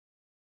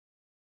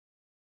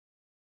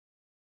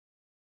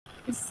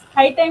It's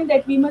high time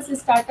that we must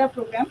start our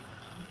program.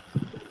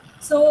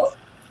 So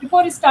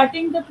before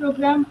starting the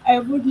program, I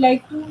would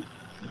like to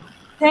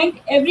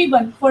thank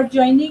everyone for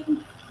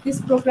joining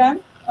this program.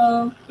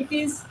 It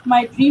is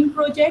my dream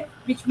project,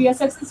 which we are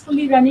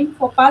successfully running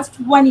for past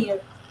 1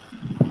 year.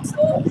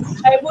 So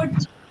I would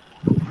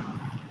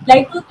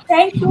like to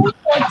thank you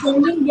for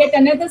joining yet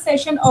another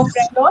session of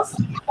BRENDOS.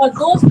 For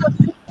those who are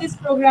new to this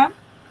program,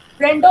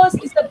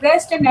 BRENDOS is the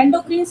Breast and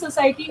Endocrine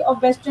Society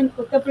of Western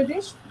Uttar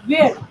Pradesh,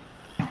 where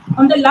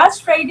on the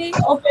last Friday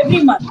of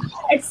every month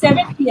at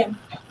 7 p.m.,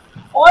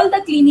 all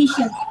the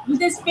clinicians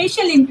with a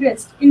special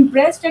interest in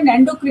breast and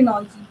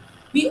endocrinology,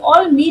 we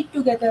all meet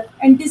together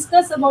and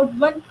discuss about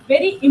one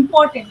very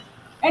important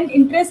and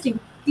interesting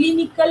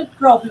clinical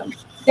problem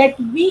that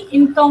we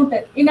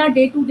encounter in our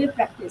day-to-day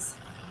practice.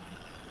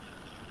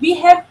 We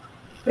have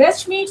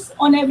breast meets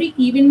on every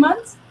even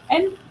month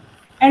and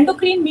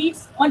endocrine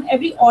meets on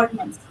every odd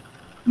month.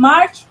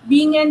 March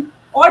being an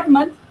odd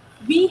month,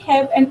 we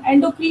have an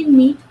endocrine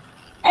meet,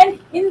 and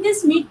in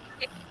this meet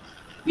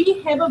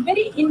we have a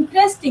very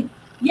interesting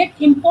yet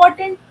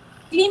important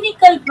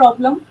clinical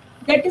problem,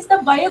 that is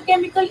the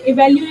biochemical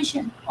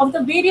evaluation of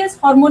the various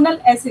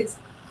hormonal assays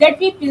that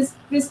we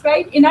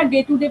prescribe in our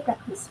day-to-day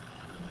practice.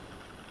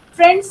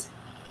 Friends,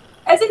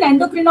 as an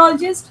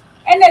endocrinologist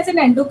and as an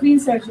endocrine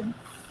surgeon,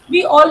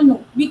 we all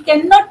know we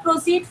cannot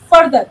proceed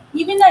further,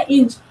 even an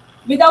inch,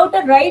 without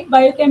a right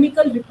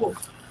biochemical report.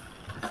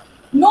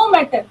 No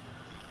matter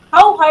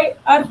how high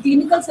our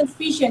clinical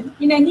suspicion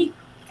in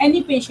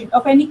any patient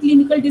of any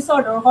clinical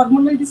disorder or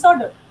hormonal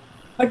disorder,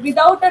 but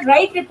without a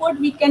right report,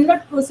 we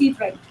cannot proceed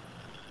right.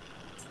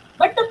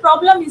 But the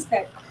problem is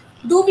that,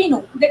 do we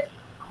know that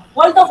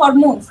all the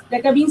hormones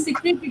that are being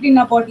secreted in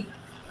our body,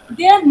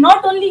 they are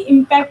not only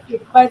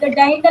impacted by the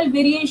diurnal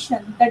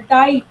variation, the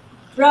diet,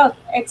 drug,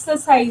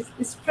 exercise,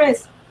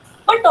 stress,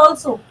 but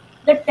also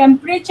the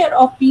temperature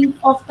of being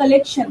of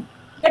collection,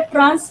 the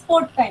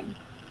transport time,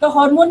 the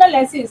hormonal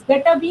assays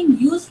that are being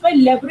used by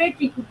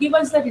laboratory to give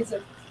us the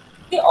result.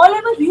 They all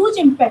have a huge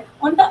impact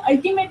on the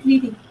ultimate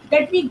reading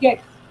that we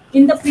get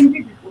in the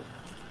printed report.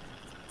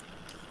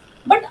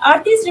 But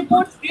are these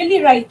reports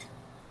really right?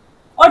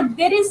 Or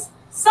there is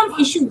some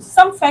issues,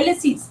 some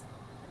fallacies?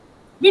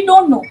 We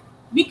don't know.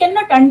 We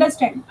cannot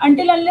understand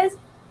until unless,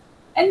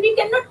 and we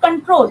cannot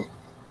control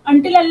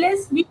until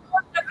unless we know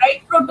the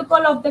right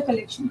protocol of the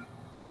collection.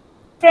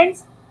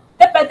 Friends,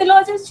 the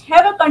pathologists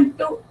have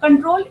a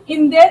control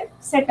in their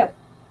setup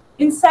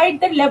inside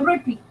the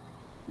laboratory,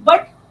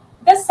 but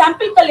the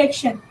sample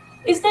collection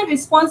is the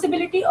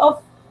responsibility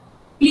of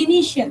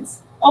clinicians,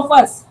 of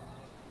us.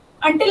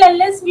 Until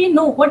unless we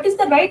know what is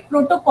the right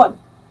protocol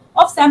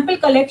of sample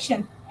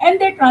collection and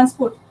their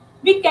transport,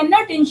 we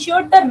cannot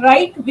ensure the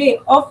right way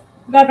of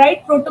the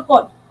right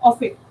protocol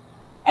of it.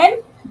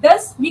 And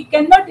thus, we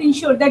cannot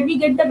ensure that we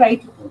get the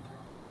right report.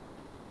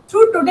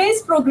 Through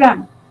today's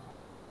program,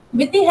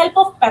 with the help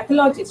of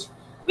pathologists,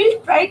 we'll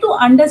try to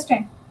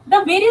understand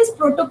the various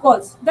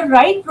protocols, the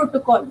right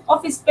protocol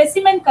of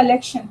specimen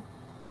collection,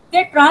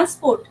 their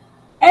transport,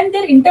 and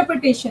their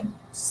interpretation,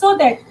 so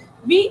that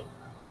we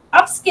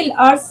upskill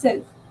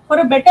ourselves for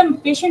a better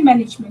patient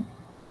management.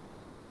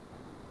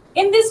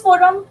 In this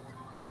forum,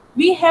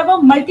 we have a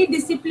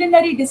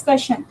multidisciplinary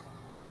discussion.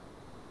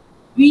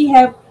 We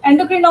have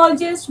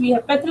endocrinologists, we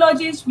have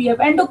pathologists, we have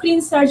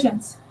endocrine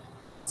surgeons.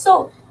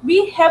 So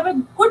we have a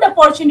good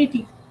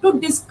opportunity to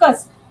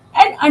discuss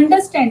and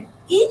understand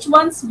each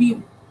one's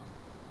view.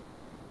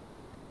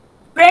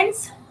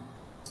 Friends,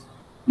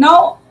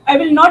 now I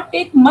will not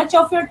take much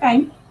of your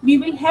time. We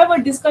will have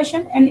a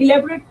discussion, an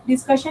elaborate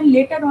discussion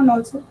later on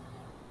also.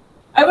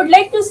 I would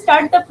like to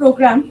start the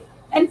program,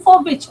 and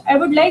for which I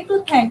would like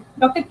to thank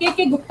Dr.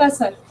 K.K. Gupta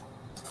sir,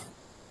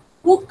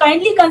 who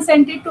kindly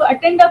consented to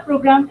attend our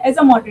program as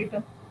a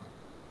moderator.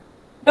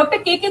 Dr.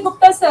 K.K.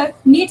 Gupta sir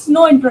needs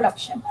no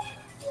introduction,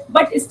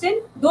 but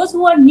still those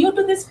who are new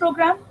to this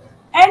program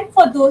and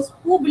for those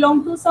who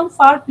belong to some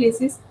far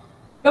places,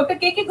 Dr.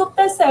 K.K.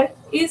 Gupta sir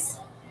is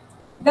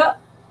the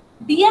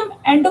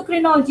DM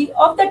endocrinology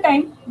of the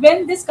time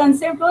when this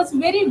concept was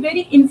very,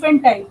 very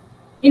infantile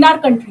in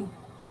our country.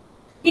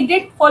 He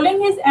did,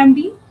 following his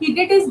MD, he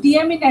did his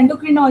DM in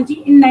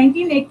endocrinology in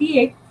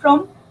 1988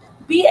 from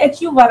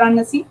BHU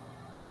Varanasi.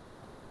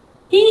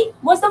 He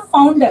was the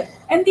founder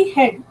and the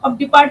head of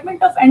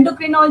Department of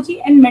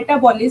Endocrinology and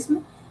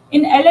Metabolism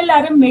in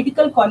LLRM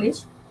Medical College.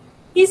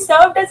 He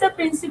served as a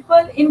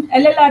principal in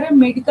LLRM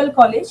Medical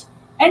College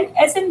and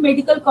SN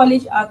Medical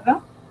College,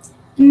 Agra.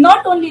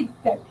 Not only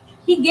that,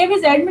 he gave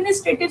his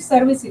administrative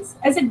services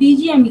as a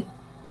DGME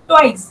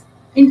twice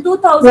in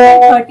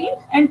 2013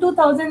 and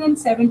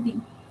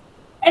 2017.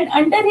 And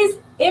under his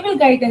able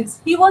guidance,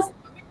 he was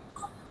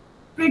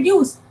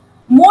produced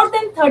more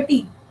than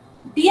 30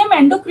 DM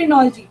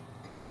endocrinology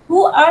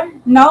who are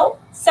now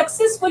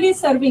successfully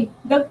serving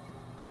the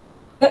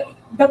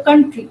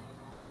country.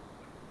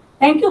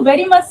 Thank you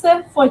very much,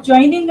 sir, for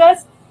joining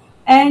us.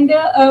 And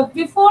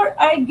before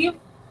I give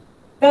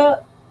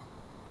the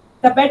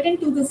baton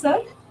to the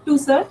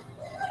sir,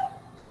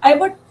 I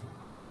would,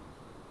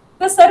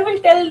 the sir will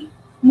tell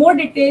more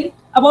detail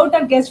about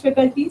our guest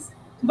faculties,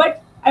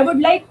 but I would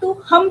like to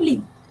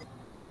humbly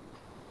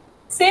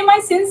say my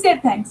sincere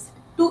thanks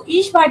to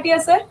Ish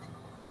Bhatia sir,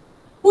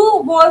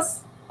 who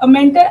was a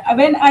mentor.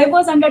 When I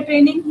was under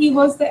training, he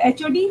was the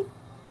HOD,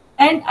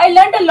 and I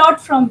learned a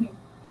lot from him.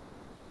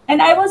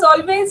 And I was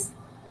always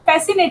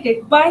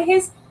fascinated by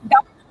his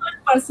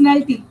down-to-earth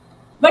personality,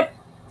 but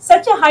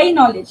such a high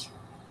knowledge.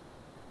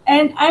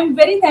 And I'm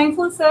very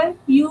thankful, sir.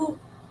 You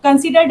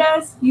considered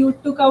us, you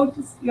took out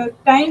your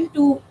time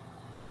to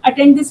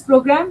attend this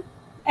program.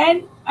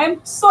 And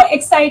I'm so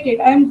excited.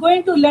 I'm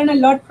going to learn a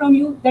lot from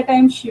you, that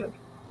I'm sure.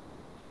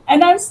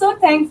 And I'm so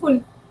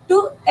thankful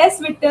to S.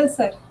 Vittal,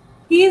 sir.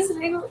 He is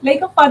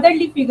like a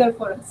fatherly figure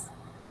for us.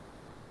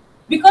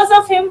 Because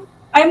of him,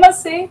 I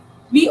must say,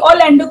 we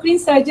all endocrine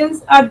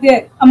surgeons are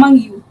there among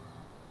you.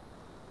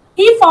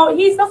 He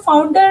is the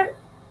founder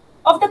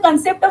of the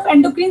concept of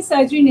endocrine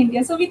surgery in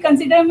India. So we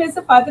consider him as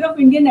the father of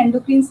Indian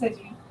endocrine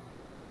surgery.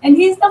 And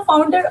he is the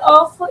founder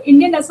of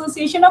Indian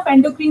Association of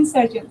Endocrine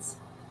Surgeons.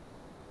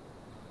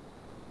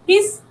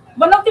 He's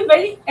one of the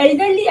very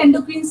elderly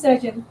endocrine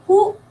surgeons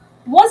who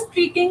was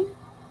treating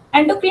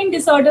endocrine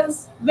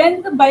disorders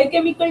when the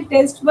biochemical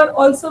tests were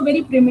also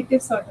very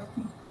primitive sort of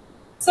thing.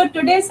 So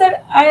today,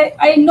 sir,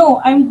 I know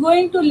I'm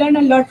going to learn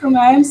a lot from you.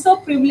 I am so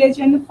privileged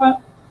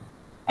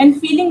and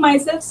feeling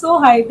myself so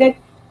high that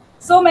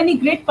so many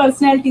great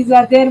personalities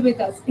are there with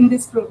us in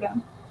this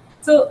program.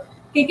 So,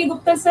 KK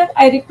Gupta sir,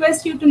 I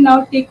request you to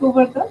now take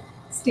over the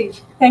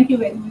stage. Thank you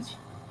very much.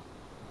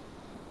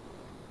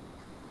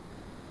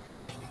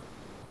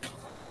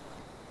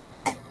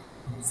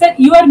 Sir,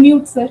 you are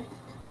mute, sir.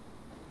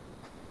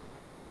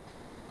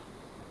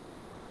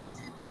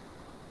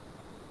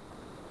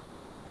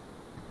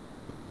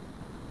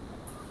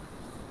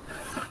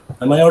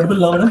 Am I audible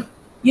now, madam?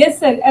 Yes,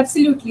 sir,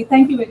 absolutely.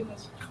 Thank you very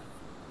much.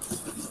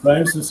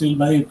 Friends, it's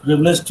my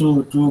privilege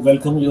to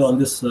welcome you on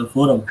this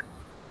forum.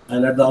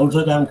 And at the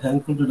outset, I'm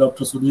thankful to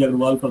Dr. Sudhi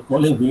Agarwal for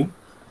calling me,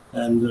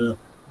 and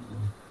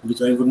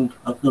which I wouldn't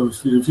have to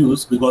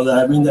refuse because I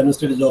have been in the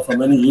administrative job for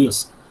many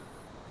years.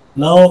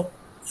 Now,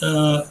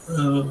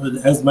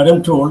 as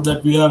madam told,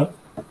 that we are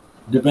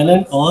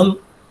dependent on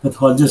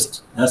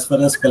pathologists as far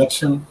as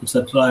collection,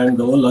 etc., and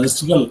the whole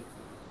logistical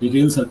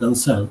details are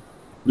concerned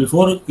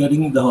before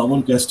getting the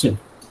hormone tested.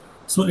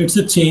 So it's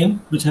a chain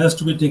which has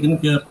to be taken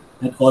care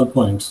at all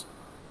points.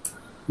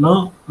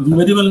 Now, we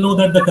very well know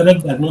that the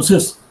correct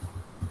diagnosis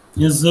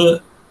is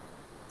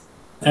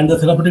and the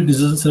therapeutic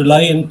decisions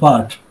rely in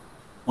part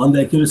on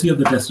the accuracy of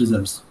the test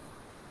results.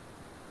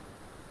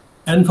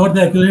 And for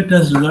the accurate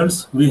test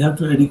results, we have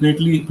to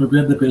adequately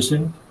prepare the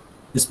patient.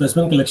 The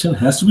specimen collection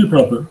has to be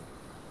proper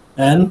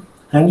and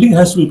handling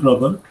has to be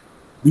proper.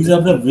 These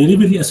are the very,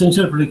 very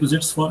essential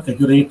prerequisites for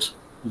accurate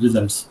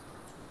results.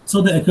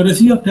 So the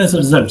accuracy of test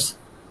results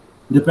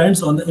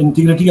depends on the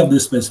integrity of the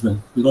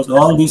specimen, because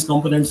all these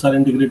components are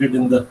integrated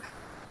in the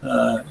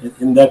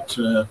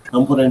that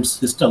component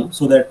system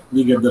so that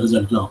we get the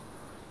result now.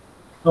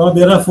 Now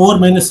there are four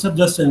main steps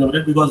just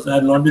enumerated because I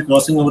will not be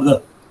crossing over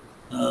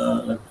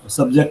the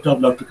subject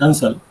of Dr.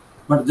 Kansal,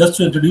 but just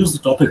to introduce the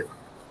topic.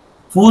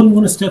 Four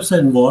main steps are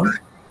involved.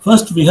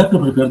 First, we have to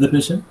prepare the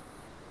patient.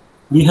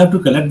 We have to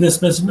collect the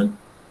specimen.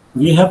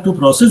 We have to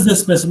process the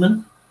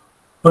specimen.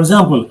 For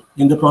example,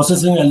 in the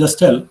processing, I'll just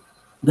tell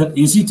that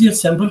ACTH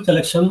sample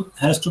collection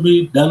has to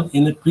be done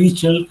in a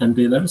pre-chilled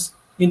containers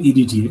in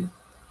EDTA,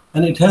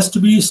 and it has to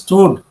be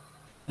stored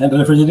and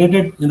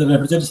refrigerated in the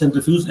refrigerator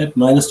centrifuge at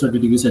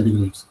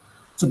 -20°C.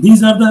 So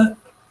these are the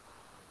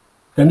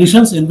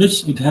conditions in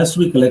which it has to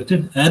be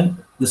collected and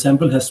the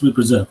sample has to be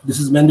preserved. This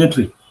is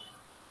mandatory.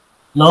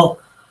 Now,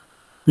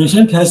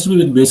 patient has to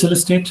be in basal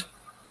state.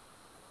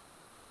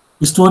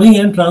 Storing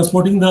and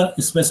transporting the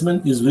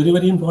specimen is very,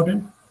 very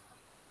important.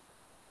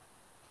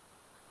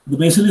 The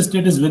basal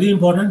state is very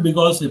important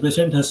because a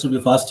patient has to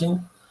be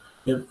fasting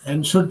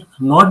and should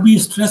not be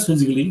stressed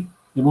physically,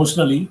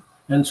 emotionally,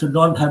 and should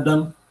not have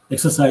done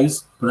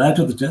exercise prior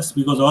to the test,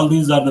 because all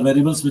these are the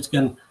variables which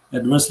can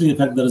adversely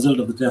affect the result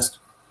of the test.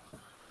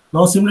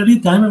 Now, similarly,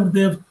 time of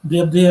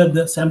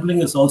the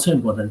sampling is also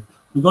important,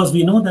 because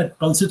we know that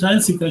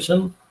pulsatile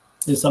secretion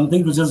is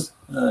something which is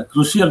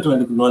crucial to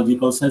endocrinology.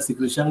 Pulsatile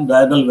secretion,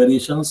 diurnal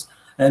variations,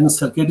 and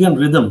circadian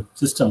rhythm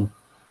system,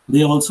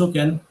 they also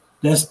can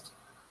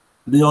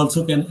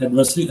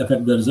adversely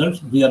affect the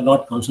result. We are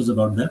not conscious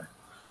about that.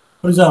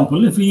 For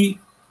example, if we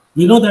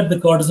know that the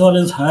cortisol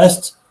is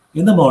highest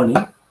in the morning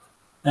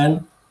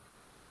and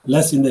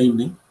less in the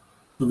evening,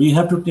 so we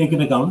have to take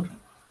into account.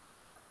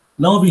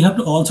 Now we have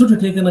to also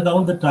take into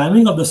account the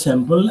timing of the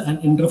sample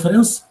and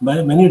interference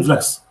by many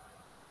drugs.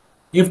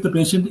 If the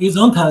patient is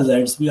on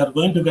thiazides, we are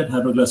going to get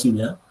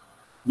hyperglycemia,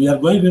 we are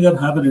going to get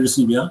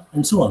hyperuricemia,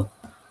 and so on.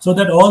 So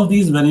that all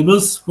these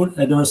variables could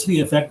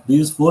adversely affect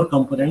these four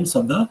components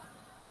of the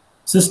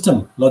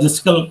system,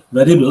 logistical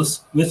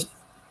variables, which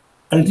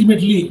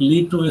ultimately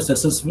lead to a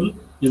successful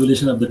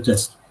evaluation of the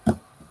test.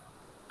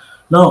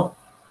 Now,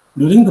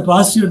 during the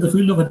past year, the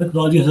field of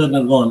endocrinology has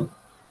undergone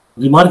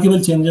remarkable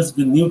changes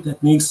with new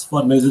techniques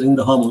for measuring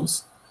the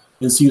hormones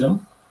in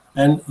serum.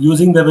 and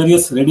using the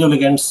various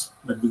radioligands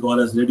that we call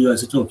as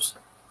radioisotopes.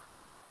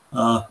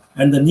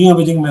 And the new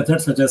imaging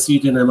methods such as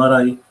CT and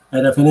MRI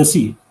and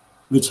FNAC,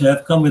 which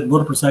have come with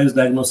more precise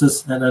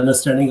diagnosis and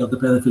understanding of the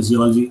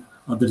pathophysiology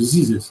of the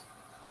diseases.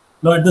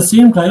 Now, at the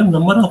same time,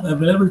 number of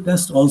available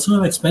tests also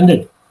have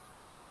expanded,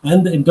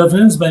 and the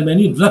interference by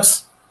many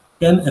drugs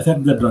can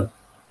affect the drug.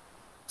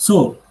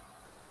 So,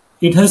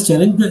 it has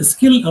challenged the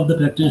skill of the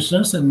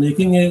practitioners in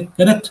making a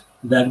correct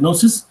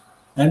diagnosis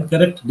and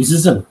correct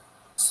decision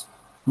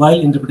while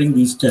interpreting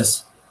these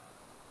tests.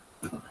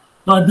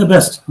 Now, at the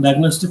best,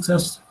 diagnostics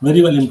has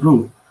very well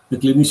improved the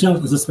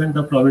clinician's assessment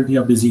of probability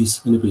of disease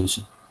in a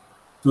patient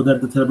so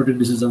that the therapeutic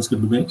decisions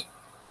could be made.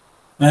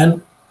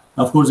 And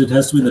of course, it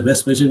has to be the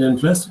best patient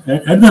interest.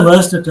 And at the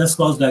worst, the test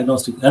cause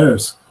diagnostic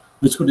errors,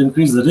 which could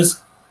increase the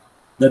risk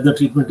that the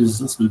treatment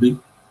decisions will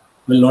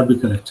not be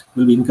correct,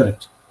 will be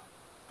incorrect.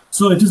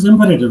 So it is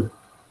imperative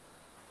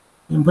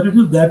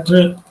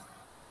that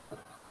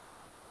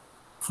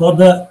for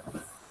the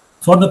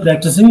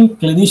practicing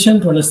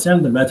clinician to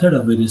understand the method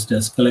of various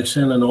test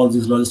collection and all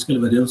these logistical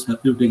variables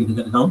have to be taken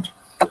into account,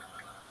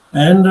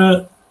 and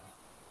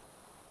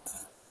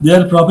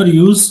their proper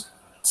use,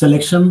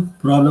 selection,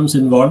 problems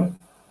involved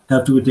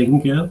have to be taken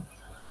care of,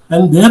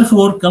 and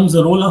therefore comes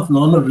the role of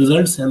normal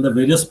results and the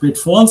various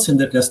pitfalls in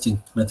the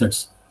testing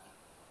methods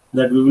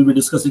that we will be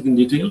discussing in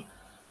detail.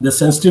 The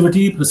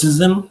sensitivity,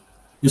 precision,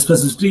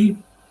 specificity,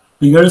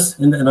 figures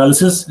in the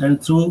analysis,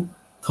 and through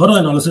thorough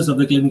analysis of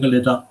the clinical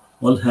data,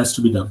 all has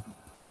to be done.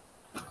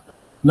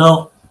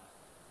 Now,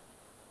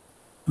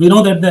 we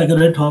know that the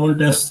accurate hormone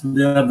tests,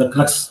 they are the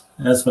crux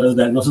as far as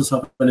diagnosis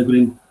of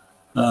endocrine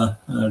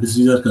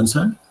diseases are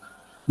concerned.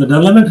 The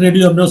development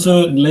radio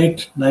in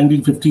late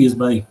 1950s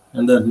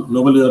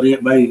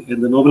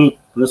the Nobel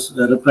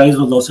Prize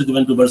was also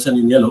given to Burson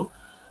in yellow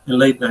in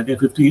late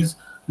 1950s.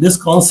 This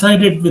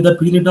coincided with a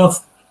period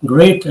of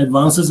great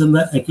advances in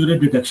the accurate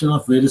detection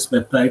of various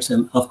peptides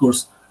and, of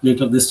course,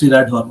 later the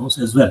steroid hormones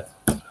as well.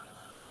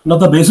 Now,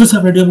 the basis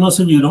of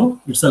radiognostic,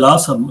 it's a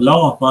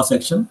law of mass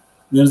action.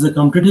 There is a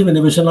competitive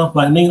inhibition of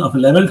binding of a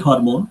labeled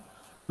hormone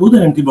to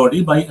the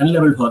antibody by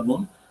unlabeled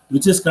hormone,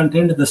 which is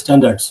contained in the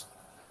standards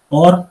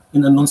or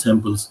in unknown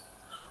samples.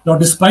 Now,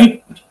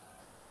 despite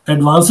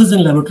advances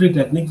in laboratory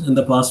techniques in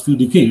the past few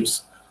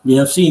decades, we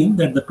have seen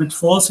that the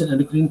pitfalls in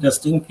endocrine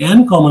testing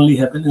can commonly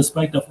happen in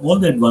spite of all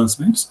the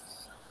advancements,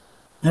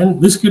 and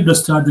which could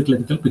distort the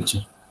clinical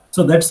picture.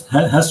 So that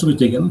has to be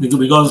taken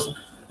because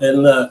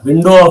a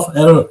window of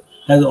error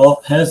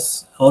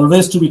has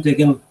always to be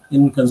taken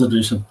in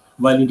consideration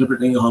while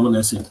interpreting a hormone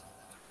assay.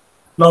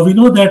 Now, we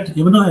know that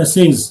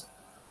immunoassays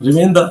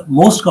remain the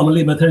most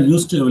commonly method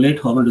used to evaluate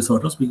hormone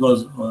disorders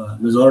because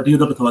majority of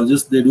the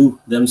pathologists, they do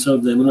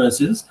themselves the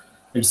immunoassays.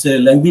 It's a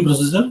lengthy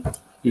procedure.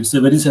 It's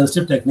a very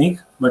sensitive technique,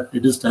 but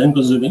it is time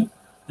consuming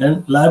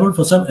and liable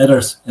for some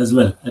errors as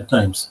well at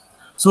times.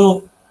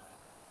 So,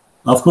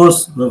 of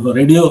course, the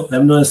radio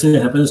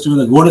immunoassay happens to be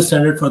the gold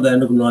standard for the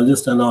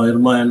endocrinologist, and now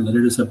IRMA and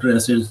radioreceptor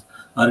assays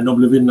are in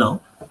oblivion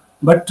now.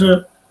 But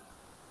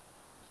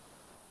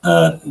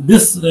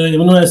this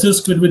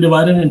immunoassays could be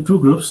divided in two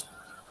groups,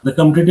 the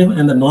competitive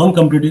and the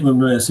non-competitive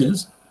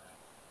immunoassays.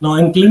 Now,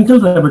 in clinical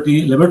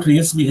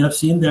laboratories, we have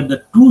seen that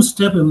the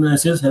two-step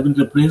immunoassays have been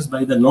replaced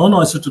by the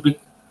non-isotopic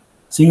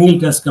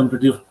single-test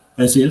competitive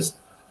assays,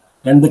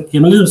 and the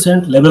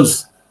chemiluminescent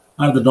levels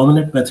are the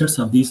dominant methods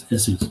of these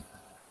assays.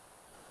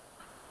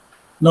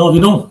 Now, we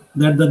know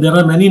that there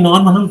are many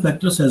non-hormonal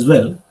factors as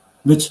well,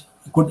 which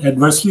could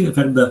adversely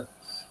affect the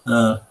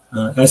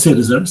assay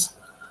results.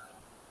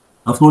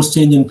 Of course,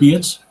 change in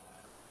pH,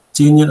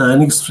 change in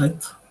ionic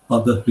strength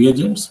of the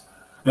reagents,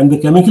 and the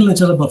chemical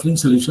nature of buffering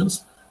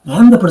solutions,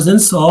 and the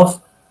presence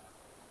of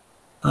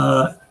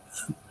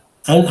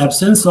and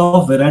absence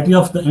of variety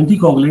of the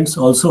anticoagulants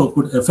also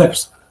could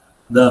affect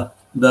the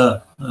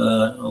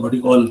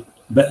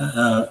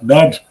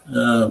bad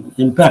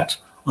impact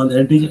on the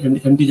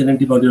antigen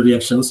antibody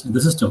reactions in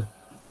the system.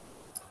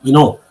 We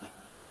know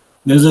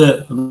there's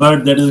a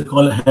word that is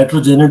called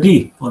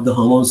heterogeneity of the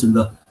hormones in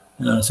the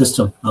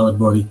system, our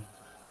body.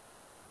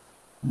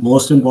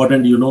 Most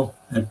important,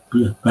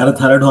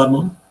 parathyroid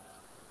hormone.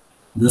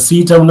 The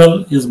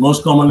C-terminal is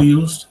most commonly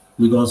used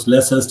because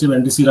less sensitive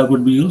anti-sera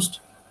could be used.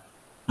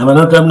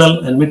 Amino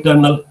terminal and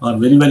mid-terminal are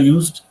very well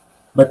used,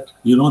 but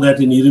you know that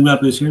in uremia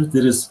patients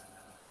there is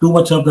too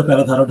much of the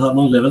parathyroid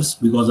hormone levels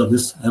because of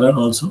this error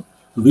also.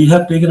 So we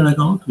have taken into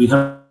account.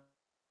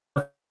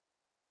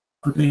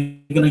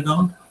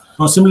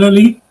 Now,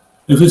 similarly,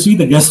 if you see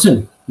the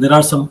gastrin, there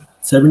are some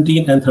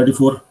 17 and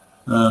 34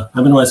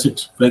 amino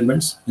acid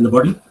fragments in the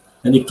body.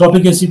 And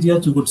ectopic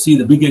ACTH, you could see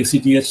the big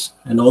ACTH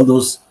and all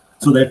those,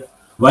 so that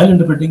while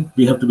interpreting,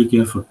 we have to be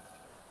careful.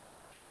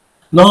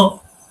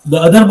 Now, the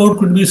other mode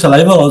could be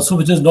saliva also,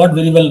 which is not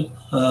very well,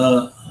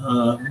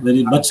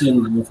 very much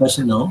in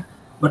fashion now,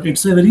 but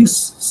it's a very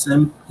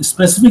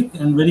specific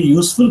and very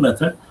useful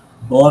method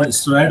for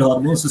steroid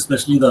hormones,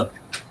 especially the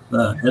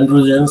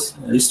androgens,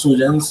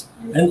 estrogens,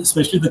 and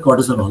especially the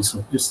cortisol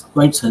also. It's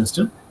quite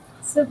sensitive.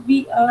 So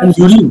we and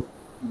urine.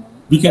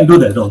 We can do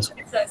that also.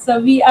 So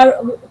we are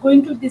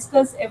going to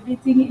discuss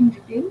everything in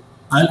detail.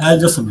 I'll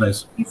just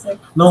summarize. Yes, sir.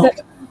 Now,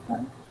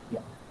 Yeah.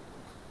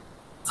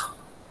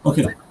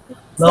 okay. So,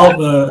 Now,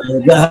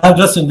 I have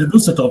just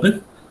introduced the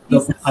topic. The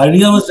yes, sir.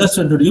 idea was just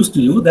introduced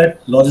to you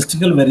that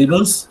logistical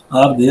variables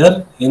are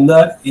there in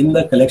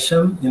the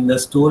collection, in the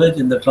storage,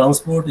 in the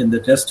transport, in the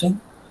testing,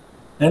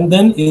 and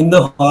then in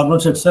the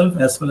hormones itself,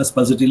 as far as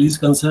positivity is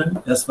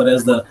concerned, as far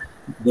as the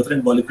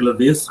different molecular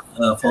base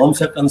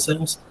forms are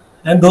concerned,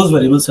 and those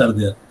variables are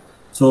there.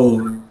 So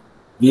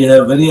we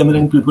have very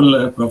eminent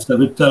people, Professor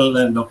Vittal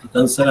and Dr.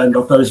 Kansar and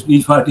Dr.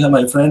 Ishbhatia,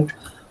 my friend.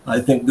 I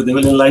think they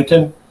will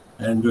enlighten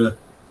and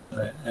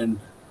and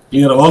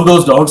clear all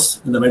those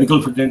doubts in the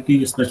medical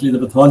fraternity, especially the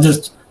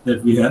pathologists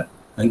that we have.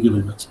 Thank you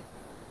very much.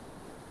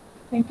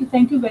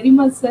 Thank you very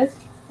much, sir,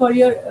 for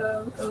your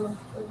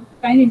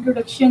kind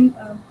introduction.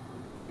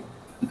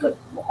 Because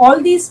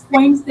all these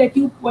points that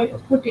you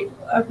put it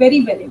are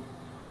very valid,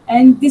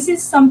 and this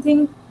is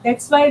something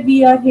that's why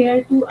we are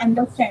here to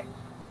understand.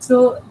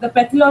 So the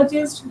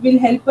pathologist will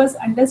help us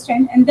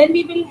understand, and then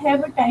we will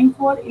have a time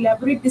for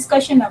elaborate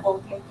discussion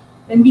about it.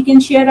 Then we can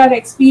share our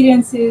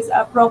experiences,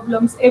 our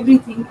problems,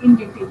 everything in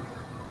detail.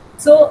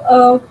 So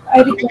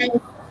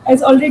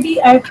as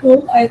already I have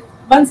told,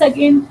 once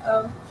again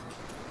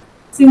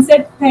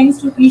sincere thanks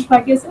to Ish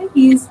Bhatia sir.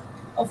 He is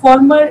a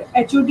former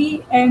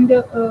HOD and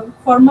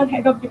former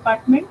head of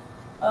department,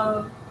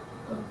 uh,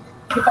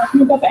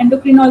 Department of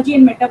Endocrinology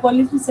and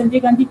Metabolism,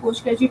 Sanjay Gandhi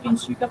Postgraduate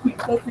Institute of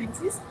Medical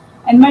Sciences,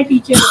 and my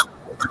teacher.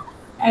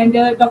 And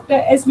Dr.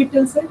 S.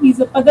 Vittal sir, he is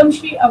a Padam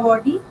Shri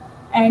awardee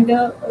and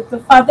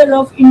the father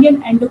of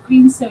Indian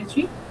endocrine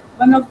surgery,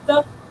 one of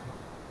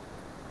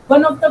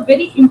the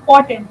very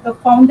important, the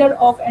founder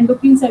of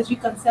endocrine surgery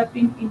concept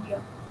in India.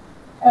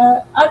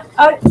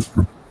 Our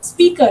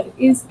speaker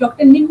is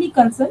Dr. Nimmi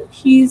Kansal.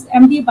 She is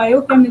MD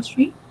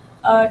Biochemistry,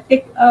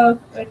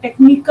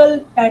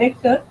 Technical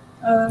Director,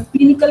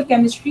 Clinical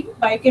Chemistry,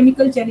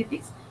 Biochemical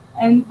Genetics,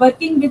 and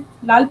working with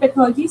Lal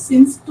Pathology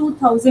since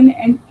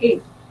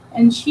 2008.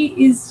 And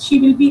she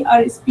will be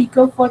our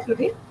speaker for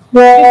today.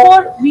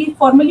 Before we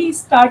formally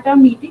start our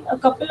meeting, a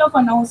couple of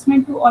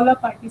announcements to all our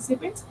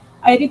participants.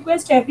 I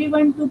request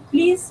everyone to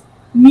please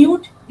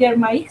mute their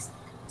mics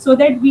so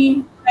that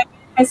we have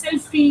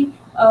hassle-free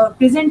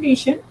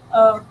presentation,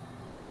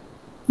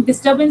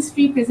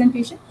 disturbance-free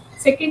presentation.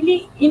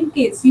 Secondly, in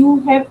case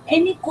you have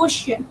any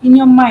question in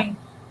your mind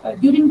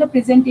during the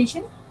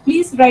presentation,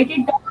 please write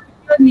it down with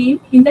your name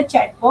in the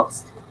chat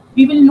box.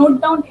 We will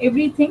note down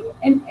everything,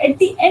 and at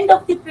the end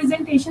of the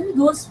presentation,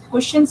 those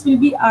questions will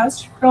be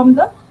asked from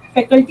the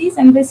faculties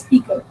and the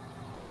speaker.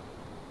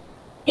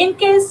 In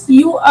case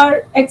you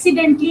are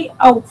accidentally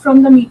out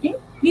from the meeting,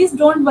 please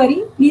don't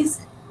worry.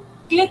 Please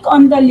click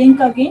on the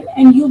link again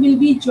and you will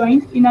be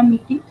joined in a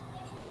meeting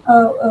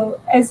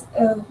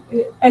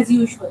as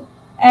usual.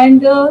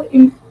 And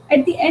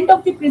at the end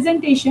of the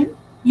presentation,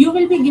 you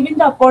will be given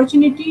the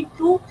opportunity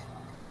to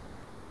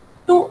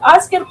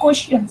ask your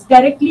questions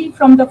directly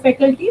from the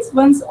faculties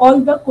once all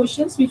the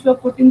questions which were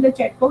put in the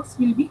chat box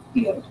will be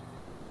cleared.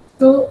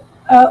 So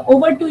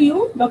over to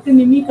you, Dr.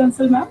 Nimmi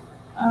Kansal ma'am.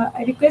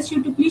 I request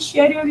you to please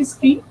share your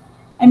screen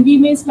and we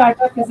may start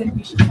our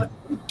presentation.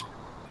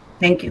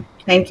 Thank you.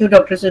 Thank you,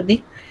 Dr.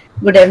 Siddhi.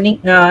 Good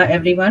evening,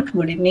 everyone.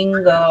 Good evening,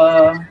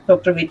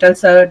 Dr. Vittal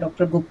sir,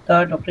 Dr.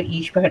 Gupta, Dr.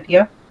 Ish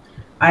Bhatia.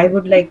 I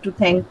would like to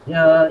thank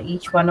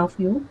each one of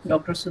you,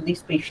 Dr. Sudhi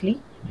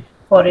especially,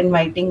 for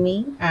inviting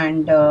me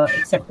and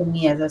accepting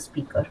me as a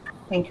speaker.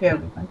 Thank you,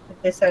 everyone.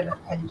 With this,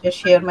 I'll just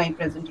share my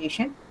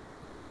presentation.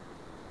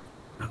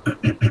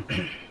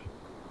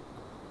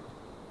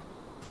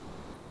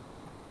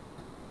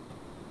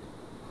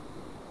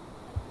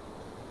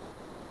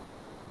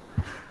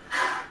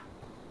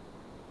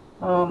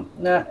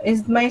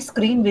 Is my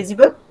screen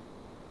visible?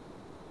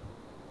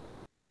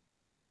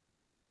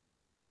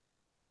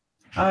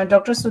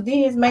 Dr.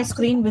 Sudhi, is my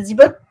screen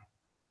visible?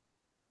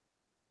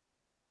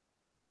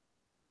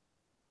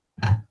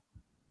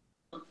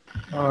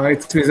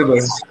 It's visible.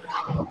 It's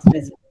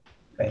visible.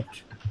 Right.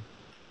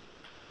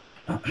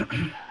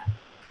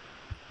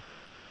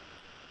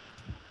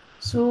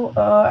 So,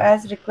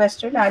 as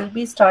requested, I'll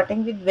be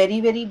starting with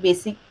very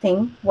basic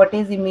thing. What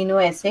is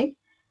immunoassay?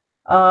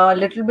 A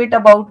little bit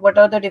about what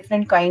are the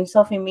different kinds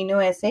of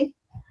immunoassay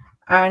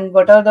and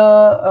what are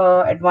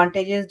the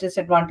advantages,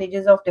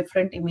 disadvantages of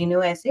different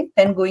immunoassay.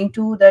 Then going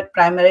to that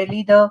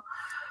primarily the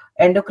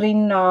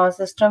endocrine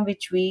system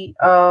which we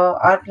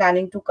are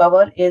planning to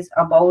cover is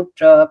about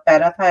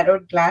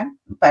parathyroid gland,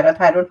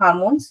 parathyroid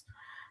hormones,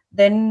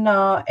 then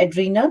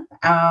adrenal,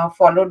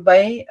 followed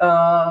by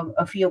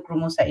a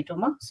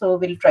pheochromocytoma. So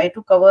we'll try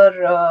to cover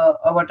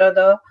what are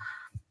the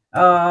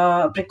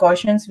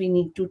precautions we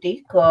need to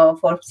take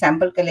for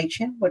sample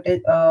collection, what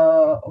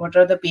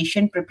are the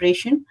patient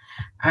preparation,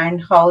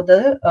 and how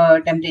the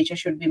temperature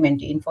should be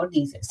maintained for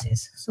these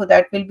assays. So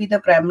that will be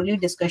the primary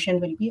discussion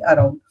will be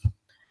around.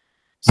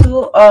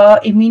 So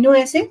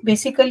immunoassay,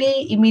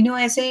 basically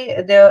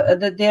immunoassay,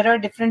 there are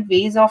different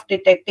ways of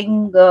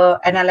detecting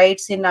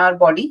analytes in our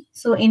body.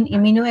 So in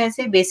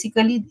immunoassay,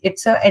 basically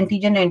it's a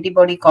antigen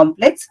antibody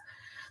complex.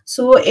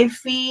 So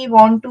if we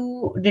want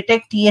to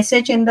detect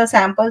TSH in the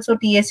sample, so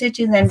TSH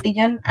is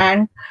antigen,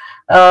 and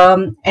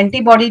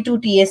antibody to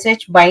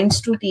TSH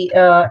binds to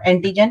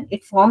antigen,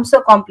 it forms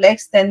a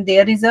complex. Then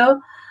there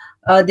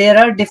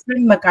are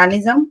different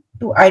mechanism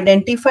to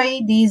identify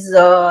these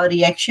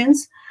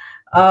reactions,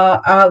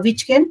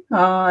 which can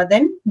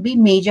then be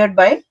measured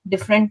by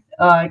different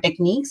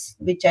techniques,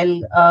 which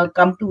I'll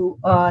come to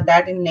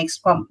that in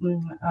next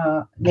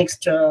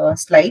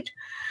slide.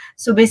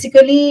 So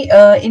basically,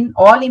 in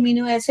all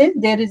immunoassays,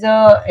 there is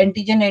a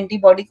antigen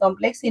antibody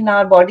complex in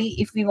our body.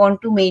 If we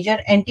want to measure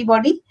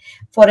antibody,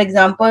 for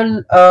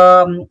example,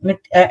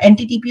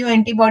 anti-TPO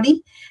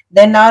antibody,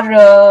 then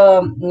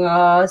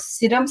our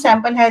serum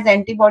sample has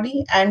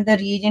antibody, and the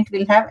reagent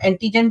will have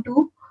antigen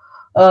to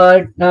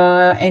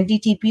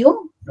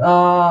anti-TPO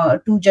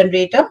to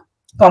generate a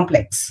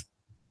complex.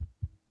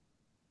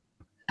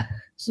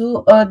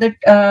 So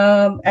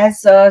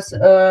as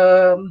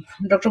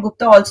Dr.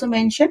 Gupta also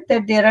mentioned,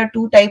 that there are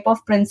two type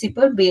of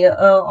principle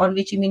on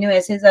which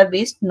immunoassays are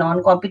based: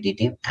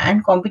 non-competitive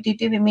and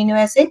competitive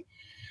immunoassay.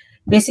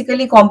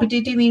 Basically,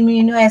 competitive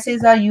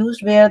immunoassays are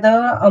used where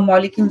the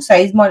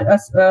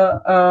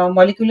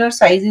molecular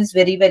size is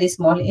very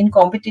small. In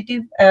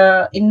competitive,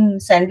 in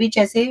sandwich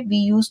assay, we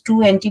use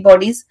two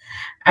antibodies,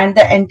 and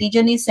the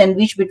antigen is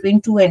sandwiched between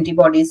two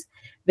antibodies.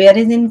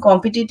 Whereas in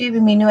competitive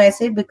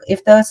immunoassay,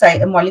 if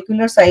the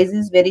molecular size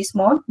is very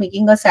small,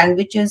 making a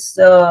sandwich is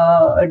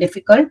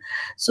difficult.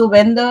 So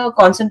when the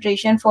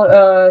concentration for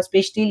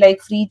especially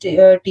like free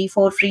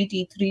T4, free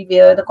T3,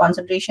 where the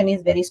concentration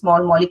is very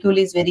small, molecule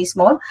is very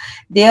small,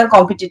 their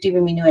competitive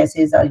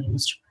immunoassays are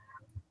used.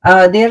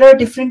 There are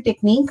different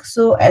techniques.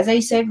 So as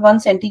I said,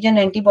 once antigen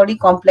antibody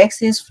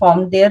complex is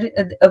formed,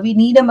 we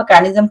need a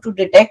mechanism to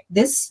detect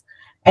this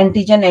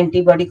antigen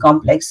antibody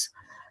complex.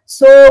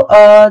 So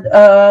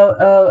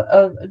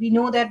we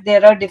know that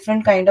there are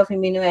different kind of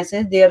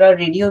immunoassays. There are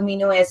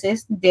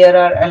radioimmunoassays, there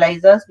are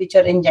ELISAs, which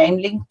are enzyme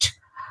linked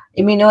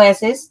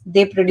immunoassays.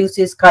 They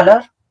produces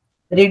color.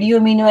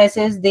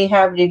 Radioimmunoassays, they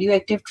have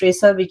radioactive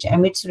tracer which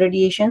emits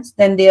radiations.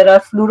 Then there are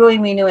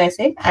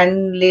fluoroimmunoassay,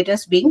 and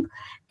latest being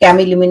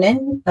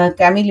chemiluminescent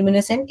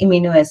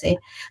immunoassay.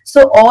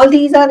 So all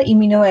these are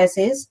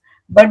immunoassays,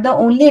 but the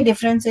only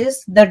difference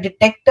is the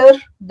detector,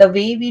 the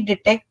way we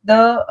detect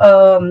the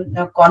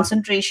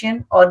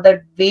concentration, or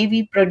the way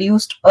we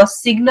produced a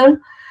signal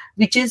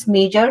which is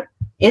measured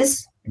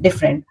is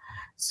different.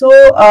 So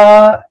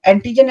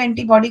antigen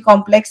antibody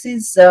complex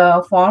is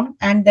formed,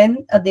 and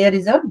then there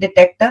is a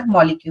detector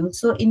molecule.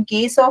 So in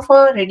case of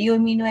a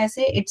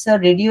radioimmunoassay, it's a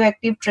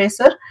radioactive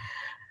tracer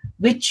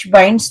which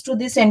binds to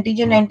this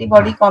antigen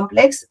antibody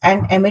complex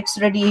and emits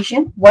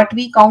radiation. What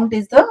we count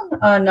is the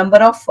number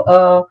of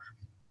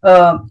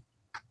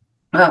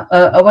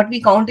what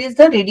we count is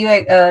the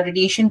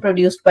radiation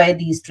produced by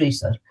these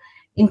tracer.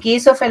 In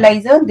case of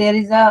ELISA, there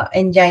is a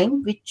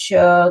enzyme which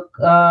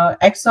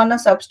acts on a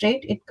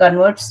substrate. It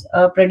converts,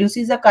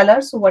 produces a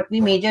color. So what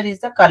we measure is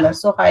the color.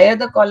 So higher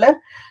the color,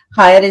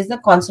 higher is the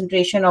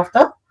concentration of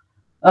the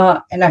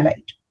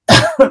analyte.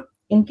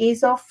 In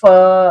case of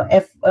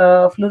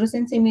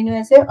fluorescence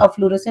immunoassay, a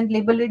fluorescent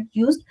label is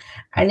used,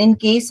 and in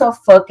case of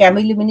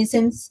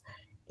chemiluminescence,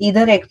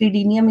 either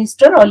actinium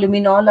ester or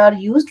luminol are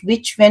used,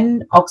 which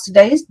when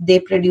oxidized, they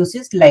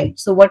produces light.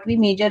 So what we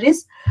measure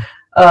is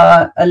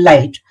a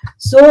light.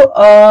 So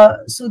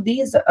so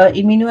these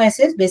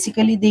immunoassays,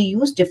 basically they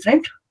use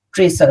different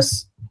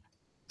tracers.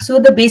 So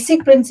the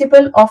basic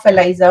principle of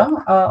ELISA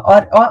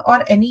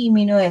or any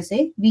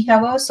immunoassay, we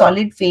have a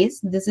solid phase.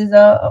 This is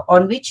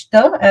on which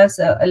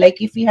like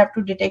if we have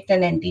to detect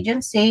an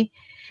antigen, say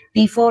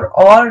T4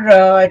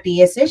 or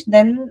TSH,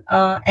 then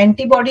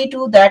antibody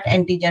to that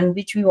antigen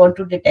which we want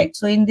to detect.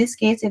 So in this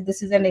case, if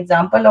this is an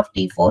example of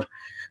T4,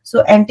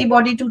 so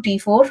antibody to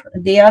T4,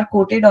 they are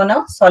coated on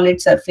a solid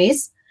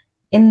surface.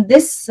 In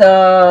this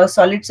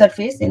solid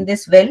surface, in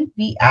this well,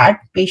 we add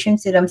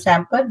patient serum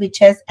sample which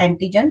has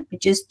antigen,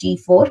 which is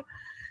T4.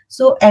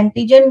 So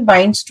antigen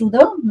binds to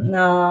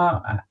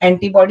the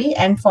antibody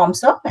and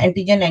forms a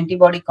antigen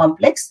antibody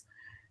complex.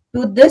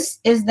 To this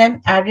is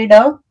then added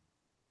a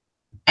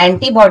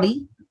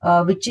antibody,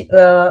 which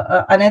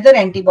another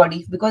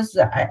antibody, because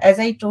as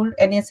I told,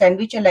 in a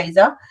sandwich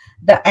ELISA,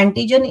 the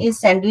antigen is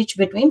sandwiched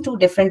between two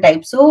different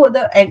types. So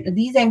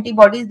these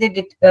antibodies, they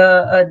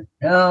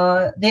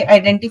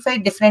identify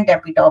different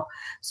epitope.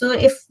 So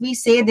if we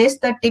say this,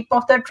 the tip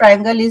of the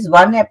triangle is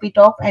one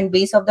epitope and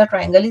base of the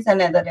triangle is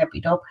another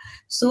epitope.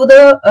 So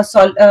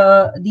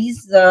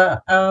these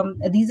are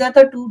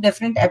the two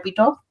different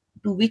epitope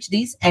to which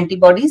these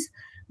antibodies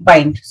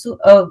bind. So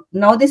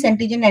now this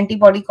antigen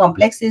antibody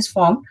complex is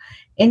formed,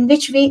 in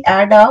which we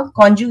add a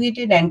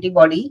conjugated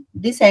antibody.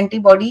 This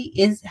antibody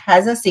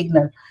has a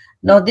signal.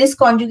 Now this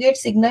conjugate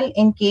signal,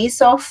 in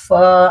case of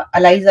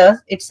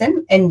ELISAs, it's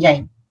an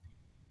enzyme.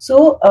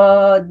 So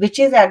which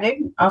is added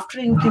after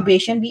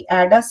incubation. We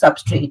add a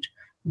substrate.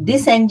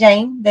 This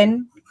enzyme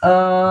then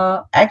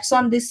acts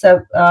on this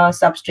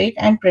substrate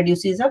and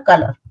produces a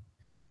color.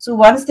 So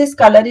once this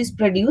color is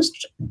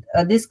produced,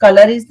 this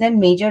color is then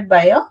measured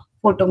by a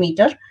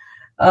photometer,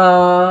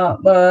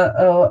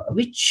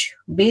 which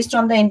based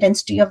on the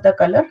intensity of the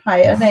color,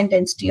 higher the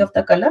intensity of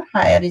the color,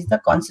 higher is the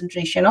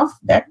concentration of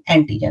that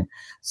antigen.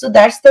 So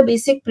that's the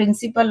basic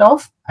principle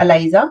of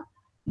ELISA.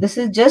 This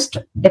is just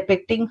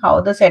depicting how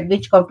the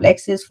sandwich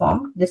complex is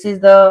formed. This is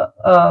the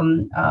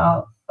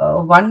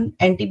one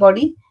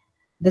antibody.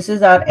 This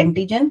is our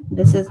antigen.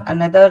 This is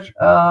another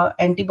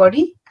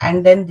antibody,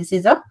 and then this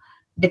is a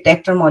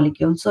detector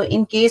molecule. So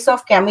in case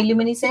of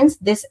chemiluminescence,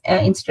 this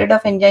instead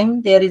of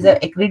enzyme, there is a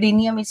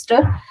acridinium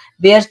ester,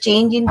 where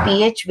change in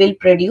pH will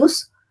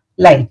produce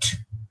light.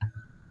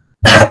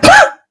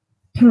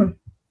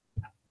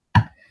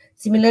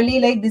 Similarly,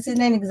 like this is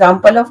an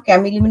example of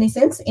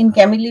chemiluminescence. In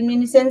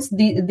chemiluminescence,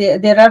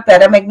 there are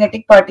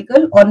paramagnetic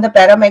particle. On the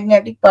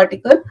paramagnetic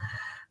particle,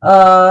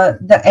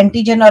 the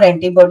antigen or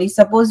antibody.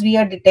 Suppose we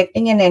are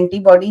detecting an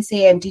antibody,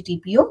 say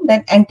anti-TPO,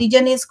 then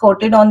antigen is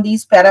coated on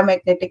these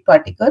paramagnetic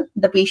particle.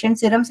 The patient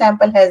serum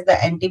sample has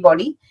the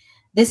antibody.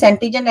 This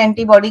antigen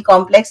antibody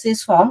complex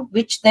is formed,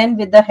 which then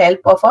with the help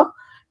of a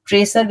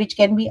tracer, which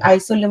can be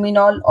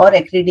isoluminol or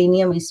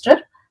acridinium ester,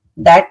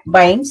 that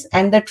binds,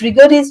 and the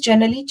trigger is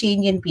generally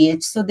change in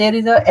pH. So there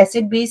is a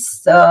acid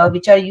base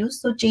which are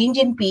used. So change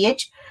in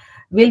pH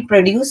will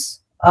produce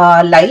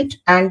light,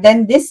 and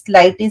then this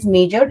light is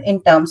measured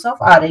in terms of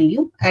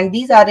RLU, and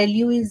these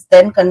RLU is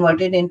then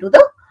converted into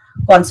the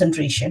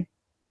concentration.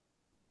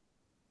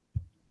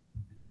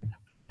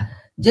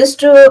 Just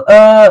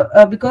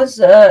because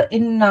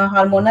in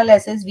hormonal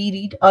assays we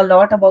read a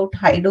lot about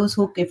high dose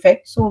hook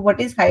effect. So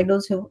what is high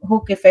dose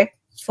hook effect?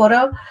 For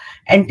a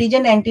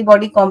antigen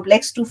antibody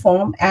complex to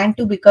form and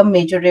to become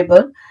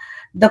measurable,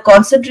 the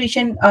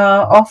concentration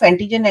of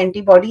antigen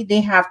antibody,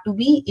 they have to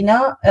be in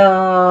a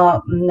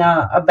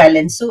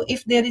balance. So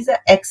if there is an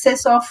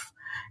excess of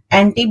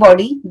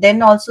antibody,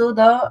 then also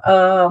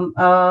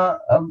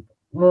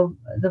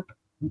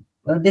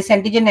this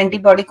antigen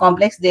antibody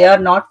complex, they are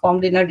not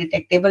formed in a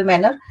detectable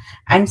manner.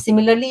 And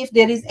similarly, if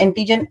there is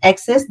antigen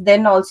excess,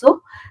 then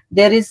also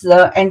there is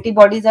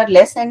antibodies are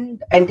less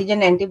and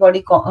antigen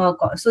antibody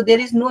so there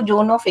is no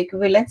zone of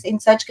equivalence. In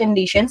such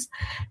conditions,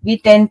 we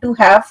tend to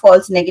have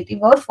false negative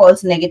or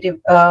false negative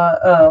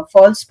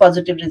false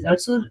positive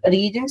results. So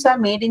reagents are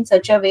made in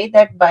such a way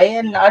that by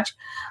and large,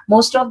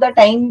 most of the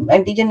time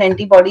antigen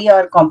antibody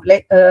are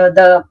complex,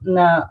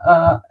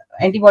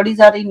 antibodies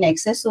are in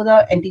excess, so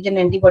the antigen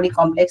antibody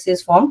complex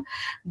is formed.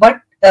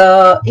 But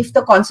if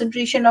the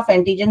concentration of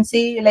antigen,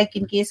 say like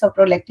in case of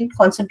prolactin,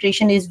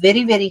 concentration is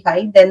very, very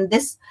high, then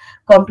this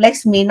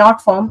complex may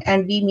not form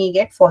and we may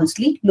get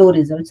falsely low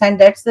results. And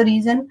that's the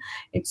reason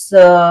it's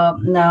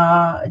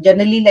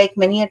generally, like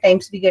many a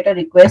times we get a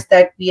request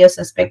that we are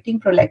suspecting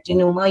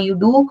prolactinoma, you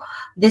do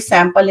this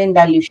sample in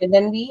dilution,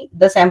 then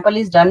the sample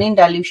is done in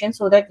dilution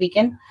so that we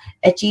can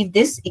achieve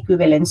this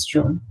equivalence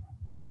zone.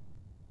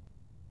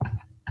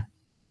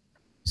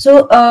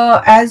 So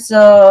as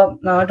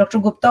Dr.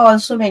 Gupta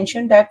also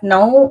mentioned that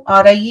now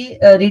RIA,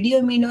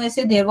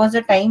 radioimmunoassay, there was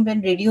a time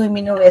when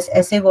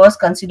radioimmunoassay was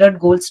considered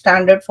gold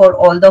standard for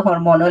all the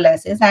hormonal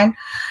assays and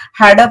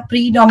had a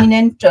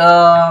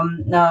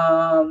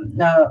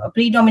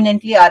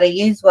predominantly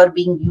RIAs were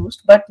being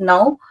used. But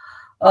now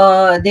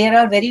there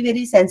are very,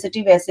 very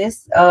sensitive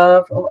assays.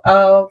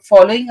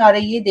 Following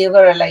RIA, they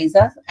were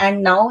ELISA,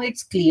 and now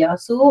it's clear.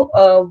 So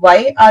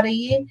why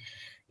RIA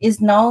is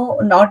now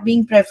not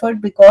being preferred?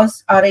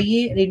 Because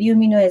RIA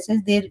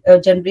radioimmunoassays, they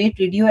generate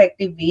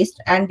radioactive waste,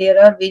 and there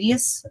are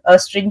various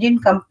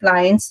stringent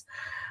compliance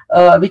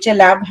which a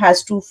lab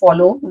has to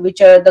follow,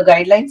 which are the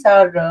guidelines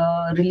are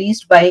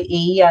released by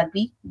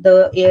AERB.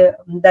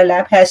 The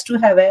lab has to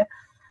have a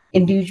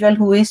individual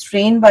who is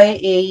trained by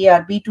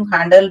AERB to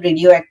handle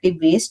radioactive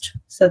waste.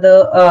 So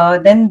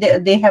then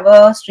they have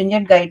a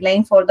stringent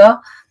guideline for the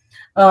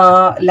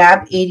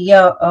lab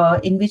area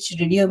in which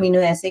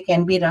radioimmunoassay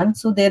can be run.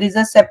 So there is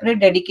a separate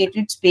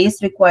dedicated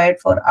space required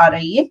for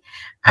RIA,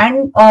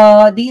 and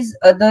these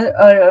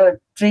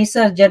other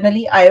tracer,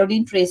 generally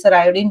iodine tracer,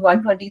 iodine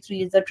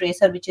 123 is the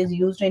tracer which is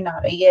used in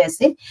RIA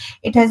assay.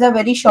 It has a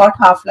very short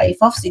half-life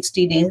of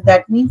 60 days.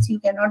 That means you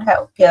cannot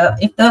have,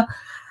 if the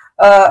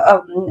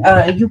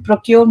you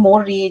procure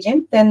more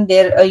reagent, then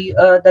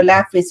the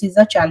lab faces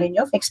a challenge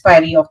of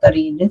expiry of the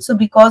reagent. So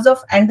because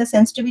of, and the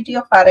sensitivity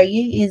of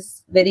RIA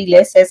is very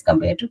less as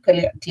compared to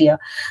clear.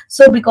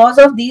 So because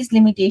of these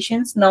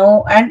limitations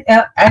now,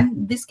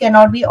 and this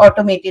cannot be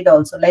automated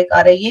also, like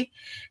RIA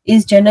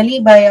is generally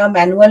by a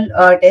manual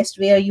test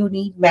where you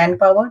need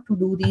manpower to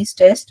do these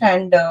tests,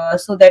 and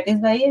so that is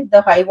why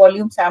the high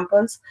volume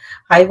samples,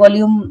 high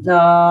volume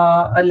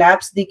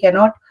labs, they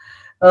cannot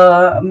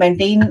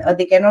maintain,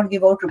 they cannot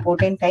give out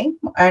report in time,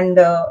 and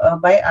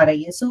by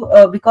RIA.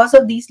 So because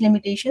of these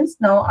limitations,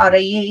 now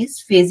RIA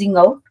is phasing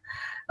out.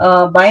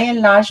 By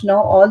and large,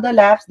 now all the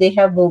labs, they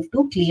have moved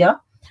to CLIA,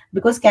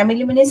 because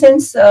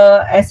chemiluminescence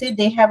assay,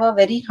 they have a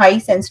very high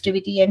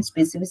sensitivity and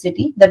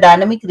specificity. The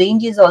dynamic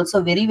range is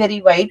also very,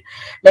 very wide.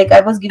 Like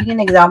I was giving an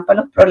example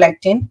of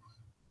prolactin.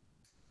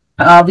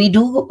 We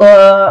do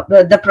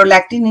the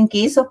prolactin. In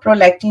case of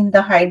prolactin,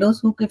 the high dose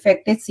hook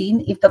effect is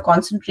seen if the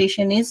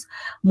concentration is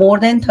more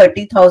than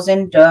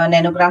 30,000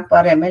 nanogram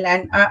per ml.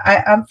 And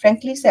I'm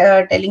frankly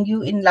telling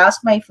you, in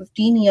last my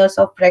 15 years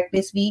of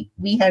practice, we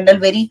handle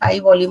very high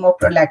volume of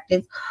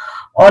prolactin.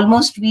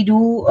 Almost we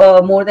do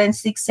more than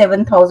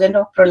 6,000-7,000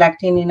 of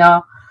prolactin in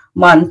a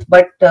month.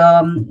 But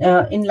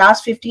in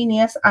last 15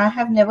 years, I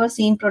have never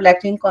seen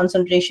prolactin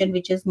concentration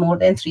which is more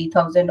than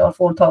 3,000 or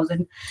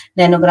 4,000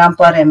 nanogram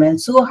per ml.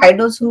 So high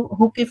dose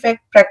hook effect,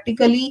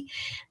 practically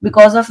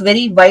because of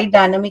very wide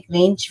dynamic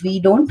range,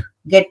 we don't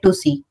get to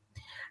see.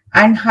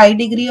 And high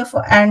degree of,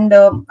 and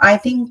I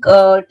think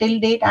till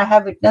date I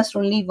have witnessed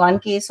only one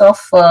case of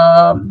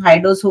high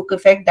dose hook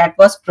effect, that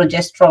was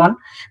progesterone,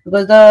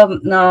 because the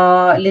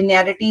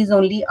linearity is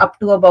only up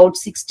to about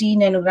 60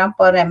 nanogram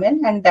per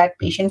ml, and that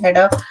patient had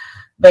a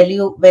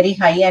value very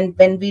high. And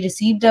when we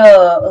received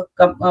a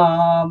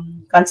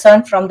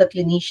concern from the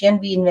clinician,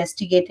 we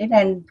investigated,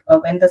 and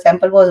when the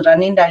sample was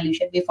run in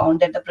dilution, we found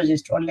that the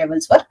progesterone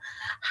levels were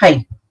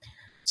high.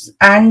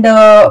 And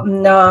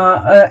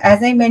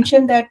as I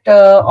mentioned, that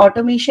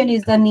automation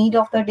is the need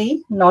of the day,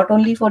 not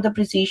only for the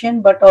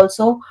precision, but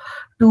also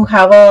to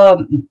have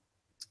a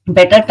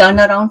better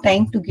turnaround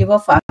time, to give a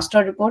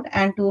faster report,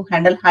 and to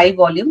handle high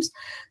volumes.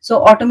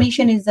 So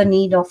automation is the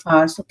need of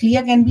ours. So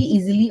CLIA can be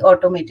easily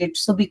automated.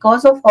 So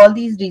because of all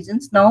these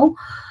reasons, now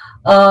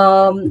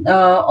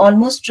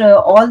almost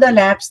all the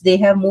labs, they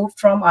have moved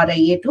from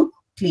RIA to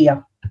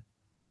CLIA.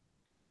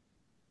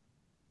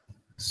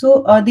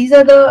 So these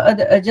are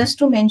the just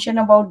to mention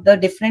about the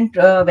different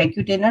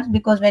vacutainers,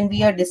 because when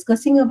we are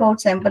discussing about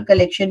sample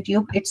collection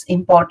tube, it's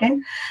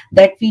important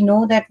that we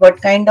know that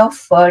what kind of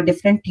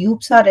different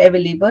tubes are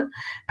available.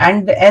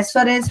 And as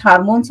far as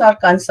hormones are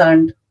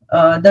concerned,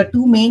 the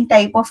two main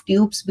type of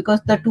tubes,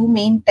 because the two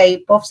main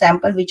type of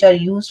sample which are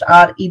used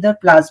are either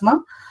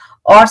plasma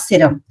or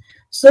serum.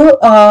 So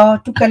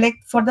to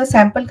collect, for the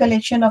sample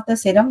collection of the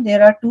serum,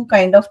 there are two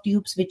kind of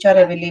tubes which are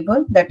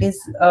available. That is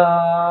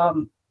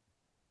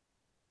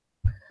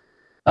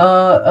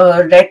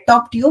red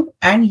top tube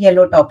and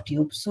yellow top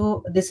tube.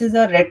 So this is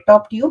a red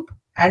top tube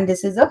and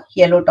this is a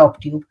yellow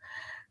top tube.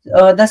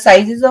 The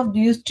sizes of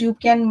these tube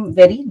can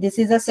vary. This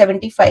is a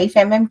 75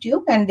 mm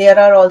tube, and there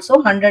are also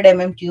 100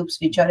 mm tubes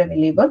which are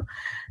available.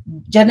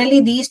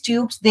 Generally, these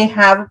tubes, they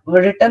have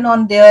written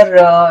on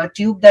their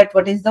tube that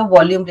what is the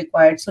volume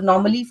required. So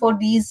normally for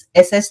these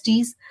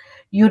SSTs,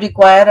 you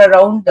require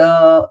around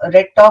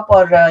red top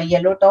or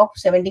yellow top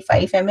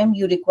 75 mm,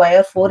 you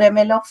require 4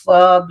 ml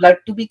of blood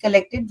to be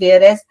collected,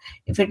 whereas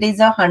if it is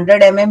a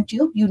 100 mm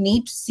tube, you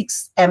need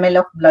 6 ml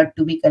of blood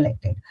to be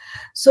collected.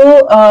 So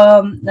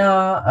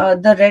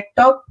the red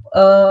top,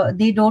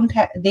 they don't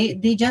have,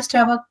 they just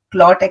have a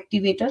clot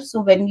activator.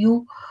 So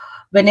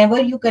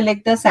whenever you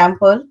collect the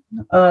sample,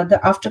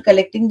 after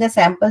collecting the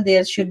sample,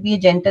 there should be a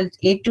gentle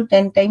 8 to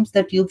 10 times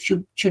the tube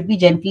should be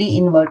gently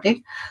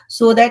inverted,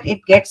 so that it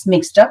gets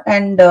mixed up,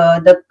 and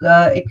the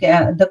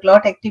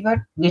clot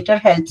activator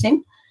helps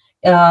in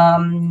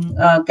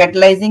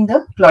catalyzing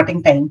the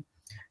clotting time.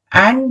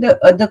 And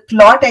the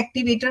clot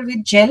activator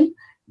with gel,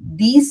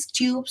 these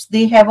tubes,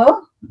 they have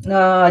a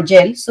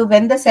gel. So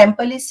when the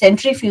sample is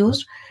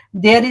centrifuged,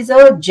 there is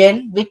a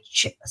gel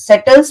which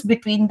settles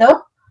between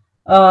the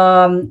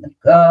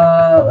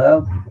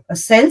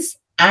cells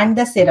and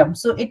the serum.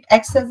 So it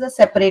acts as a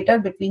separator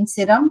between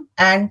serum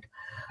and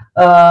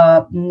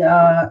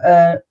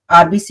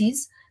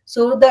RBCs.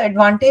 So the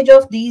advantage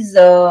of these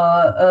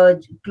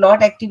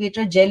clot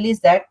activator gel is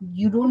that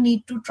you don't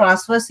need to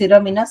transfer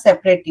serum in a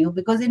separate tube,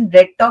 because in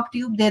red top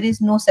tube there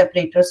is no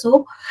separator.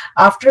 So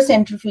after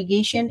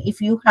centrifugation,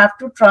 if you have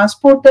to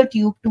transport the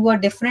tube to a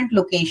different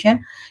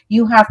location,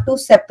 you have to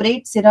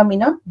separate serum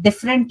in a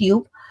different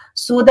tube,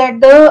 so that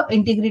the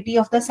integrity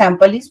of the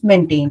sample is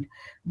maintained.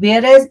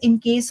 Whereas in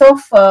case of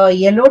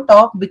yellow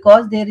top,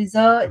 because there is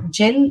a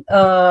gel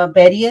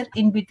barrier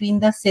in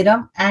between the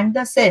serum and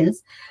the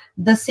cells,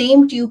 the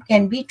same tube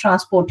can be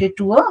transported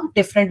to a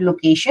different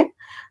location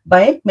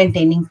by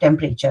maintaining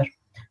temperature.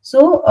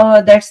 So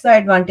that's the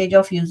advantage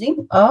of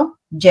using a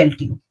gel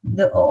tube.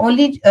 The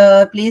only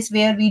place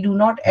where we do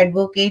not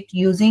advocate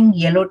using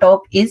yellow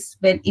top is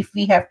when if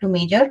we have to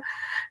measure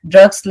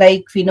drugs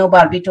like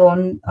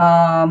phenobarbital,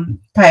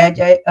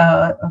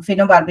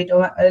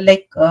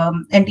 like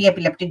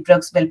anti-epileptic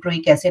drugs,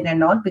 valproic acid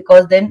and all,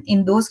 because then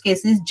in those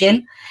cases gel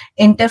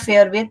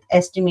interfere with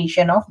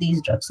estimation of these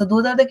drugs. So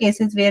those are the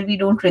cases where we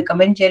don't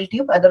recommend gel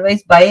tube.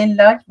 Otherwise, by and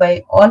large,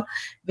 by all,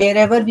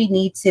 wherever we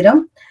need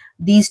serum,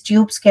 these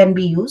tubes can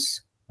be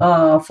used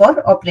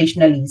for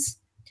operational ease.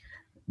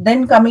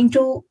 Then coming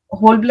to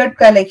whole blood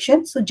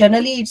collection. So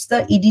generally it's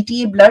the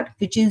EDTA blood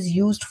which is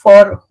used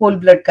for whole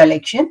blood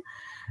collection.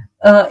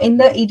 In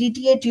the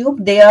EDTA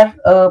tube, they are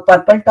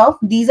purple top.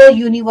 These are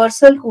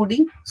universal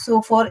coding.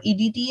 So for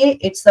EDTA,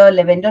 it's a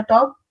lavender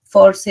top.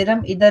 For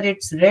serum, either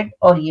it's red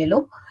or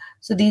yellow.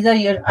 So these are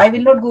your, I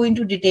will not go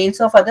into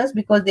details of others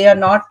because they are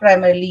not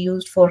primarily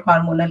used for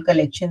hormonal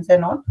collections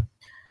and all.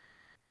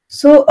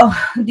 So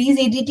these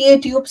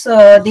EDTA tubes,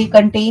 they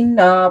contain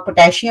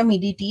potassium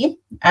EDTA,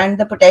 and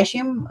the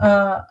potassium,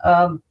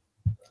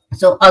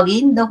 so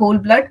again the whole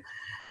blood,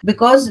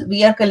 because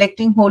we are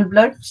collecting whole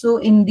blood. So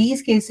in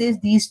these cases,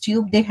 these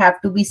tubes, they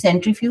have to be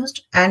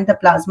centrifuged and the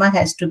plasma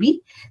has to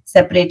be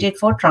separated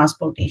for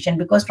transportation,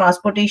 because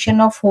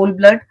transportation of whole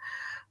blood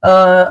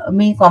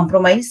may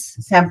compromise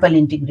sample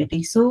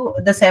integrity. So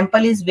the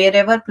sample is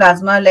wherever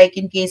plasma, like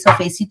in case of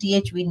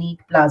ACTH, we need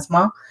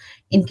plasma.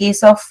 In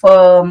case of,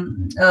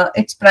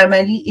 it's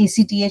primarily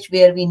ACTH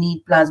where we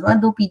need plasma,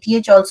 though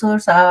PTH also,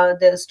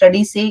 the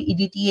studies say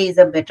EDTA is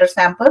a better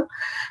sample,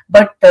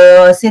 but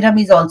serum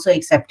is also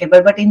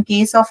acceptable. But in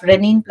case of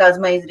renin,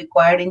 plasma is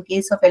required. In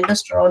case of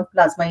aldosterone,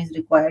 plasma is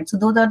required. So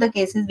those are the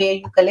cases where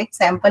you collect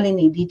sample in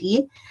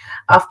EDTA.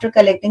 After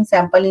collecting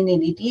sample in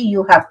EDTA,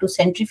 you have to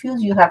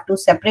centrifuge, you have to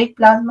separate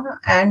plasma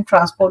and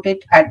transport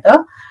it at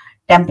the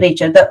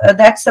temperature.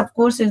 That's of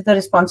course is the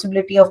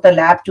responsibility of the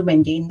lab to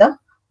maintain the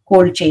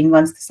cold chain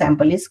once the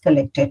sample is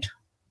collected.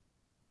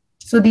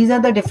 So these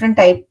are the different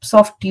types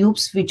of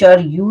tubes which are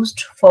used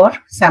for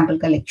sample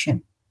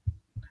collection.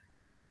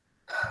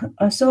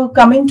 So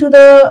coming to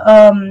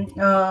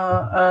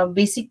the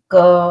basic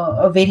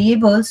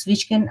variables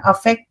which can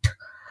affect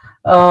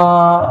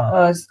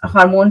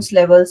hormones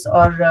levels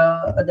or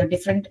the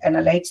different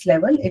analytes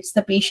level, it's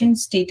the patient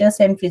status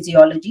and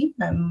physiology.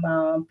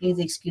 Please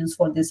excuse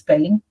for this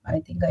spelling. I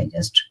think I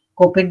just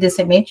copied this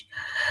image.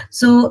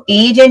 So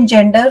age and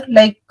gender,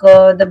 like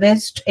the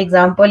best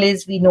example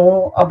is we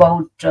know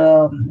about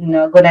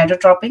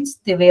gonadotropins,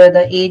 where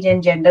the age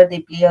and gender, they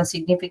play a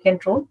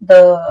significant role.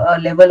 The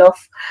level of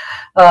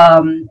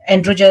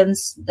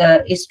androgens,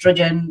 the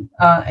estrogen,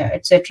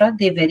 etc.,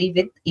 they vary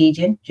with age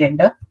and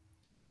gender.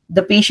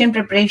 The patient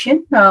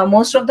preparation,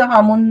 most of the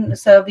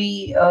hormones,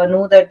 we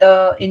know that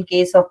in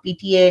case of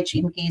PTH,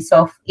 in case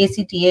of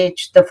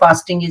ACTH, the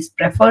fasting is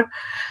preferred,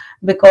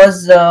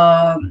 because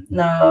though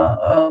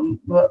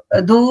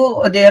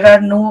there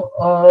are no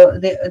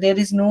there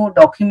is no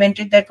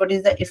documented that what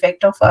is the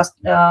effect of fast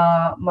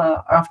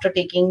after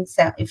taking,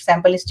 if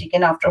sample is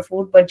taken after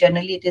food, but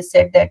generally it is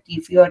said that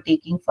if you are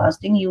taking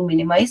fasting, you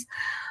minimize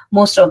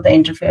most of the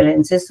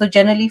interferences. So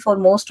generally for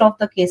most of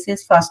the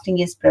cases, fasting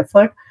is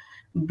preferred.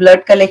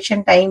 Blood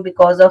collection time,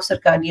 because of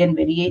circadian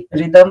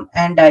rhythm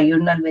and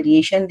diurnal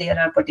variation, there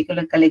are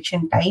particular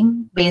collection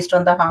time based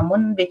on the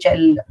hormone, which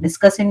I'll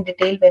discuss in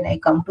detail when I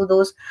come to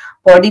those.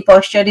 Body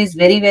posture is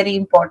very, very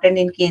important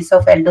in case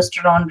of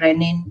aldosterone,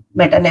 renin,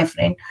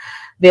 metanephrine,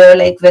 where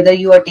like whether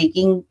you are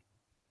taking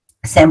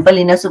sample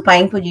in a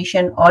supine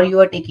position or you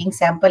are taking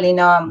sample in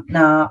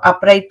a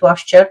upright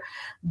posture,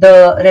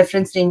 the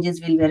reference ranges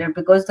will vary,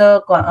 because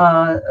the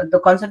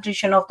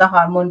concentration of the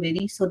hormone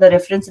varies, so the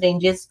reference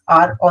ranges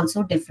are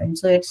also different.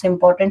 So it's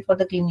important for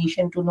the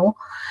clinician to know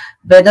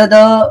whether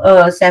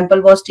the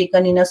sample was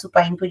taken in a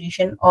supine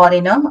position or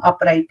in a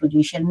upright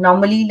position.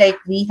 Normally, like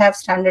we have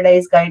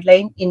standardized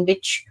guideline in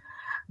which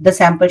the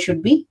sample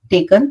should be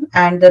taken,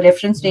 and the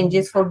reference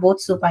ranges for both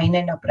supine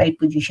and upright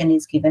position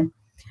is given.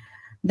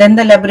 Then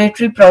the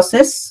laboratory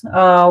process,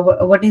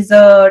 what is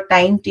the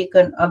time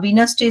taken?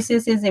 Venous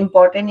stasis is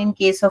important in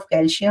case of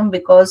calcium,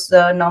 because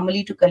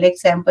normally to collect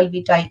sample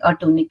we tie a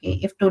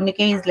tourniquet. If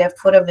tourniquet is left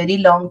for a very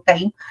long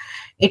time,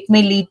 it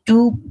may lead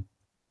to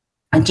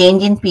a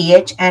change in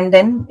pH, and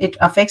then it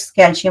affects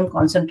calcium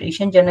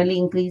concentration. Generally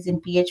increase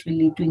in pH will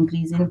lead to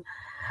increase in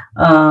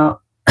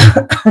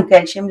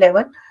calcium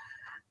level.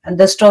 And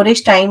the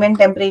storage time and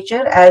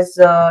temperature, as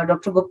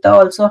Dr. Gupta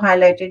also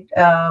highlighted,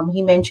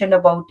 he mentioned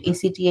about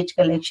ACTH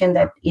collection,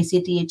 that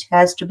ACTH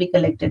has to be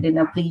collected in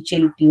a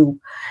pre-chilled tube.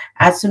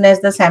 As soon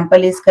as the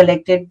sample is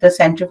collected, the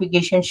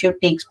centrifugation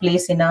should take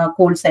place in a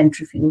cold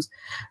centrifuge.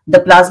 The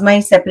plasma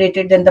is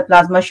separated, then the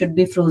plasma should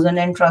be frozen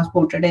and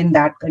transported in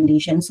that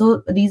condition.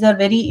 So these are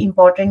very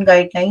important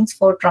guidelines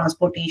for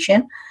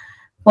transportation,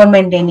 for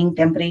maintaining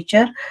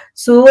temperature.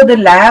 So the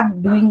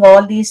lab doing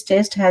all these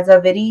tests has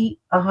a very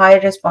high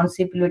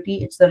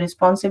responsibility. It's the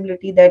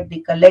responsibility that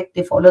they collect,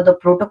 they follow the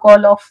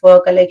protocol of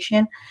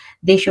collection.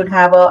 They should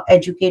have a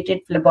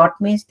educated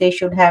phlebotomist. They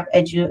should have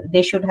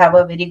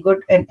a very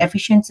good and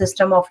efficient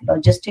system of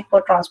logistic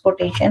for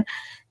transportation.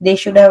 They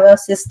should have a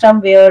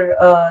system where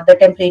the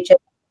temperature,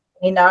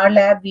 in our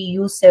lab we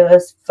use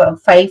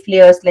 5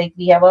 layers. Like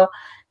we have a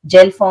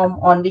gel form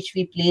on which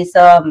we place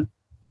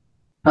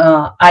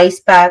ice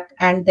pack,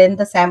 and then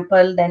the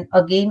sample, then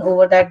again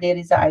over that there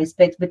is a ice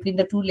pack. Between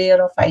the 2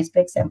 layer of ice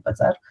pack,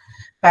 samples are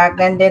packed,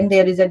 and then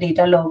there is a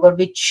data logger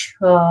which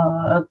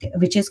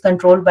is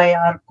controlled by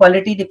our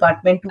quality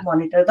department to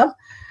monitor the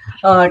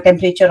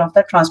temperature of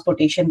the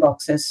transportation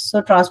boxes.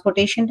 So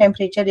transportation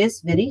temperature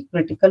is very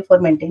critical for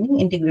maintaining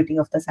integrity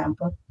of the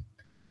sample.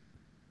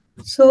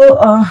 So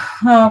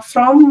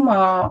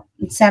from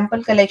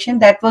sample collection,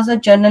 that was a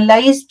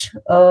generalized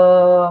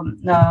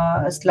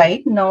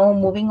slide. Now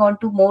moving on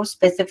to more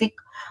specific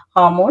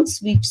hormones,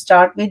 we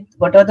start with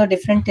what are the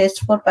different tests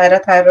for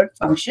parathyroid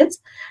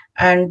functions.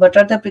 and what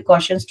are the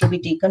precautions to be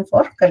taken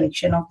for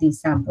collection of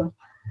these samples.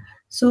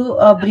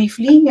 So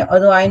briefly,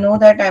 although I know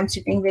that I'm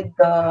sitting with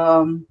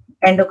the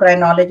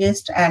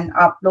endocrinologist and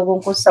आप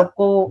लोगों को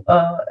सबको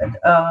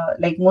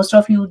like most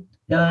of you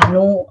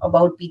know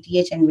about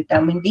PTH and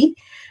vitamin D,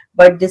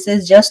 but this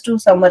is just to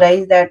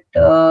summarize that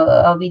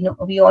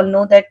we all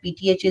know that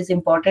PTH is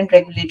important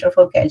regulator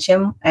for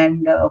calcium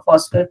and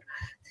phosphate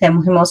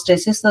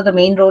hemostasis. So the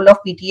main role of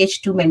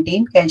PTH to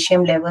maintain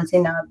calcium levels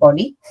in our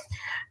body,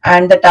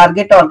 and the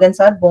target organs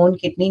are bone,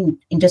 kidney,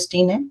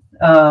 intestine,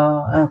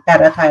 and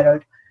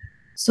parathyroid.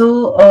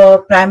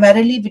 So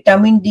primarily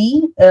vitamin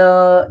D,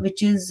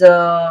 which is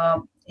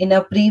in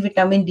a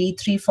pre-vitamin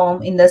D3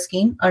 form in the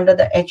skin under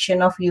the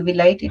action of UV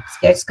light, it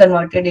gets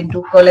converted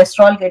into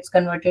cholesterol, gets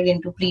converted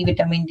into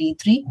pre-vitamin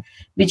D3,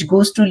 which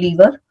goes to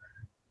liver.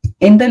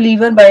 In the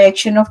liver, by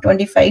action of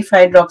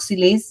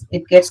 25-hydroxylase,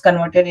 it gets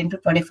converted into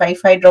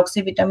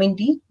 25-hydroxy-vitamin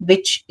D,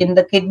 which in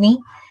the kidney,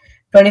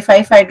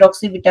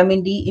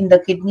 25-hydroxy-vitamin D in the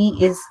kidney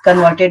is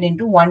converted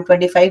into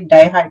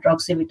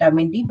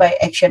 125-dihydroxy-vitamin D by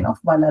action of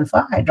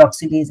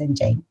 1-alpha-hydroxylase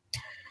enzyme.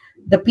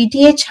 The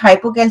PTH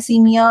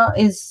hypocalcemia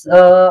is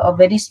a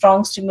very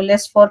strong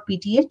stimulus for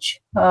PTH.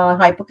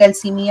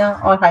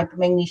 Hypocalcemia or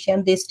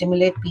hypomagnesemia, they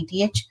stimulate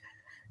PTH.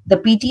 The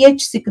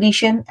PTH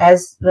secretion,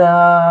 as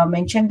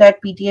mentioned, that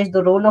PTH,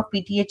 the role of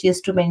PTH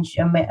is to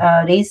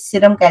raise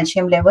serum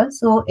calcium level.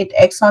 So it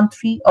acts on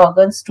 3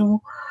 organs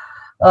to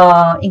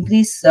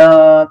increase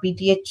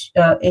PTH,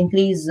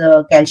 increase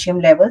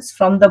calcium levels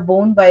from the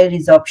bone by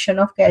resorption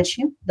of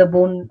calcium, the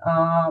bone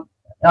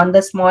on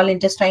the small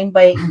intestine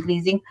by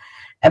increasing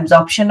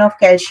absorption of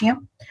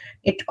calcium.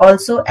 It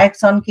also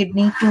acts on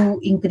kidney to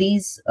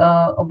increase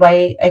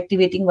by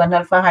activating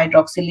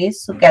 1-alpha-hydroxylase.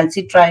 So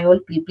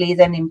calcitriol plays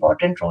an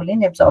important role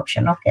in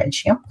absorption of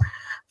calcium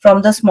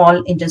from the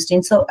small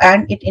intestine. So,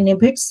 and it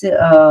inhibits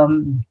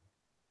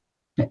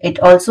it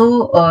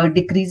also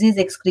decreases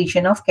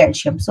excretion of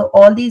calcium. So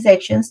all these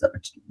actions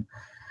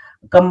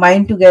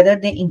combined together,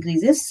 they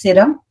increases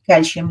serum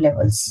calcium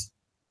levels.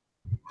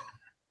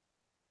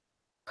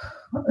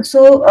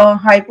 So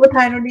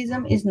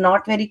hypothyroidism is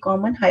not very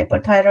common.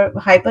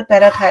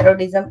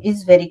 Hyperparathyroidism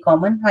is very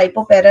common.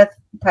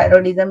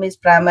 Hypoparathyroidism is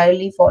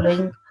primarily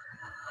following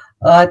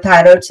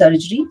thyroid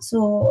surgery.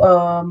 So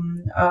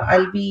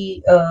I'll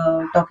be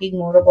talking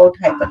more about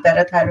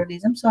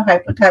hyperparathyroidism. So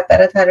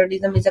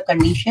hyperparathyroidism is a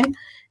condition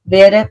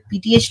where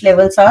PTH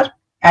levels are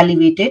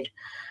elevated,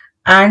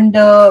 and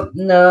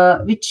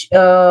which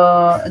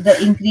the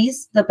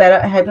increase, the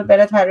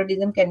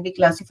hyperparathyroidism can be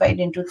classified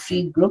into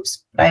 3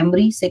 groups: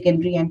 primary,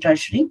 secondary, and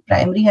tertiary.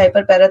 Primary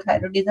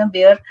hyperparathyroidism,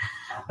 where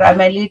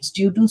primarily it's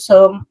due to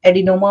some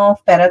adenoma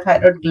of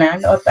parathyroid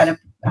gland or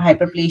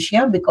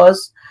hyperplasia.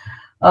 Because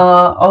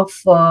of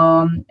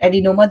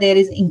adenoma, there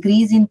is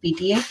increase in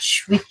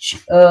PTH, which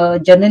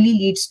generally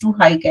leads to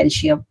high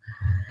calcium.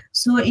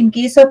 So in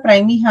case of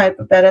primary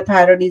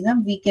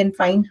hyperparathyroidism, we can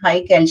find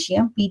high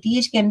calcium.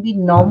 PTH can be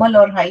normal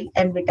or high,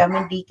 and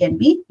vitamin D can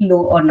be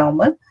low or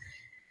normal.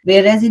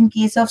 Whereas in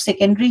case of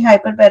secondary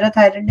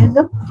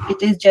hyperparathyroidism,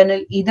 it is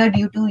generally either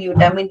due to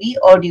vitamin D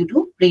or due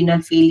to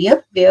renal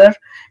failure, where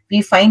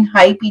we find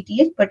high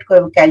PTH but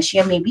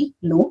calcium may be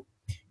low.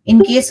 In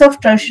case of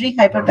tertiary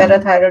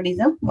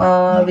hyperparathyroidism,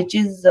 which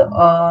is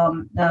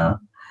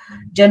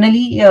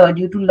generally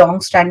due to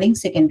long-standing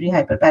secondary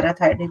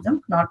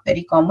hyperparathyroidism, not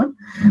very common.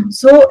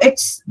 So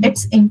it's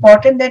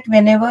important that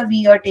whenever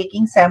we are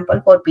taking sample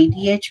for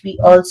PTH, we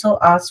also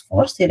ask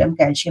for serum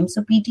calcium.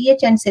 So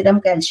PTH and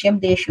serum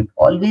calcium, they should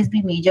always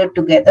be measured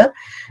together,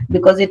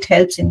 because it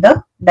helps in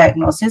the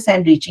diagnosis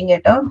and reaching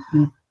at a,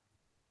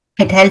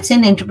 it helps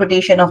in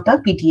interpretation of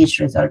the PTH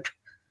result.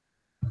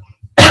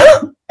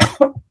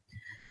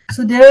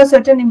 So there are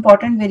certain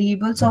important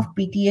variables of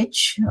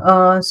PTH.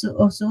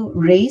 So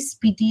race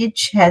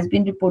PTH has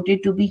been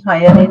reported to be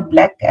higher in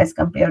black as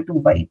compared to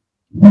white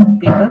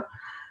people.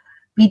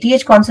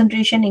 PTH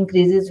concentration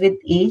increases with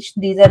age.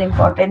 These are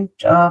important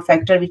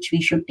factors which we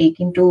should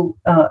take into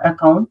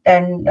account.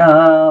 And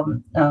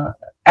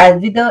as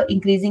with the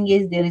increasing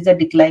age, there is a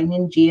decline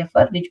in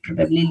GFR, which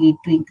probably lead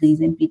to increase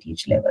in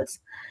PTH levels.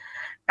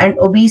 And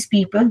obese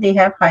people, they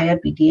have higher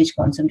PTH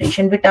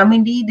concentration.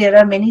 Vitamin D, there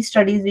are many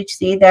studies which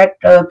say that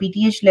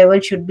PTH level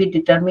should be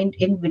determined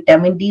in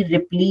vitamin D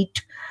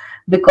replete,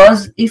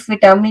 because if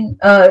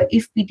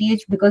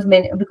PTH, because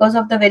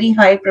of the very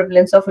high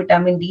prevalence of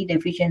vitamin D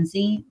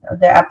deficiency,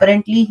 the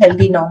apparently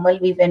healthy normal,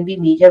 when we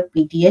measure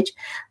PTH,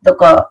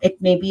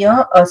 it may be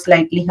a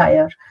slightly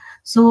higher.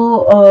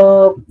 So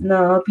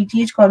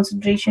PTH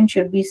concentration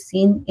should be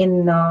seen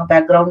in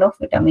background of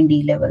vitamin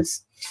D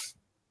levels.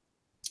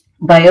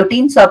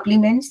 Biotin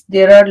supplements,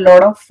 there are a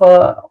lot of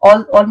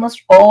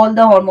almost all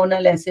the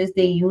hormonal assays,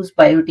 they use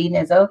biotin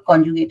as a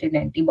conjugated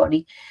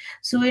antibody.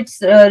 So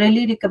it's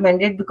really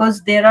recommended,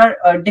 because there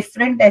are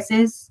different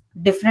assays,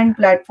 different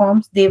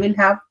platforms, they will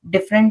have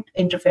different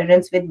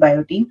interference with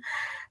biotin.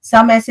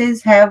 Some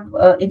assays have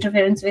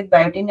interference with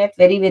biotin at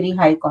very, very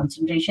high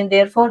concentration.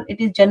 Therefore,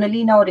 it is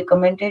generally now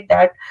recommended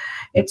that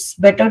it's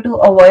better to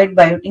avoid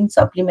biotin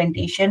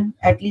supplementation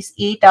at least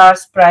 8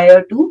 hours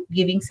prior to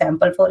giving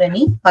sample for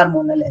any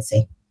hormonal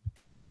assay.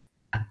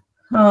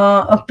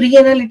 A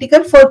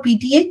pre-analytical for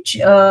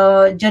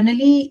PTH,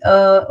 generally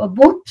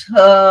both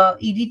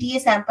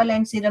EDTA sample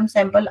and serum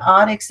sample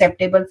are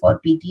acceptable for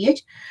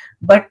PTH,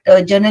 but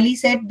generally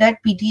said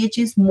that PTH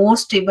is more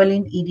stable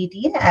in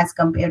EDTA as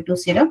compared to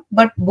serum,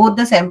 but both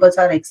the samples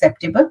are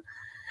acceptable.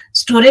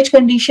 Storage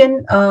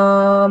condition,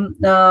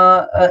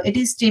 it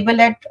is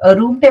stable at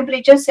room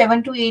temperature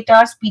 7 to 8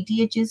 hours.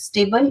 PTH is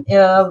stable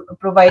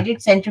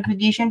provided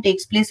centrifugation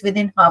takes place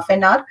within half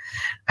an hour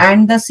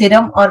and the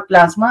serum or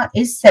plasma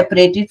is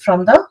separated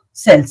from the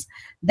cells.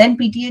 Then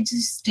PTH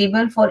is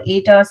stable for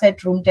 8 hours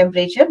at room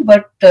temperature,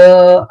 but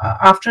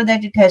after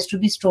that it has to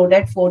be stored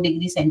at 4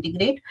 degrees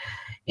centigrade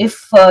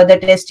if the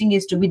testing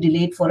is to be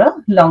delayed for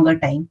a longer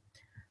time.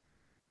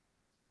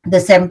 The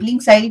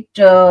sampling site,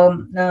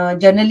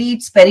 generally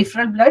it's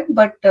peripheral blood,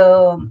 but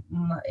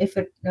if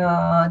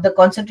the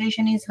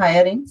concentration is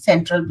higher in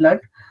central blood,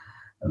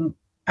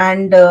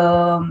 and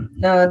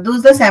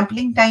those the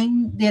sampling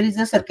time, there is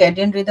a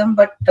circadian rhythm,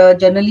 but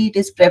generally it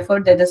is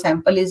preferred that the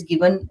sample is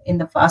given in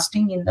the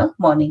fasting in the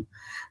morning.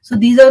 So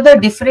these are the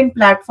different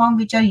platforms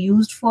which are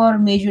used for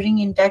measuring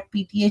intact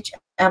PTH.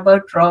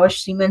 Abbott,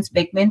 Roche, Siemens,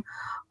 Beckman,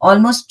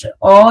 almost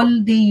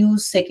all they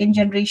use second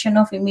generation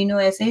of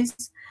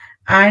immunoassays.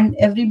 And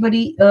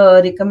everybody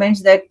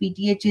recommends that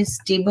PTH is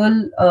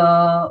stable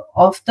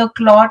off the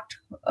clot.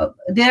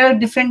 There are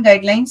different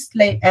guidelines,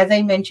 like as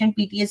I mentioned,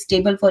 PTH is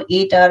stable for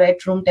 8 hours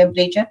at room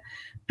temperature,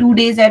 2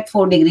 days at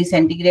 4 degrees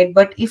centigrade.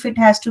 But if it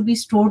has to be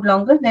stored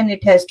longer, then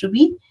it has to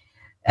be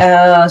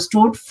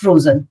stored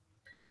frozen.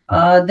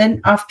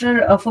 Then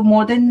after for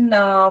more than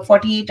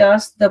 48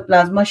 hours, the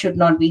plasma should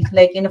not be,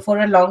 like for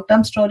a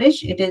long-term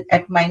storage, it is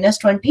at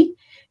 -20.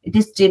 It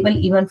is stable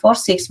even for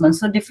 6 months.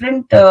 So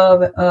different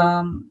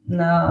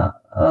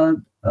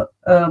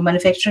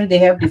manufacturer, they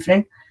have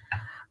different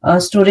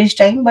storage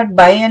time, but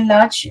by and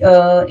large,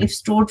 if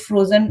stored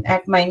frozen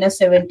at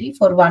 -70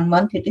 for 1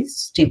 month, it is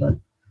stable.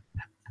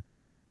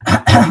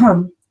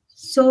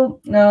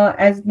 So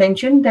as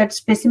mentioned, that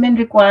specimen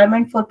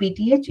requirement for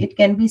PTH, it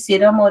can be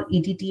serum or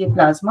EDTA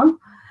plasma.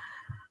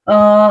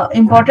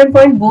 Important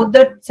point, both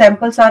the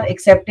samples are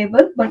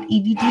acceptable, but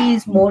EDTA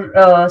is more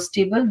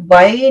stable.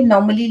 Why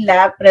normally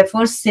lab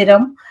prefers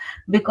serum?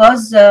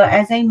 Because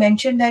as I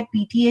mentioned that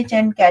PTH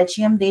and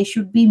calcium, they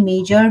should be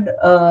measured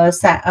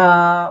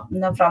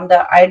from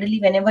the, ideally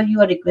whenever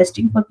you are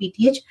requesting for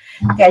PTH,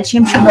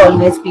 calcium should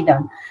always be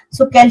done.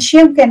 So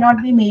calcium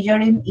cannot be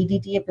measured in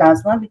EDTA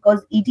plasma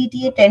because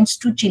EDTA tends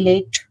to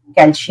chelate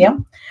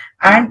calcium,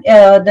 and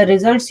the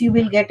results you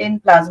will get in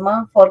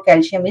plasma for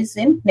calcium is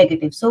in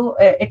negative. So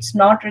it's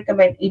not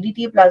recommended.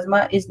 EDTA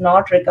plasma is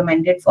not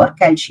recommended for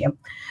calcium.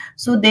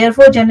 So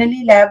therefore,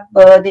 generally lab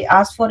they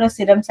ask for a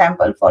serum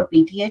sample for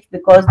PTH,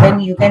 because then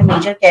you can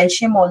measure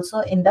calcium also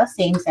in the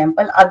same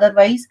sample.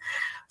 Otherwise,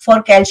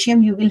 for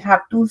calcium you will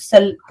have to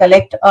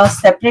collect a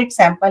separate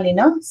sample in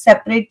a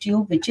separate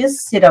tube, which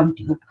is serum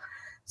tube.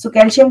 So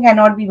calcium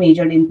cannot be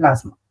measured in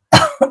plasma.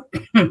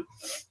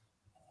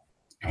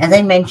 As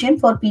I mentioned,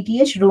 for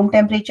PTH, room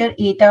temperature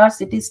 8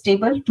 hours it is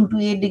stable, 2 to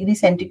 8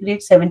 degrees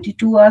centigrade,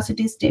 72 hours it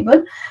is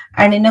stable,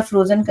 and in a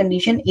frozen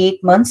condition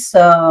 8 months.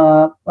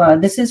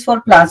 This is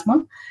for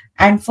plasma.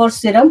 And for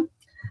serum,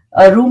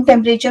 room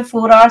temperature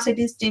 4 hours it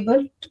is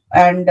stable,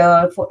 and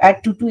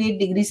at 2 to 8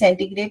 degrees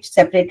centigrade,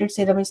 separated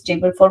serum is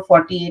stable for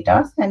 48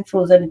 hours, and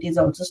frozen it is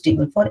also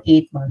stable for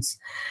 8 months.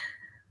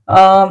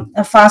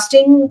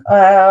 Fasting,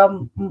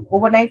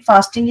 overnight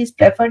fasting is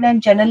preferred,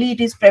 and generally it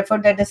is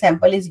preferred that the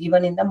sample is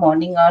given in the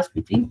morning hours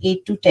between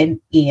 8 to 10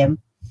 a.m.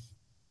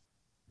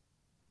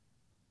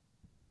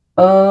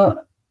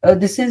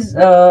 This is,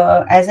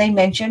 as I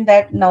mentioned,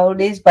 that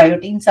nowadays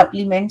biotin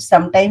supplements,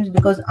 sometimes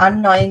because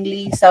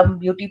unknowingly some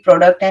beauty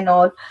product and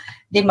all,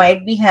 they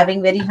might be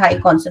having very high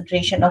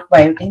concentration of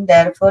biotin.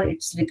 Therefore,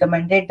 it's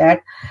recommended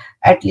that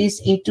at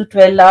least 8 to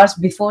 12 hours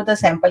before the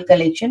sample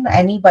collection,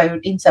 any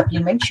biotin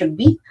supplement should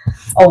be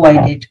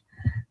avoided.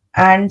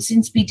 And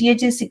since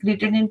PTH is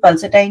secreted in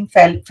pulsatile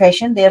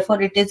fashion,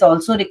 therefore it is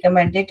also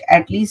recommended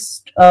at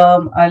least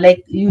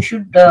like you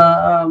should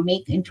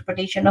make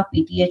interpretation of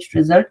PTH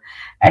result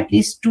at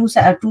least two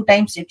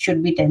times. It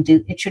should be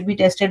tested. It should be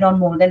tested on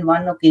more than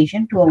one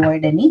occasion to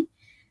avoid any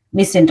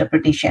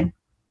misinterpretation.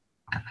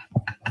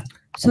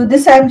 So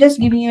this I'm just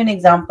giving you an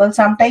example.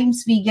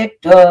 Sometimes we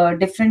get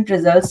different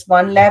results.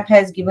 One lab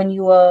has given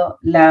you a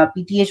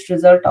PTH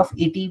result of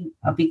 80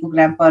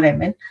 picogram per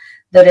ml.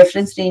 The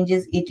reference range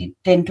is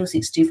 10 to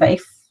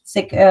 65.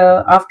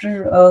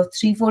 After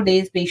 3-4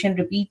 days, patient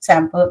repeat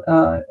sample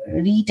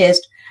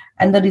retest,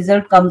 and the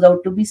result comes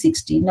out to be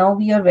 60. Now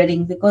we are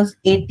varying because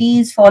 80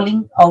 is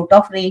falling out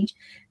of range,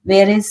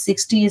 whereas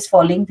 60 is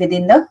falling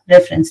within the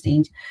reference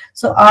range.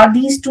 So are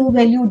these two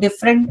values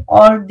different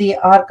or they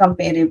are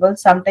comparable?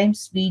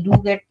 Sometimes we do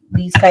get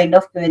these kind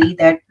of query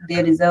that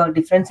there is a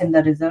difference in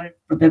the result.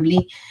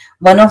 Probably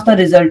one of the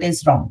result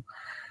is wrong.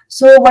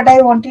 So what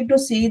I wanted to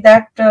say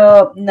that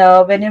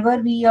now whenever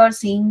we are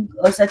seeing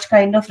such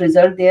kind of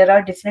result, there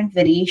are different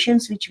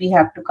variations which we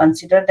have to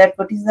consider. That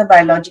what is the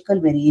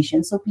biological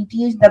variation? So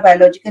PTH, the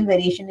biological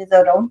variation is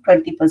around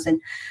 20%.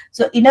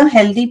 So in a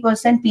healthy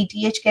person,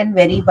 PTH can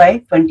vary by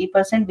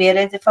 20%,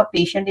 whereas if a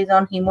patient is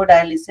on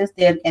hemodialysis,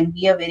 there can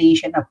be a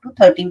variation up to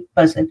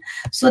 30%.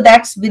 So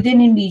that's within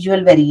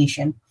individual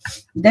variation.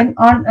 Then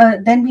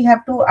we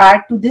have to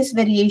add to this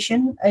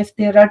variation. If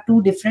there are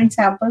two different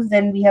samples,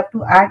 then we have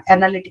to add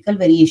analytical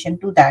variation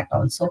to that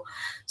also.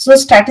 So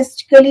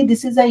statistically,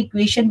 this is an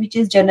equation which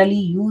is generally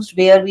used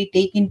where we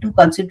take into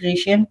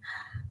consideration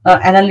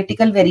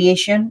analytical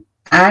variation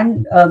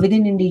and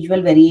within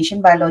individual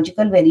variation,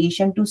 biological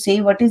variation, to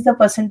say what is the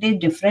percentage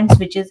difference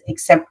which is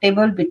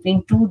acceptable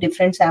between two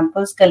different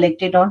samples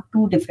collected on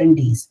two different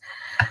days.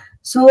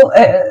 So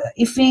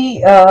if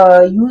we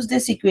use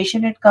this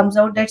equation, it comes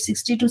out that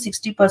 60 to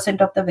 60%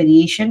 of the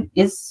variation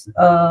is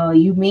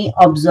you may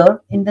observe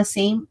in the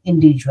same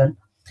individual.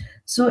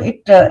 So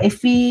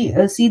if we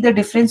see the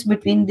difference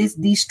between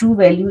these two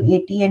values,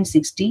 80 and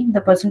 60, the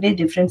percentage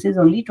difference is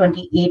only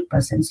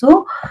 28%.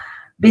 So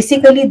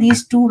basically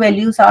these two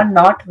values are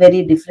not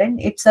very different.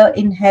 It's an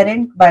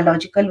inherent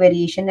biological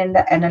variation and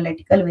the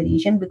analytical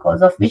variation,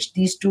 because of which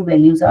these two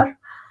values are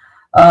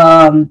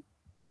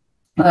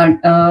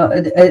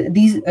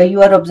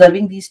you are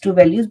observing these two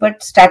values,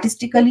 but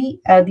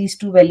statistically these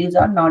two values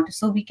are not.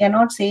 So we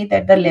cannot say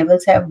that the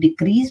levels have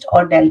decreased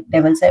or the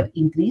levels have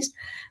increased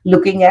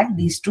looking at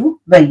these two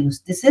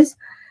values.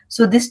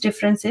 This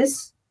difference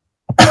is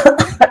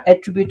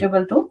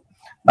attributable to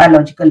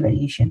biological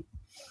variation.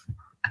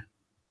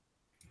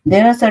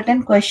 There are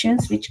certain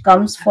questions which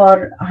comes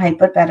for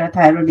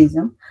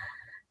hyperparathyroidism.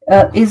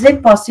 Is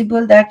it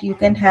possible that you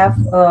can have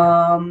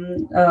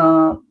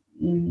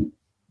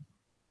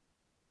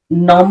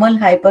normal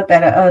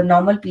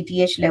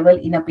PTH level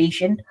in a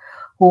patient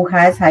who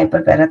has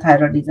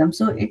hyperparathyroidism?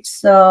 So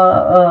it's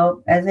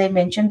as I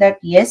mentioned that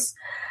yes,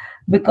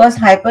 because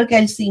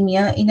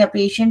hypercalcemia in a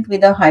patient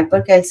with a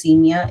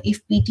hypercalcemia,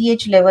 if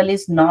PTH level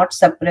is not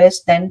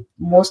suppressed, then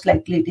most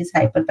likely it is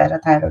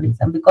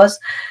hyperparathyroidism, because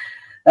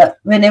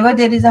whenever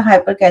there is a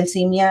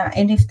hypercalcemia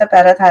and if the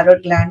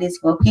parathyroid gland is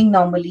working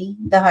normally,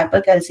 the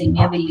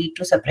hypercalcemia will lead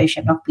to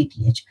suppression of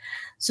PTH.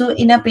 So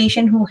in a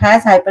patient who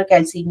has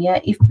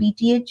hypercalcemia, if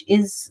PTH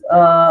is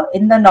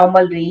in the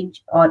normal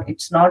range or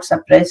it's not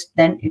suppressed,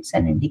 then it's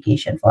an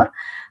indication for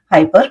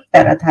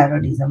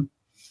hyperparathyroidism.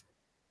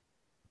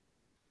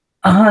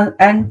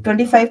 And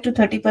 25 to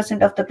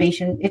 30% of the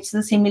patient, it's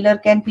the similar.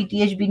 Can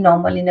PTH be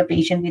normal in a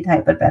patient with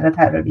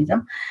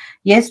hyperparathyroidism?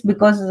 Yes,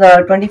 because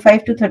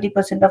 25 to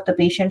 30% of the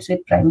patients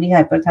with primary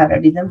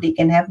hyperthyroidism, they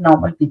can have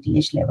normal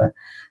PTH level.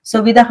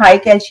 So with a high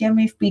calcium,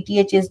 if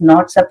PTH is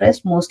not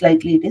suppressed, most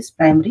likely it is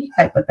primary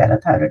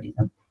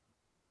hyperparathyroidism.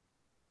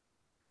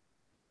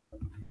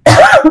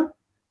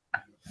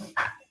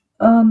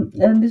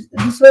 And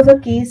this was a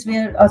case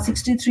where a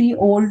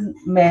 63-year-old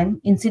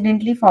man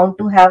incidentally found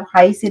to have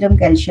high serum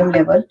calcium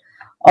level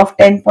of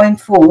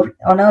 10.4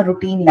 on a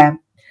routine lab.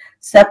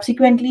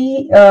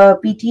 Subsequently,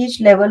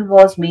 PTH level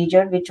was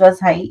measured, which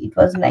was high. It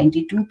was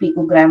 92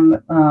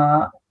 picogram.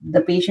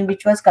 The patient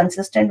which was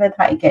consistent with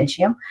high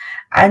calcium,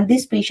 and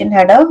this patient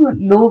had a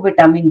low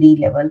vitamin D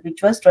level,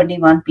 which was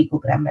 21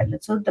 picogram level.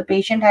 So the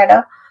patient had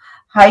a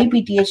high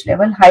PTH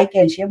level, high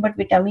calcium, but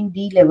vitamin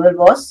D level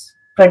was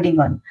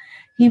 21.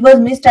 He was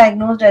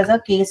misdiagnosed as a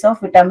case of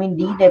vitamin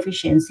D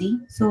deficiency.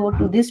 So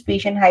to this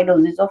patient, high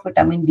doses of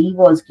vitamin D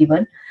was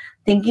given,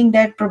 thinking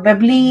that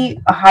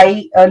probably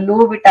a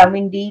low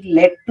vitamin D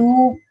led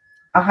to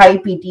a high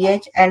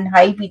PTH, and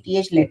high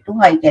PTH led to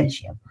high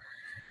calcium.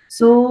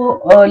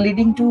 So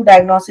leading to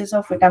diagnosis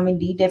of vitamin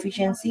D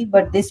deficiency.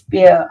 But this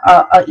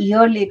a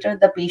year later,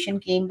 the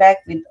patient came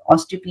back with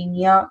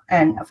osteopenia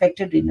and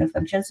affected renal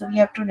function. So we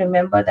have to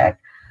remember that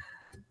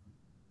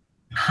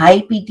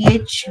high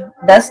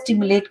PTH does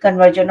stimulate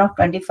conversion of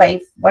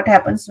 25. What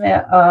happens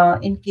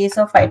in case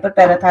of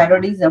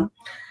hyperparathyroidism?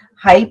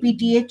 High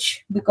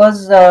PTH,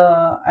 because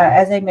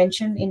as I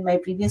mentioned in my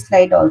previous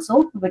slide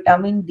also,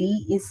 vitamin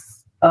D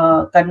is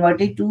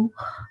converted to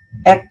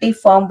active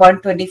form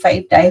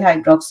 125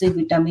 dihydroxy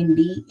vitamin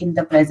D in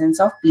the presence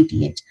of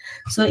PTH.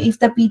 So if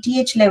the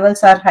PTH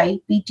levels are high,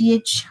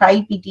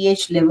 high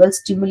PTH level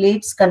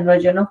stimulates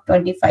conversion of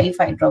 25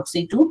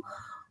 hydroxy to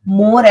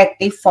more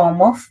active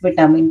form of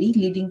vitamin D,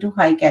 leading to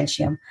high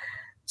calcium.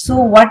 So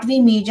what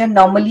we measure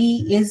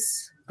normally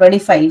is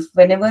 25.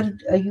 Whenever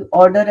you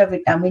order a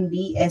vitamin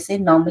D assay,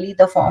 normally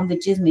the form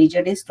which is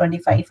measured is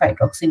 25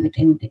 hydroxy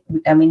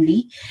vitamin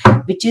D,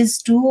 which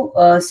is to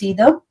see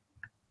the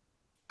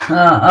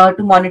to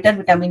monitor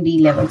vitamin D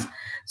levels.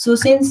 So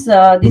since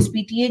this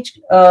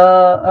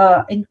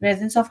PTH, in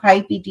presence of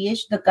high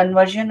PTH, the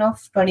conversion of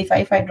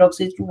 25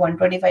 hydroxy to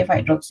 125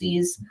 hydroxy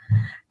is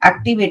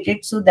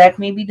activated. So that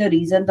may be the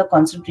reason the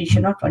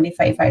concentration of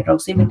 25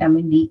 hydroxy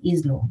vitamin D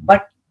is low.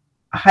 But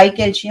high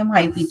calcium,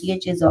 high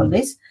PTH is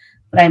always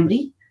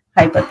primary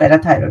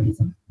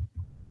hyperparathyroidism.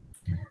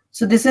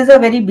 So this is a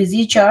very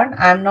busy chart.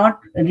 I'm not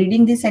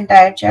reading this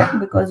entire chart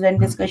because when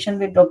discussion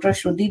with Dr.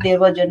 Shruti, there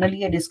was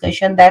generally a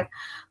discussion that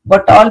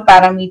what all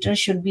parameters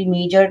should be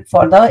measured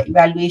for the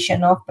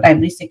evaluation of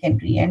primary,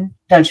 secondary, and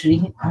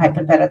tertiary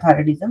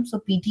hyperparathyroidism.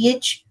 So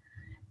PTH,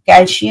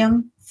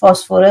 calcium,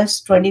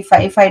 phosphorus,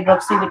 25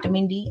 hydroxy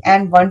vitamin D,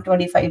 and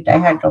 125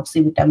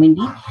 dihydroxy vitamin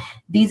D.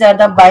 These are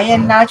the by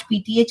and large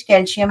PTH,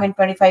 calcium, and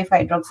 25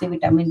 hydroxy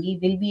vitamin D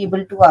will be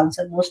able to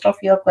answer most of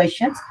your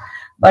questions.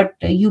 But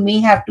you may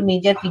have to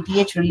measure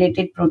PTH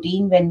related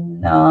protein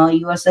when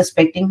you are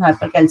suspecting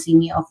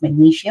hypercalcemia of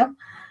magnesium.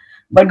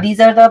 But these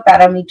are the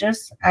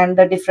parameters and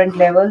the different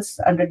levels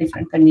under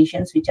different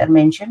conditions which are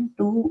mentioned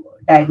to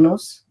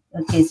diagnose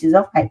cases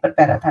of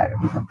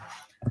hyperparathyroidism.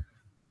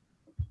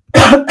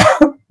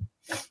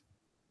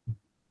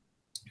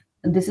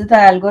 This is the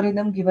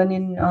algorithm given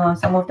in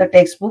some of the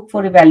textbook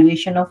for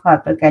evaluation of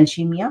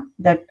hypercalcemia,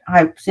 that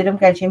serum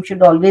calcium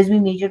should always be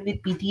measured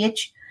with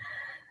PTH.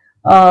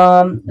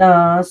 Measure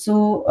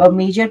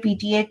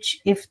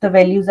PTH if the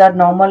values are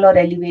normal or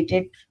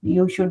elevated.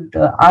 You should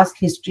ask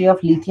history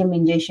of lithium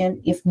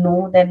ingestion. If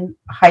no, then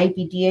high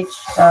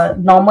PTH,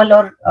 normal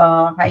or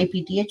high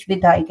PTH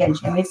with high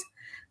calcium is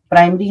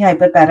primary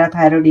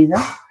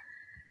hyperparathyroidism.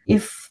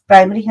 If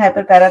primary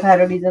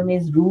hyperparathyroidism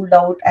is ruled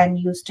out and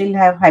you still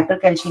have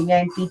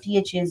hypercalcemia and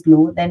PTH is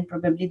low, then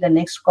probably the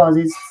next cause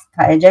is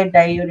thiazide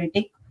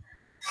diuretic.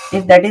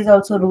 If that is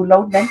also ruled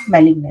out, then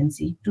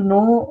malignancy. To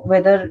know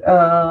whether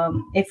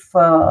if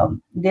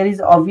there is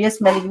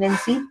obvious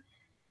malignancy,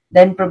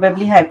 then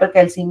probably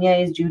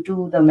hypercalcemia is due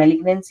to the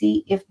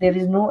malignancy. If there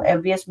is no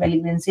obvious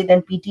malignancy,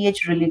 then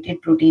PTH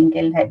related protein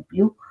can help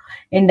you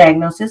in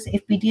diagnosis.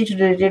 If PTH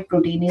related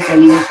protein is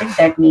elevated,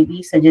 that may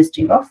be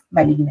suggestive of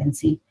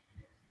malignancy.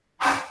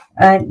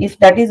 And if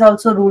that is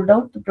also ruled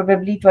out,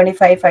 probably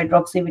 25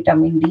 hydroxy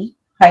vitamin D,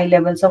 high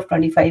levels of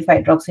 25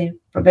 hydroxy,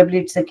 probably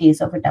it's a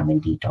case of vitamin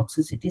D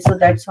toxicity. So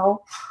that's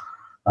how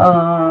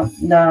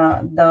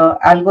the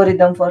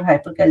algorithm for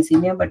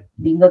hypercalcemia. But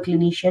being a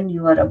clinician,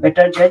 you are a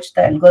better judge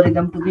the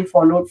algorithm to be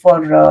followed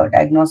for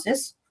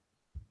diagnosis.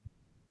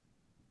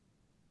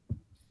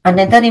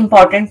 Another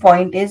important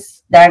point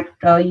is that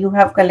you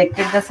have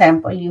collected the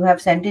sample, you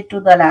have sent it to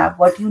the lab.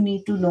 What you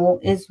need to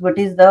know is what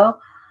is the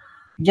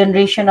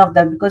generation of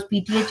that, because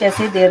PTH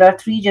assay, there are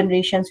 3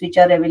 generations which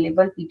are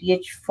available: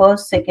 PTH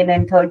first, second,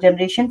 and third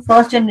generation.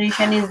 First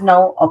generation is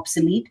now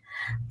obsolete.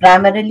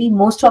 Primarily,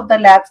 most of the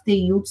labs, they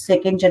use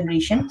second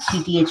generation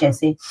PTH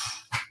assay.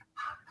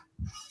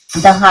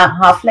 The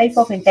half-life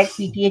of intact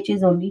PTH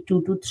is only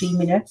 2 to 3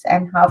 minutes,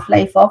 and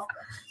half-life of,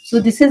 so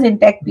this is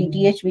intact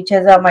PTH which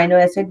has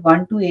amino acid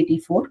 1 to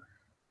 84.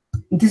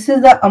 This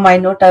is the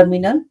amino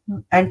terminal,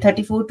 and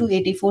 34 to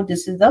 84,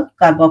 this is the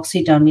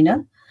carboxy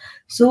terminal.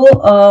 So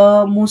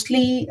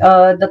mostly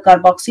the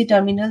carboxy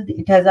terminal,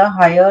 it has a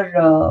higher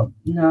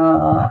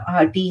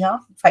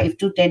T-half, 5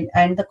 to 10,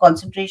 and the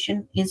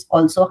concentration is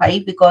also high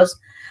because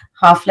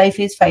half-life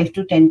is 5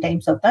 to 10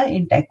 times of the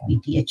intact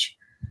PTH.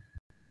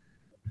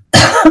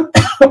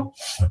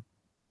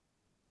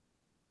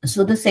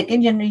 So the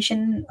second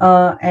generation,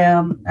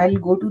 I'll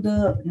go to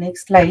the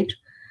next slide.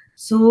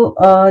 So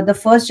the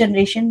first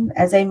generation,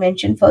 as I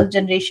mentioned, first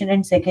generation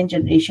and second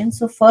generation.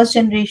 So first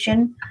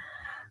generation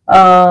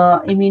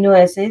immuno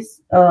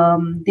assays,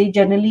 they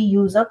generally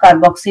use a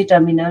carboxy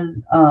terminal.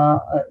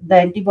 The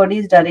antibody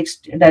is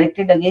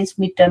directed against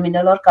mid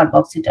terminal or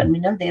carboxy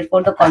terminal.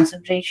 Therefore, the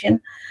concentration,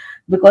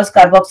 because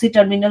carboxy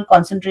terminal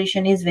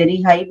concentration is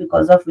very high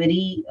because of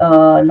very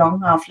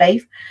long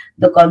half-life,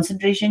 the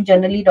concentration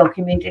generally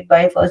documented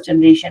by first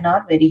generation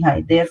are very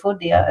high. Therefore,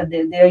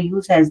 their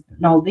use has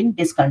now been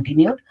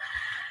discontinued.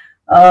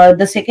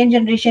 The second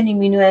generation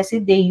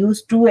immunoassay, they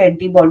use 2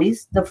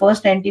 antibodies. The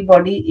first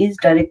antibody is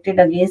directed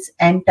against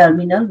N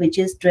terminal, which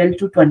is 12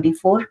 to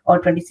 24 or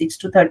 26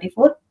 to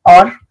 34,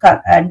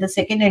 and the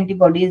second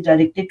antibody is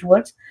directed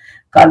towards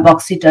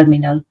carboxy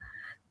terminal.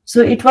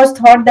 So it was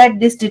thought that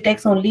this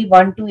detects only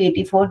 1 to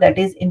 84, that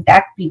is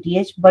intact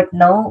PTH, but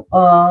now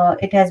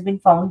it has been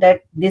found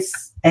that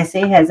this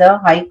assay has a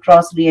high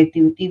cross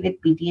reactivity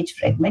with PTH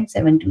fragment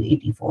 7 to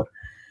 84.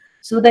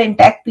 So the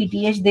intact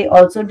PTH, they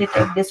also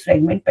detect this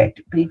fragment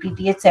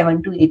PTH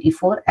 7 to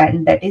 84,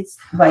 and that is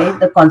why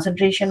the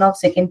concentration of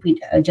second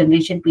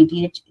generation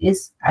PTH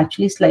is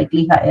actually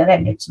slightly higher,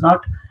 and it's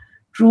not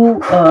true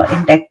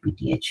intact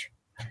PTH.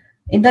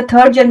 In the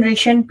third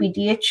generation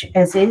PTH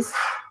assays,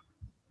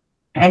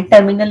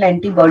 N-terminal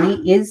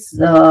antibody is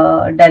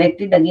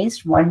directed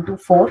against 1 to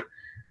 4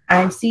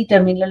 and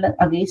C-terminal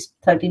against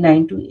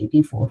 39 to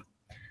 84.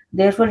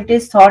 Therefore, it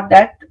is thought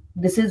that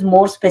this is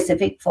more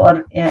specific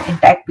for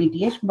intact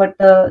PTH, but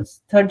the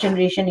third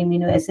generation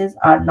immunoassays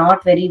are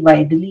not very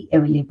widely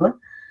available.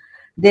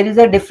 There is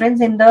a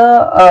difference in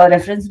the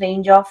reference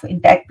range of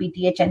intact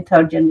PTH and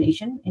third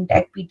generation.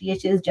 Intact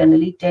PTH is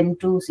generally 10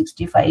 to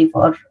 65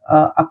 or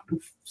up to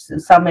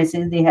some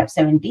assays they have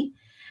 70.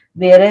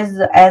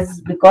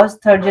 Whereas because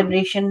third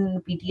generation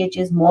PTH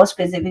is more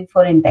specific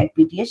for intact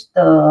PTH,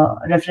 the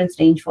reference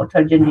range for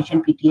third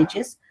generation PTH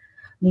is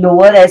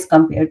lower as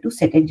compared to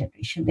second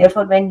generation.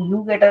 Therefore, when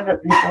you get a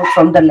report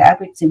from the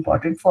lab, it's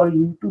important for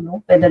you to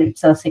know whether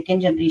it's a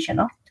second generation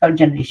or third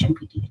generation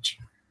PTH.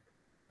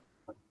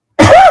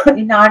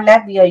 In our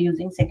lab, we are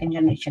using second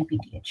generation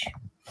PTH.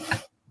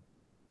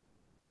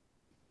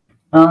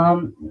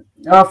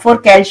 For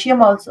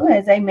calcium also,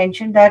 as I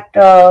mentioned, that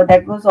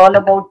that was all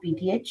about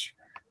PTH.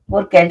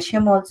 For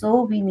calcium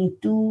also, we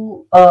need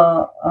to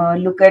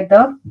look at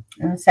the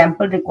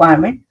sample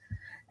requirement.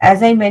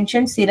 As I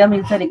mentioned, serum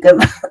is the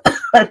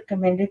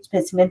recommended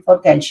specimen for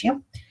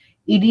calcium.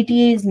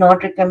 EDTA is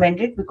not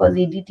recommended because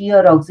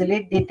EDTA or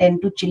oxalate, they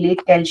tend to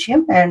chelate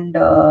calcium, and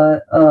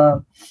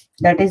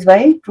that is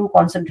why true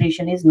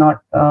concentration is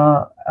not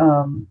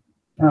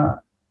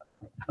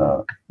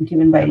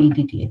given by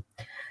EDTA.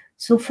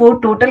 So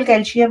for total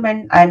calcium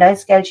and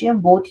ionized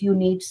calcium, both you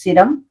need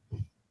serum.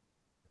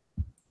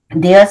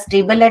 They are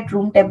stable at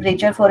room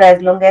temperature for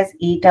as long as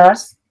 8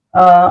 hours.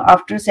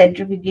 After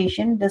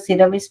centrifugation, the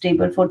serum is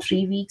stable for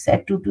 3 weeks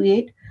at 2 to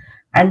 8,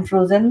 and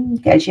frozen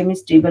calcium is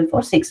stable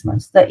for 6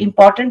 months. The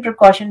important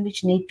precaution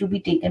which need to be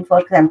taken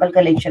for sample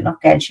collection of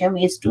calcium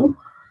is to,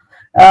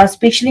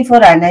 especially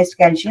for ionized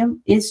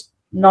calcium, is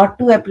not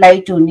to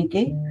apply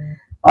tourniquet.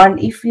 And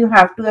if you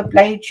have to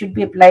apply, it should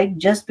be applied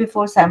just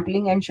before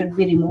sampling and should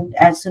be removed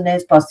as soon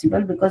as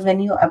possible, because when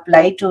you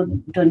apply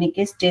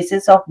tourniquet,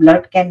 stasis of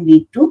blood can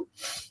lead to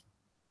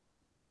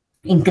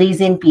increase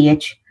in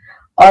pH.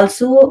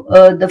 Also,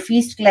 the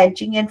fist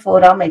clenching and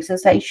forearm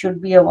exercise should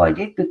be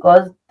avoided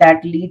because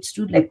that leads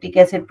to lactic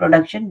acid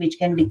production, which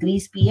can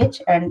decrease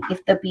pH, and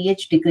if the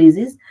pH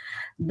decreases,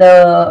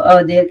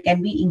 there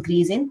can be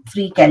increase in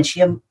free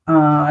calcium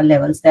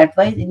levels. That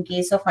why in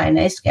case of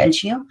ionized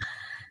calcium,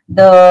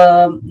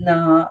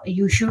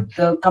 you should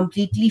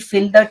completely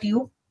fill the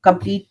tube.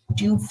 Complete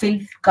tube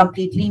filled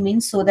completely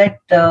means so that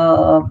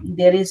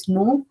there is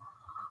no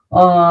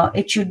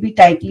it should be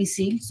tightly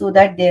sealed so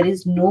that there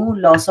is no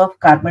loss of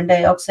carbon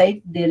dioxide,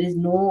 there is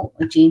no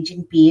change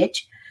in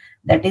pH.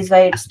 That is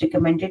why it's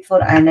recommended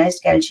for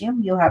ionized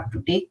calcium. You have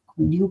to take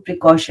due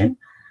precaution.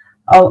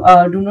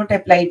 Do not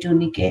apply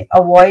tourniquet.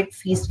 Avoid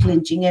fist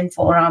clenching and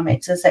forearm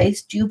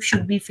exercise. Tube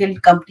should be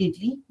filled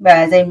completely. But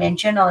as I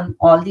mentioned, on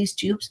all these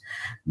tubes,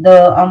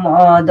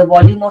 the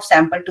volume of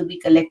sample to be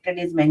collected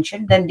is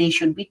mentioned. Then they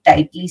should be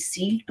tightly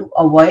sealed to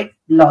avoid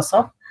loss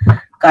of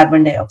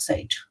carbon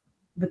dioxide,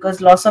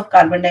 because loss of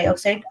carbon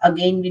dioxide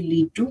again will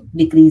lead to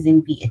decrease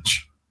in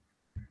pH.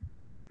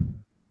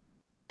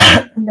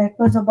 That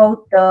was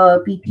about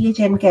PTH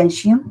and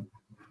calcium.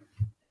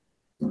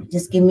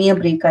 Just give me a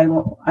break. I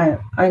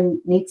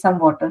need some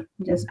water.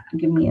 Just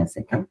give me a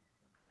second.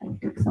 I'll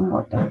take some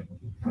water.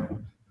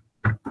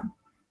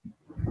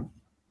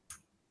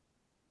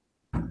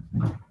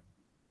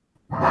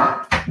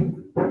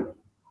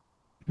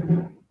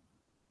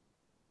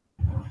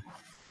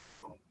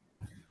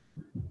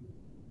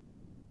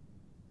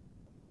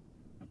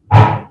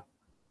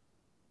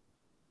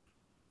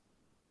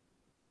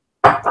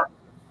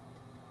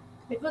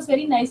 It was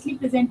very nicely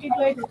presented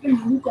by Dr.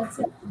 Ninu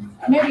Kansal.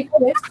 And I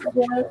request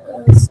there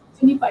are so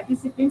many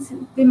participants,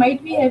 they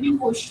might be having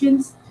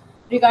questions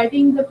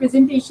regarding the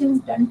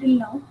presentations done till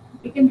now.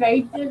 They can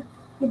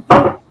put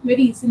their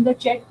queries in the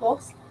chat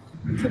box.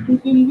 So we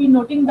will be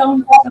noting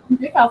down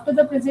that after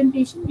the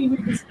presentation, we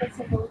will discuss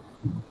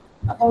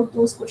about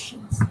those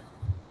questions.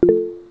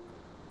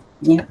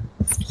 Yeah.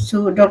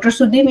 So Dr.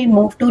 Sudhi, we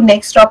move to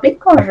next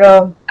topic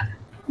or?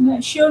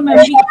 Sure,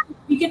 ma'am.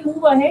 We can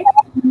move ahead.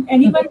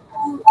 Anyone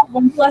who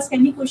want to ask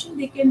any question,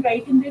 they can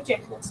write in the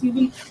chat box. We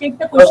will take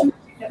the question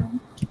later on.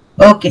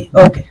 Okay,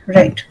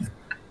 right.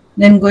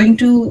 Then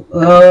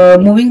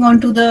moving on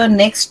to the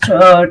next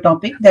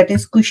topic, that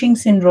is Cushing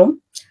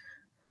syndrome.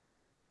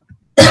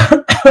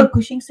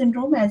 Cushing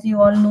syndrome, as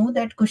you all know,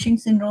 that Cushing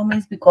syndrome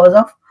is because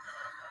of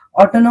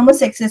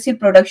autonomous excessive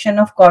production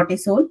of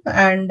cortisol,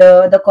 and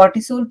the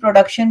cortisol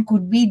production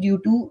could be due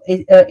to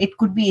it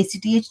could be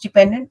ACTH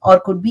dependent or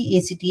could be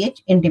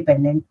ACTH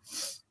independent.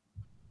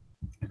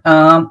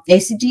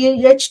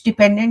 ACTH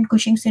dependent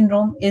Cushing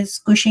syndrome is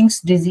Cushing's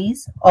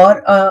disease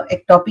or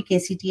ectopic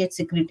ACTH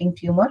secreting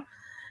tumor,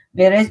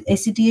 whereas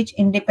ACTH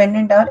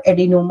independent are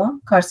adenoma,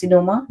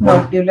 carcinoma,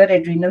 nodular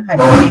adrenal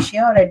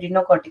hyperplasia, or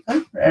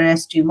adrenocortical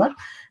rest tumor.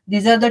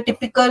 These are the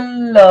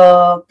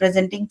typical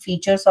presenting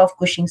features of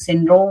Cushing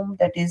syndrome,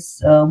 that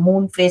is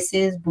moon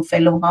faces,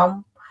 buffalo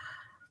hump,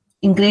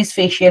 increased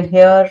facial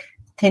hair,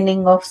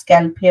 thinning of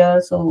scalp hair.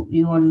 So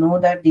you all know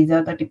that these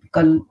are the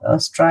typical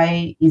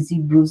striae, easy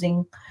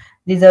bruising.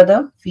 These are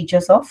the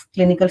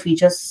clinical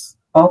features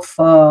of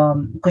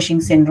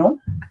Cushing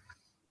syndrome.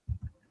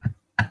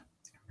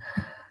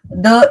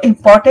 The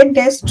important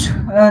test,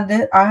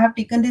 I have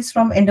taken this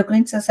from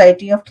Endocrine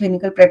Society of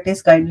Clinical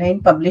Practice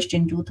Guideline published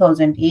in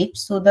 2008.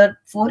 So the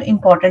 4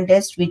 important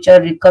tests which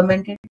are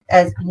recommended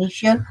as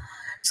initial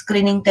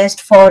screening test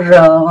for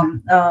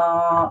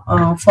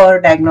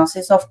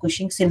diagnosis of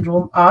Cushing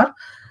syndrome are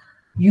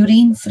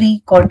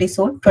urine-free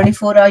cortisol,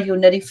 24-hour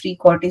urinary-free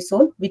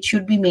cortisol, which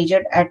should be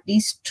measured at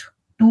least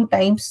 2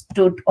 times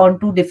on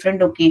 2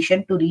 different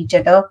occasions to reach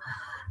at a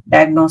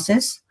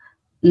diagnosis.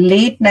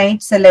 Late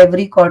night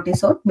salivary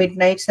cortisol,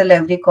 midnight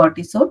salivary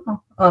cortisol,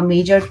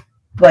 measured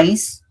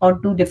twice on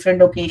 2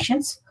 different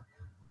occasions,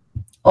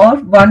 or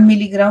 1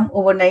 milligram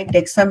overnight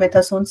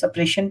dexamethasone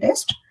suppression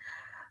test.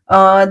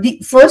 The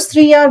first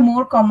 3 are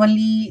more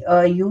commonly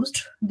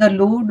used. The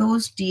low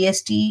dose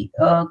DST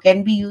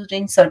can be used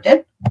in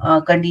certain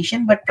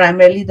condition, but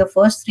primarily the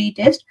first 3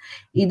 tests,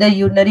 either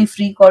urinary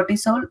free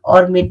cortisol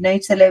or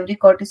midnight salivary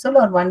cortisol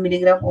or 1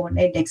 milligram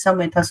overnight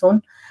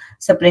dexamethasone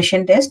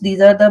suppression test. These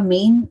are the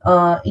main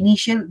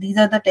these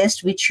are the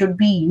tests which should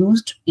be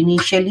used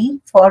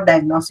initially for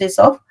diagnosis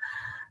of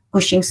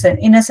Cushing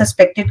in a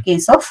suspected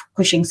case of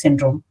Cushing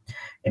syndrome.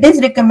 It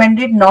is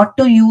recommended not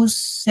to use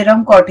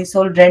serum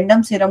cortisol,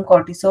 random serum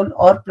cortisol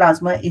or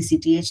plasma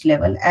ACTH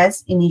level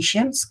as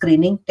initial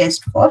screening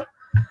test for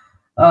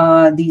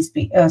these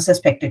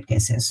suspected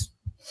cases.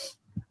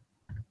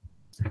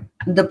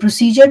 The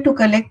procedure to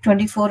collect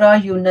 24-hour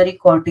urinary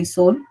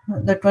cortisol,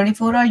 the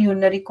 24-hour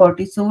urinary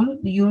cortisol,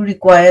 you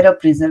require a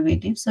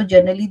preservative. So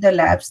generally the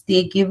labs,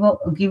 they give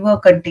a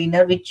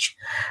container which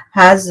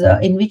has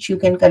in which you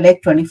can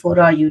collect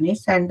 24-hour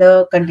units, and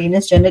the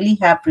containers generally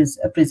have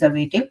a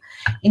preservative.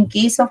 In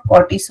case of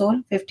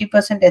cortisol,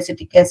 50%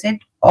 acetic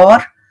acid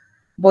or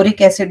boric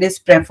acid is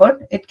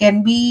preferred. It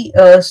can be,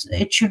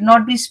 it should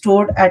not be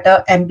stored at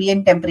a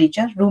ambient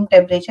temperature, room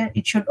temperature.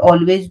 It should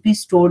always be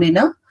stored in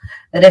a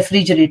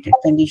refrigerated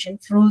condition.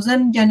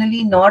 Frozen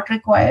generally not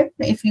required.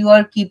 If you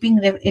are keeping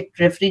it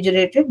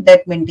refrigerated,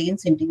 that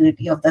maintains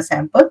integrity of the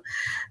sample.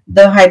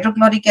 The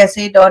hydrochloric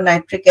acid or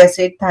nitric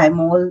acid,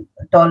 thymol,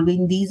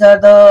 toluene, these are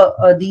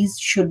the these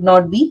should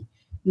not be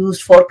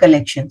used for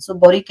collection. So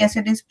boric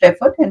acid is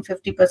preferred, and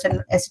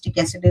 50% acetic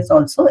acid is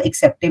also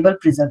acceptable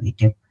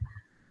preservative.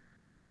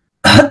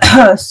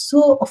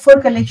 So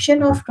for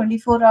collection of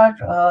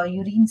 24-hour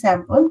urine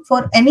sample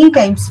for any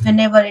times,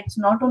 whenever, it's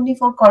not only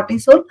for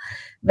cortisol,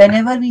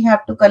 whenever we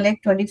have to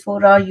collect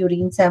 24-hour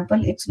urine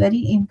sample, it's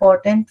very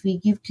important we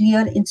give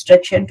clear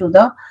instruction to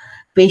the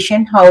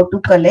patient how to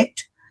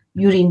collect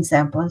urine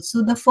sample.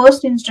 So the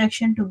first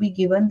instruction to be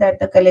given that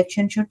the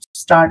collection should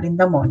start in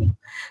the morning.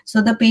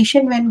 So the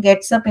patient, when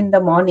gets up in the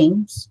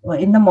morning,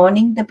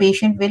 the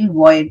patient will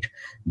void.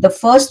 The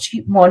first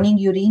morning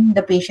urine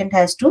the patient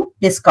has to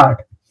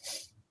discard.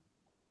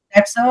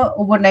 That's a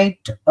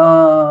overnight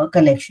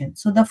collection.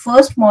 So the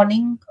first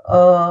morning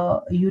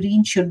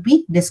urine should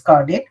be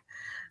discarded,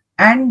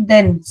 and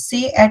then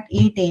say at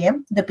 8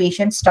 a.m. the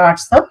patient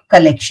starts the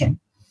collection.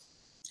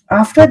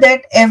 After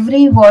that,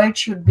 every void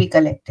should be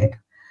collected.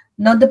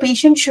 Now the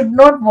patient should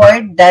not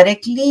void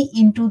directly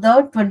into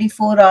the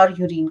 24-hour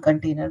urine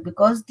container,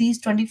 because these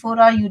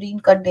 24-hour urine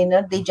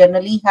container, they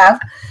generally have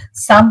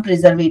some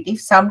preservative.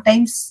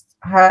 Sometimes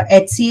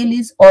HCl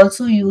is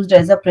also used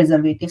as a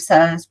preservative,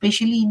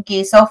 especially in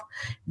case of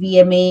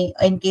VMA,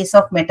 in case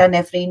of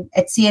metanephrine,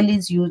 HCl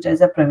is used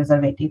as a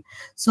preservative.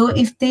 So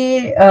if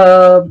they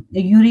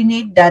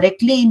urinate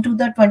directly into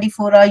the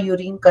 24-hour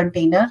urine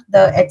container,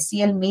 the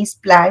HCl may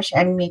splash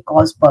and may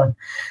cause burn.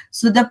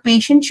 So the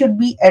patient should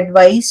be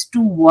advised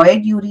to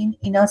void urine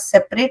in a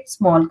separate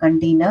small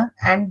container,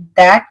 and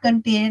that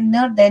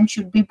container then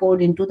should be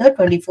poured into the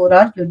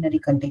 24-hour urinary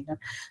container.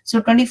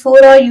 So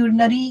 24-hour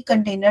urinary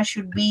container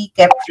should be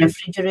kept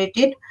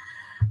refrigerated.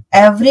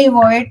 Every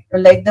void,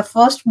 like the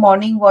first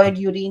morning void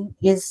urine,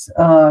 is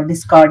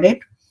discarded.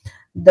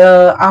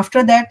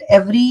 After that,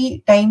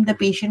 every time the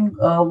patient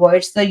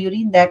voids the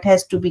urine, that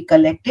has to be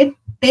collected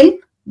till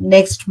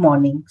next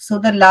morning. So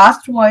the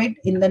last void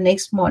in the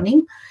next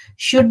morning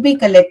should be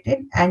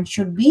collected and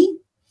should be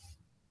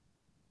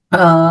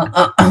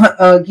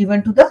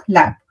given to the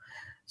lab.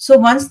 So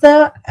once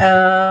the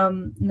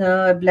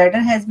bladder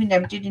has been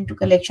emptied into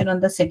collection on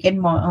the second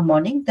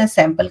morning, the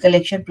sample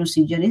collection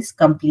procedure is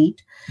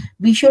complete.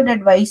 We should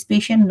advise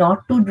patient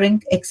not to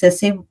drink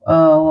excessive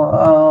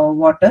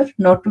water,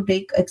 not to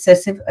take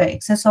excess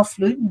of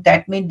fluid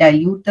that may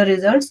dilute the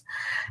results.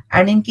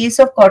 And in case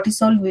of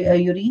cortisol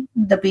urine,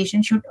 the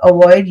patient should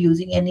avoid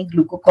using any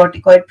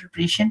glucocorticoid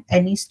preparation,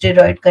 any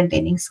steroid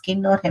containing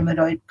skin or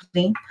hemorrhoid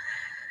cream.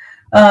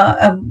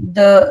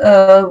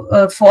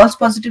 The false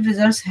positive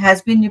results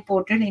has been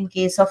reported in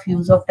case of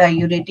use of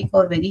diuretic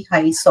or very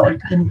high salt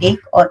intake,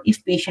 or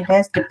if patient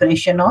has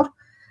depression or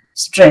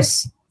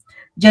stress.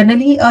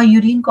 Generally, a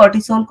urine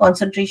cortisol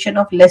concentration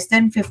of less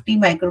than 50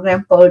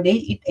 microgram per day,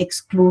 it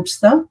excludes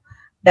the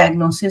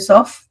diagnosis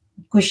of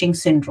Cushing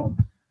syndrome.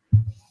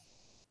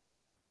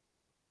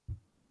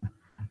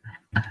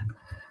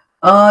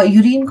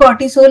 Urine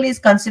cortisol is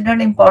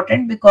considered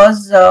important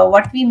because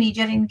what we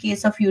measure in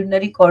case of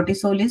urinary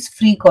cortisol is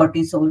free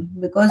cortisol,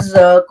 because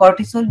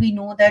cortisol, we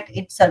know that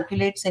it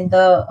circulates in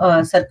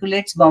the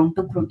circulates bound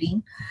to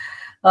protein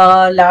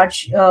whereas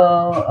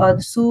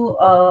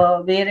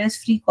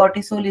free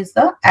cortisol is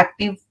the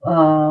active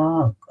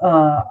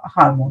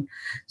hormone.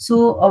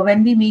 So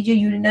when we measure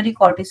urinary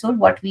cortisol,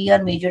 what we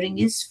are measuring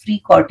is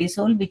free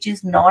cortisol, which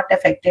is not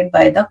affected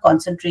by the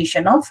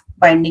concentration of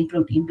binding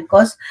protein,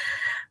 because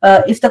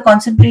if the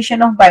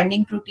concentration of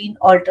binding protein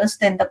alters,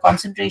 then the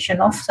concentration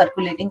of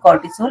circulating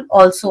cortisol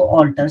also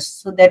alters.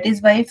 So that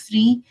is why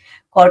free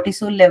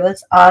cortisol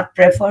levels are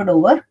preferred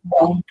over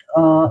bound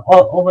or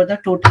over the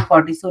total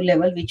cortisol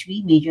level, which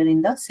we measure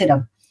in the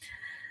serum.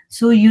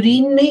 So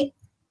urinary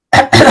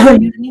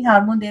urinary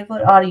hormone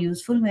therefore are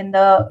useful when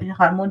the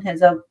hormone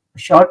has a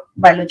short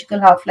biological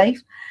half-life.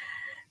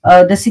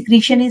 The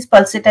secretion is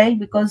pulsatile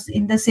because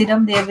in the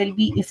serum there will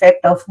be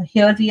effect of,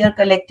 here we are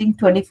collecting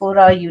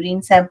 24-hour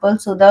urine sample,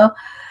 so the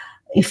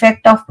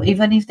effect of,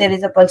 even if there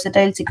is a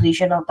pulsatile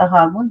secretion of the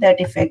hormone,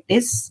 that effect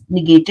is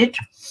negated.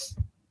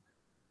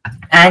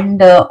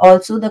 And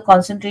also the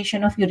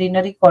concentration of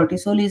urinary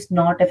cortisol is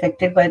not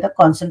affected by the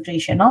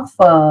concentration of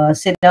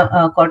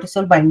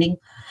cortisol binding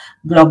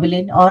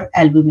globulin or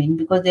albumin,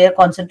 because their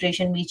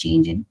concentration may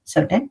change in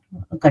certain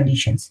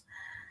conditions.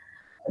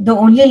 The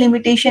only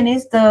limitation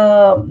is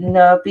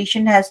the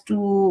patient has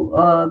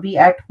to be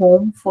at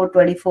home for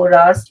 24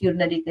 hours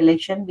urinary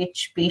collection,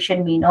 which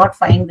patient may not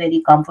find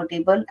very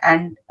comfortable,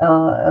 and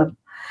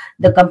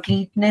the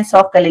completeness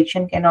of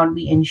collection cannot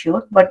be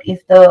ensured. But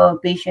if the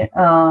patient,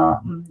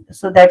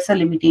 so that's a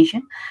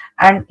limitation.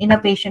 And in a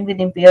patient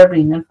with impaired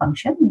renal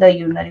function, the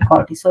urinary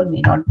cortisol may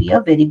not be a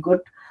very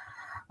good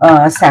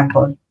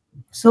sample.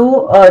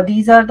 So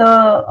these are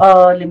the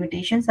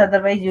limitations.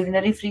 Otherwise,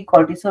 urinary free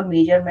cortisol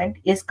measurement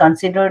is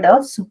considered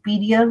a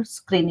superior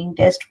screening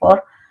test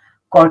for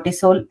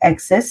cortisol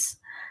excess,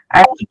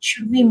 and it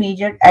should be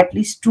measured at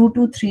least 2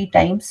 to 3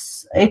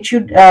 times. It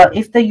should,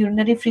 if the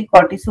urinary free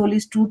cortisol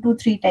is 2 to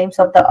 3 times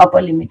of the upper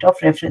limit of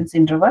reference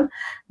interval,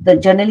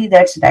 generally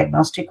that's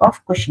diagnostic of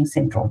Cushing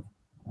syndrome.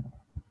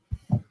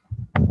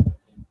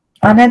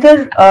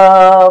 Another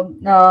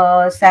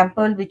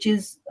sample which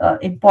is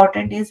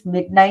important is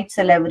midnight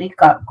salivary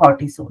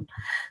cortisol.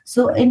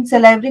 So in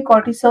salivary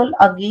cortisol,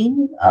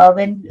 again,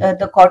 when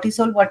the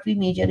cortisol what we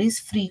measure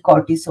is free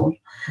cortisol,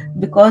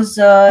 because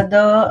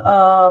the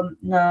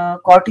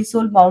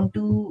cortisol bound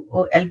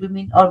to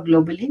albumin or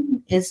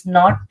globulin is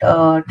not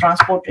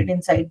transported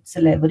inside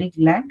salivary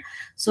gland.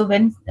 So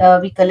when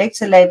we collect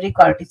salivary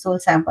cortisol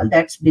sample,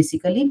 that's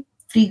basically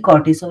free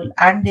cortisol,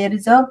 and there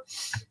is a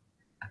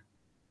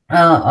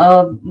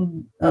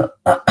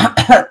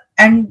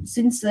and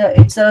since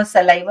it's a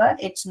saliva,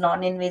 it's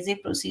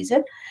non-invasive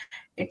procedure.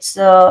 It's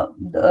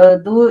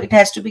though it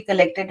has to be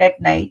collected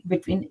at night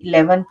between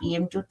 11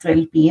 p.m. to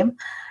 12 p.m.,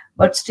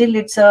 but still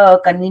it's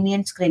a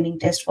convenient screening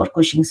test for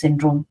Cushing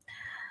syndrome.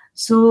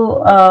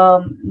 So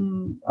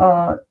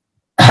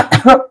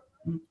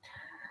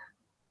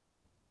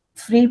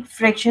free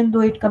fraction,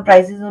 though it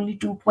comprises only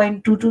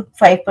 2.2 to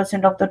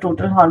 5% of the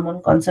total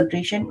hormone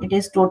concentration, it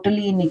is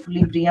totally in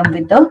equilibrium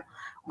with the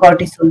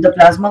cortisol. The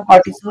plasma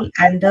cortisol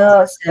and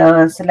the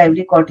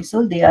salivary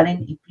cortisol, they are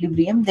in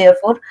equilibrium.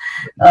 Therefore,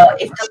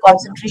 if the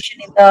concentration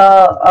in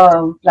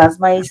the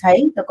plasma is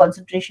high, the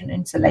concentration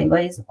in saliva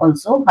is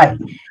also high.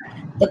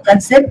 The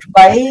concept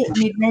why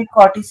midnight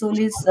cortisol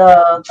is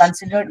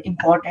considered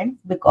important,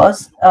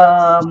 because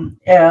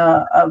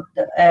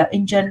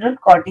in general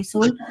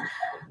cortisol,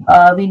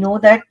 we know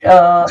that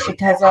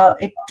it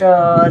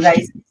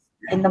rises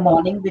in the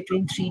morning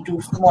between 3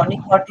 to, so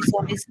morning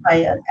cortisol is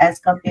higher as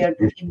compared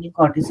to evening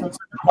cortisol. So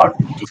the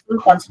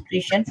cortisol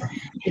concentration,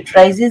 it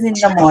rises in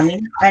the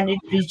morning and it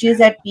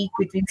reaches at peak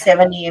between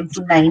 7 a.m.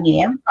 to 9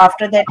 a.m.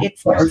 After that it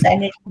falls,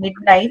 and at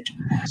midnight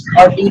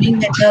or during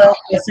when the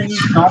person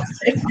is not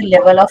slept, the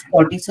level of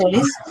cortisol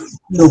is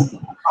low.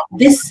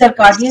 This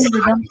circadian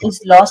rhythm is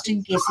lost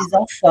in cases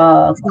of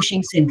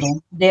Cushing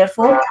syndrome.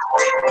 Therefore,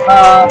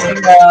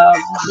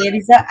 there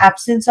is an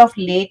absence of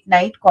late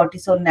night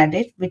cortisol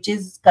nadir, which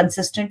is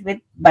consistent with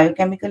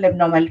biochemical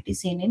abnormality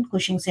seen in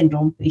Cushing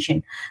syndrome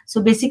patient.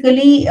 So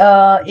basically,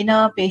 in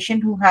a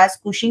patient who has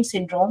Cushing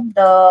syndrome,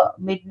 the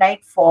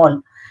midnight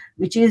fall,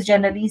 which is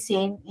generally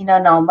seen in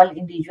a normal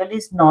individual,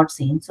 is not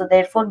seen. So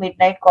therefore,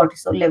 midnight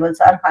cortisol levels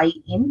are high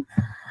in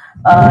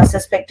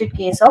suspected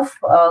case of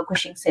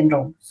Cushing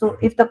syndrome. So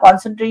if the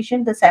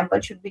concentration, the sample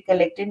should be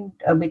collected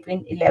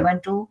between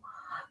 11 to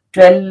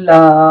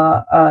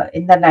 12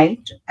 in the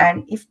night,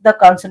 and if the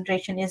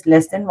concentration is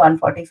less than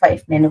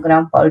 145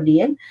 nanogram per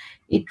dl,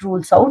 it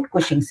rules out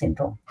Cushing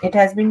syndrome. It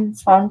has been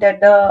found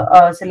that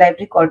the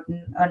salivary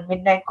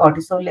midnight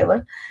cortisol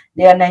level,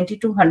 they are 90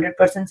 to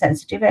 100%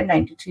 sensitive and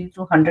 93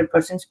 to 100%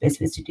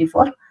 specificity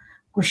for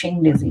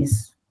Cushing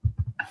disease.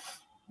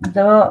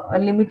 The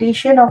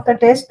limitation of the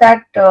test,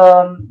 that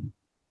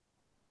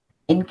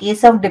in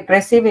case of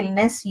depressive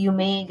illness, you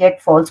may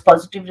get false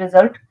positive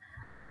result.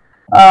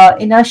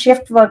 In a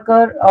shift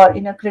worker or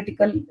in a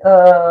critically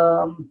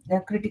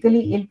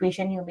ill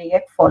patient, you may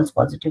get false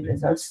positive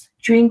results.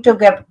 Chewing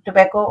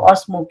tobacco or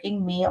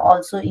smoking may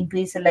also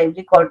increase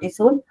salivary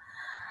cortisol.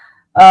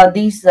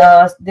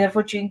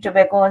 Therefore, chewing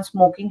tobacco and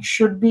smoking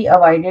should be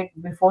avoided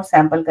before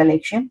sample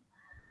collection.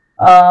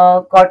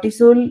 Salivary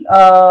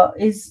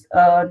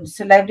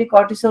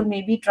cortisol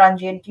may be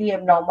transiently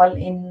abnormal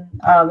in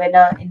when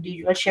an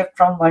individual shift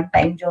from one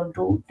time zone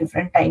to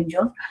different time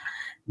zone.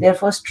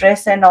 Therefore,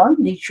 stress and all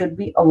these should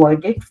be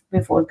avoided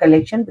before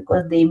collection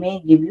because they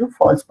may give you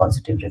false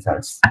positive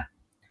results.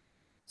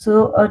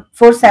 So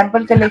for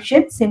sample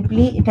collection,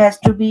 simply it has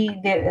to be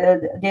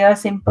they are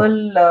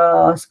simple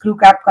screw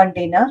cap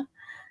container.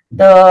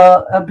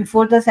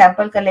 Before the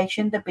sample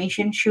collection, the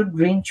patient should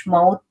rinse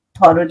mouth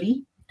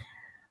thoroughly.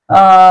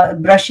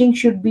 Brushing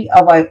should be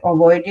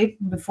avoided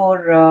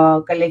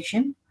before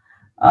collection.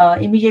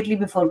 Immediately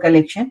before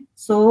collection.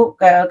 So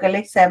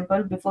collect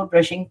sample before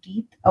brushing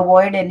teeth.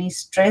 Avoid any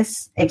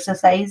stress,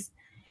 exercise,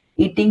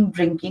 eating,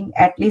 drinking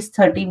at least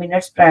 30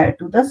 minutes prior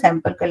to the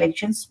sample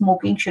collection.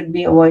 Smoking should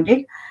be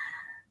avoided.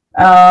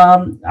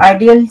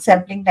 Ideal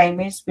sampling time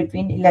is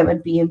between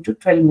 11 p.m. to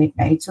 12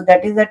 midnight. So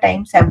that is the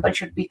time sample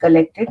should be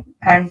collected.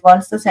 And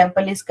once the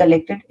sample is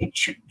collected, it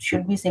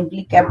should be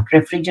simply kept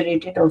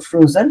refrigerated or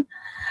frozen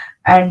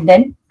and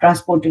then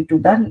transported to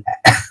the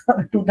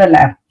to the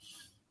lab.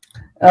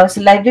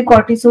 Salivary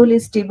cortisol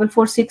is stable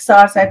for 6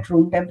 hours at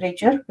room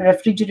temperature.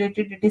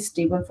 Refrigerated, it is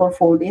stable for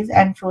 4 days,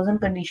 and frozen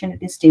condition,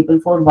 it is stable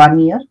for 1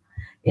 year.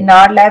 In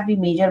our lab, we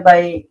measure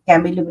by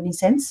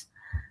chemiluminescence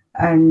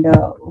and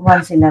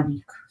once in a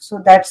week. So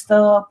that's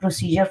the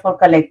procedure for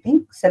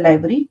collecting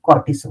salivary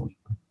cortisol.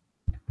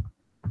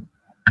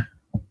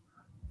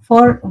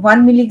 For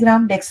 1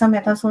 milligram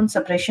dexamethasone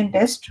suppression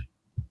test,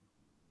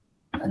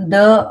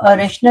 the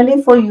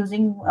rationale for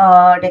using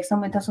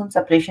dexamethasone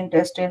suppression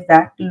test is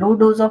that low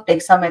dose of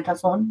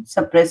dexamethasone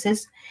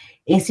suppresses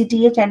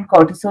ACTH and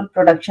cortisol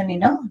production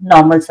in a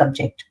normal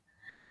subject.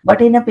 But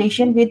in a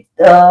patient with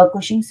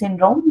Cushing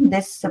syndrome,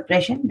 this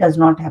suppression does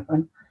not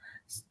happen.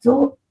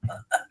 So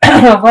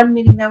 1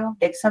 milligram of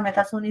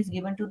dexamethasone is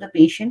given to the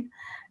patient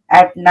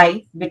at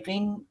night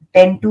between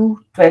 10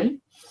 to 12.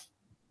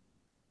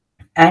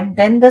 And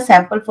then the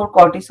sample for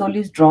cortisol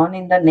is drawn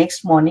in the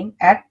next morning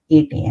at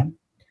 8 a.m.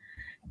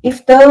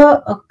 If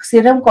the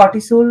serum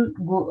cortisol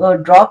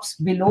drops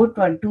below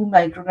 22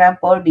 microgram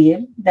per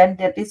dl, then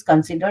that is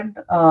considered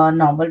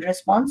normal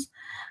response.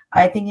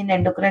 I think in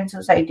Endocrine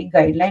Society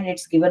guideline,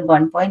 it's given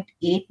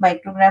 1.8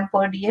 microgram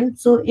per dl.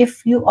 So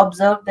if you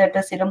observe that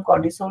the serum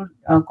cortisol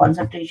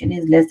concentration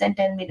is less than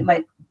 2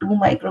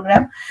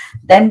 microgram,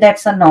 then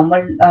that's a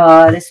normal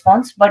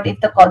response. But if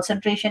the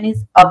concentration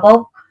is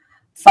above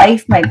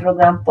 5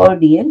 microgram per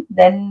dl,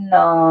 then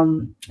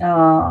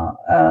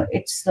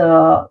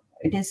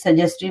it is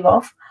suggestive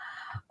of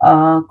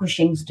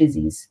Cushing's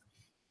disease.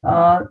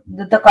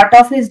 The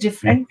cutoff is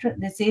different.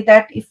 They say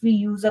that if we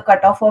use a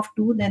cutoff of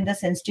 2, then the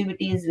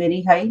sensitivity is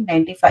very high,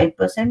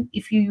 95%.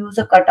 If you use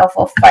a cutoff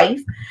of 5,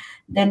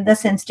 then the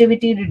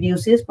sensitivity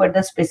reduces, but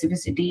the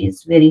specificity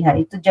is very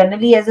high. So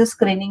generally, as a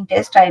screening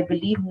test, I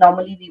believe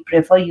normally we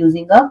prefer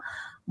using a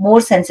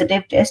more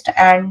sensitive test,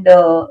 and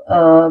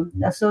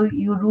so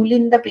you rule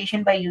in the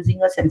patient by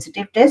using a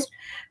sensitive test,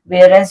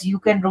 whereas you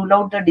can rule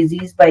out the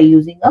disease by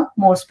using a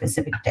more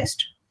specific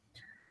test.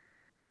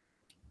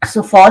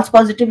 So false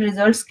positive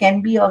results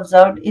can be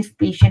observed if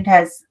patient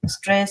has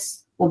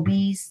stress,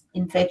 obese,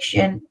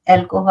 infection,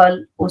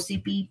 alcohol,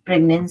 OCP,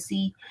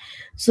 pregnancy.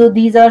 So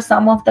these are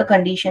some of the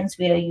conditions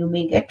where you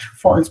may get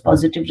false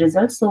positive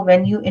results. So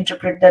when you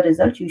interpret the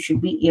result, you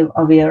should be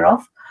aware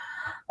of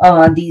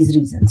these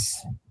reasons.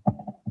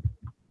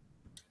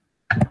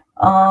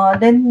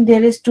 Then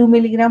there is 2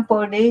 milligram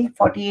per day,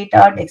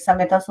 48-hour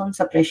dexamethasone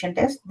suppression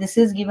test. This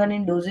is given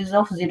in doses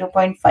of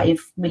 0.5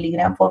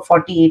 milligram for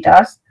 48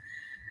 hours.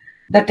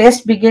 The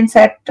test begins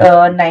at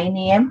 9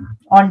 a.m.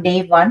 on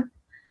day 1.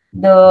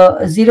 The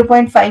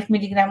 0.5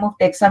 milligram of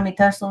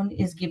dexamethasone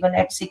is given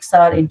at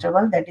 6-hour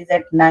interval, that is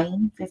at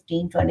 9,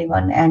 15,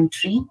 21, and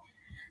 3.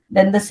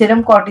 Then the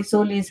serum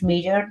cortisol is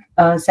measured.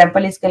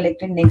 Sample is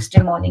collected next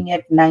day morning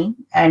at 9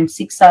 and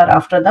 6 hours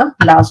after the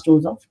last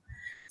dose of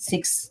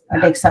 6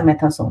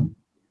 dexamethasone.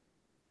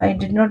 I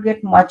did not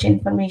get much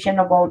information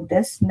about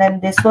this.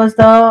 Then this was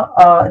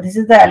the this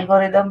is the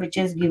algorithm which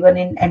is given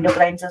in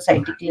Endocrine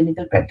Society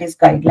Clinical Practice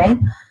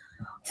Guideline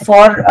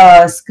for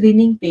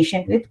screening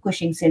patient with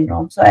Cushing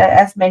syndrome. So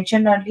as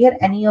mentioned earlier,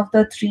 any of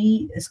the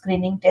 3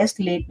 screening tests,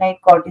 late night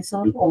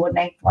cortisol,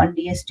 overnight 1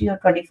 DST, or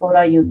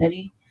 24-hour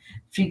urinary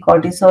free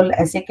cortisol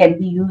assay can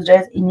be used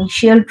as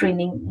initial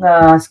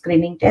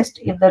screening test.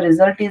 If the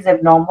result is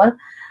abnormal,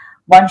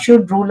 one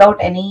should rule out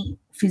any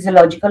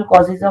physiological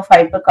causes of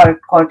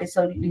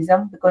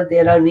hypercortisolism, because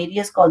there are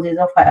various causes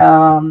of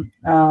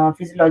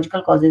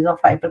physiological causes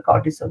of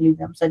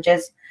hypercortisolism, such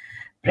as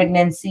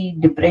pregnancy,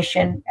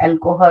 depression,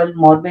 alcohol,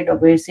 morbid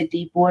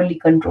obesity, poorly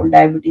controlled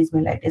diabetes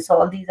mellitus.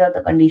 All these are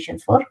the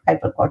conditions for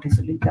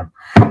hypercortisolism.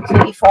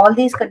 So if all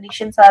these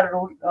conditions are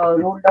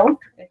ruled out,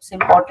 it's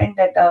important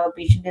that a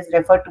patient is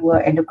referred to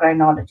an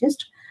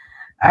endocrinologist,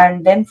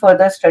 and then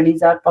further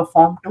studies are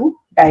performed to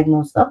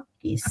diagnose the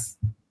case.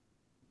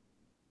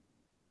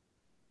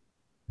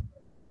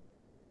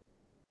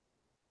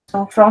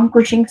 So from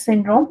Cushing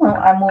syndrome,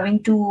 I'm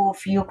moving to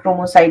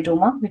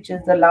pheochromocytoma, which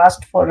is the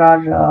last for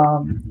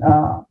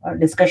our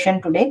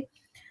discussion today.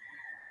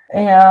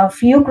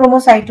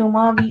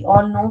 Pheochromocytoma, we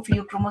all know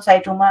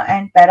pheochromocytoma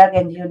and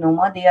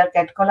paraganglionoma. They are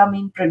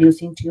catecholamine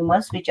producing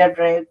tumors which are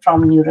derived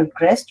from neural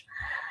crest.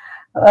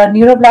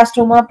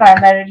 Neuroblastoma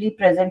primarily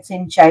presents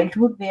in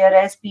childhood,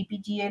 whereas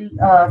PPGL,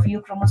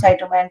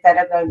 pheochromocytoma and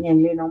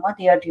paraganglionoma,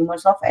 they are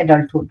tumors of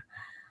adulthood.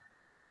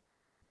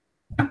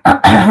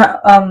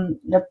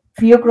 The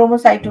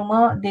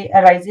pheochromocytoma, they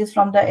arises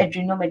from the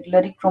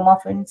adrenomedullary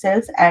chromaffin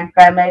cells, and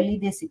primarily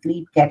they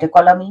secrete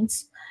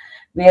catecholamines,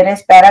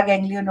 whereas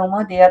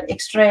paraganglionoma, they are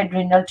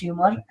extraadrenal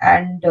tumor,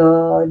 and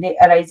they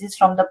arises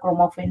from the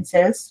chromaffin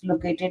cells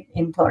located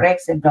in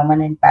thorax,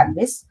 abdomen, and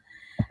pelvis.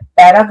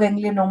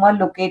 Paraganglionoma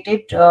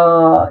located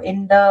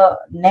in the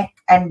neck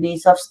and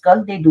base of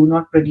skull, they do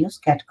not produce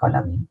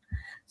catecholamine.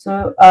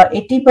 So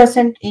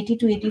 80%, 80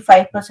 to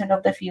 85%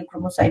 of the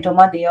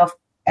pheochromocytoma, they are of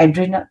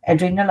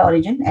adrenal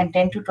origin, and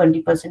 10 to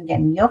 20%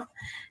 can be of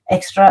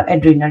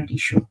extra-adrenal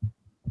tissue.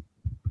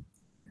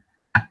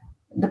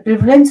 The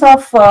prevalence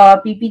of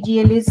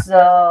PPGL is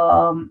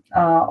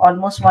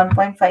almost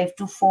 1.5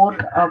 to 4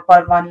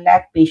 per 1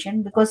 lakh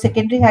patient, because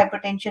secondary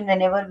hypertension,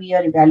 whenever we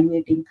are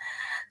evaluating,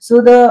 so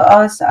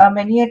the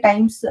many a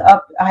times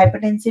a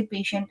hypertensive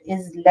patient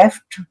is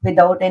left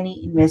without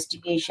any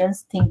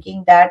investigations,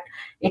 thinking that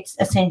it's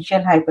essential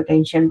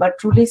hypertension. But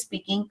truly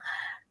speaking,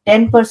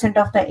 10%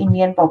 of the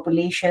Indian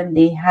population,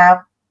 they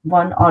have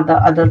one or the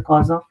other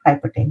cause of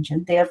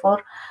hypertension.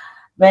 Therefore,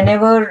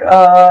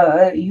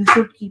 whenever you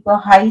should keep a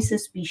high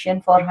suspicion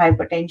for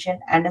hypertension,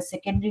 and a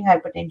secondary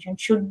hypertension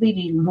should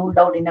be ruled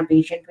out in a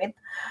patient with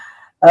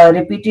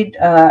repeated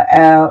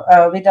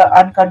with an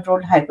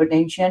uncontrolled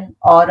hypertension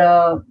or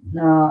a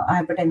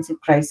hypertensive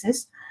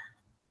crisis.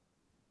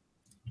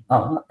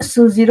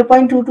 So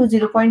 0.2 to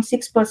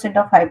 0.6%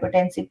 of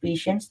hypertensive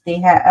patients, they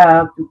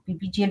have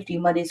PPGL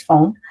tumor is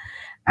found,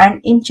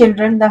 and in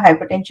children the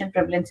hypertension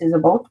prevalence is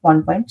about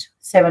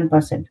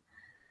 1.7%.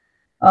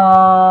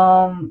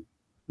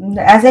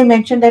 As I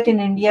mentioned that in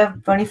India,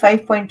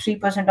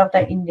 25.3% of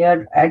the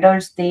Indian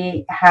adults,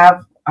 they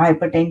have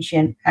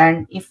hypertension,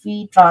 and if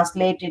we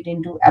translate it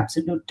into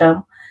absolute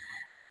term,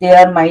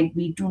 there might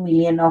be 2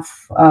 million of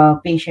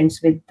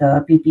patients with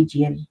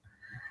PPGL.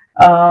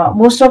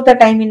 Most of the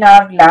time in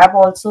our lab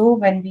also,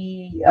 when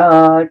we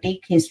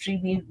take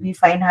history, we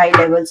find high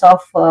levels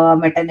of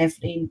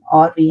metanephrine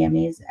or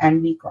VMAs,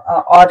 and we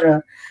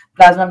or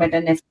plasma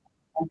metanephrine.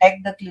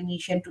 Contact the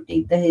clinician to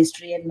take the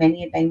history, and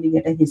many a time we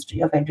get a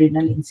history of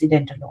adrenal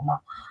incidentaloma.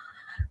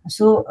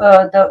 So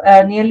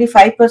the nearly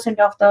 5%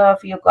 of the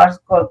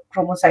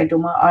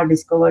pheochromocytoma are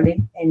discovered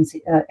in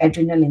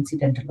adrenal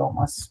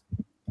incidentalomas.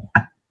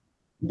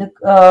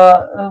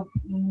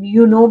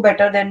 You know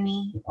better than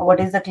me what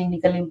is the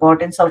clinical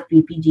importance of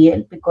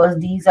PPGL, because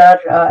these are,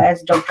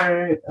 as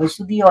Dr.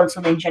 Sudhi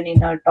also mentioned in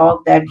her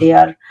talk, that they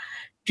are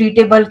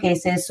treatable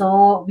cases.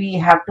 So we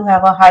have to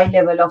have a high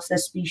level of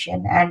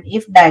suspicion, and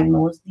if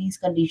diagnosed, these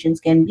conditions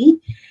can be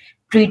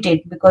treated,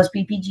 because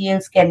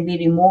PPGLs can be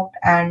removed,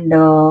 and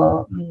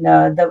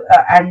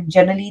and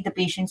generally the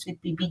patients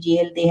with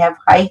PPGL, they have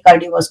high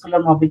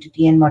cardiovascular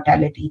morbidity and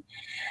mortality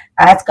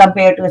as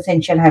compared to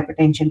essential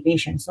hypertension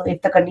patients. So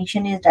if the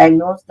condition is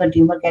diagnosed, the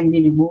tumor can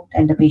be removed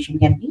and the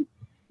patient can be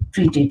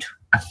treated.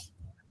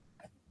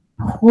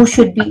 Who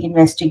should be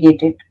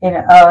investigated?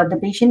 The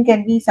patient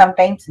can be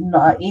sometimes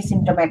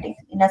asymptomatic.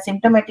 In a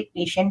symptomatic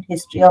patient,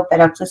 history of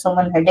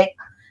paroxysmal headache,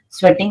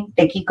 sweating,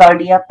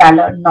 tachycardia,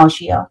 pallor,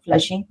 nausea,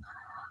 flushing,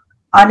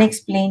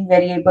 unexplained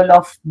variable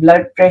of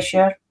blood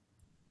pressure,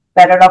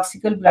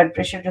 paradoxical blood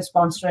pressure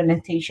response to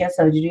anesthesia,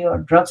 surgery, or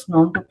drugs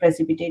known to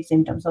precipitate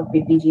symptoms of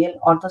PPGL,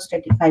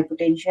 orthostatic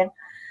hypotension.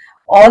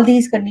 All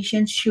these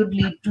conditions should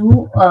lead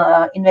to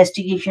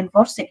investigation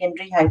for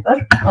secondary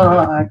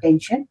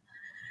hypertension.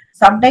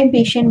 Sometimes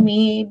patient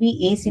may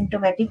be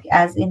asymptomatic,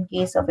 as in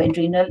case of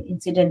adrenal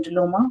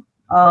incidentaloma.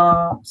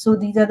 So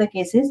these are the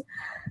cases.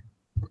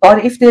 Or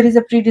if there is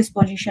a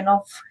predisposition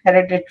of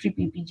hereditary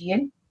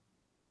PPGL,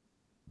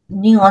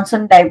 new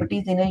onset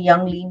diabetes in a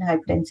young lean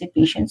hypertensive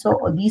patient.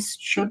 So these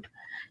should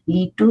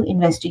lead to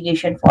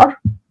investigation for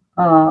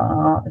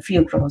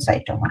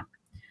pheochromocytoma.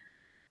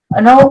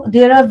 Now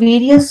there are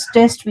various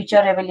tests which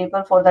are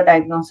available for the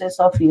diagnosis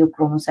of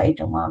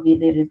pheochromocytoma.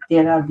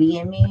 There are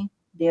VMA,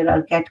 there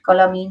are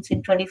catecholamines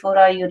in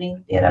 24-hour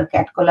urine, there are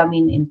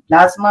catecholamine in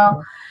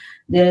plasma,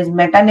 there is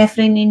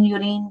metanephrine in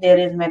urine, there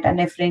is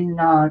metanephrine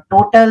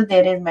total,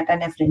 there is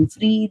metanephrine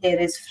free, there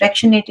is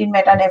fractionated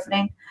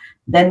metanephrine,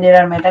 then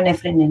there are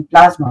metanephrine in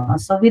plasma.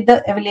 So with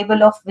the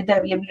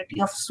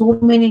availability of so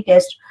many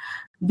tests,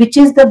 which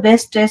is the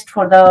best test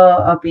for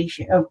the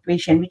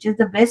patient, which is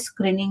the best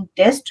screening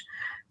test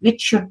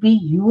which should be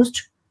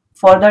used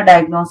for the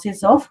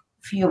diagnosis of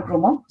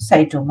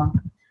pheochromocytoma.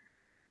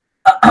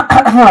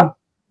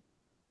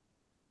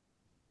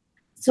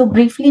 So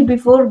briefly,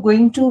 before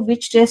going to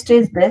which test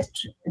is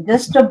best,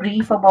 just a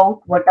brief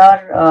about what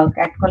are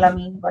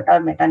catecholamine, what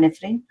are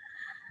metanephrine.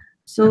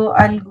 So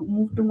I'll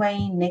move to my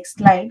next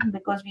slide,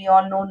 because we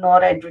all know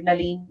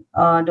noradrenaline,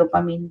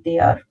 dopamine, they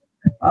are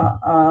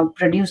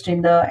produced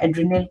in the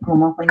adrenal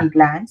chromaffin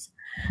glands.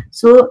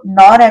 So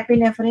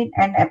norepinephrine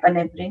and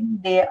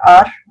epinephrine, they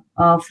are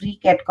free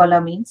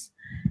catecholamines.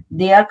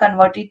 They are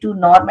converted to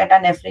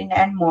normetanephrine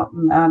and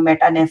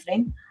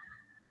metanephrine.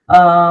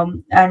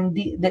 And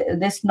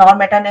this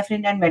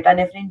normetanephrine and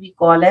metanephrine we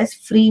call as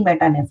free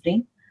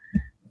metanephrine.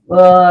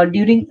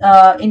 During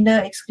in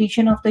the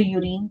excretion of the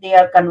urine, they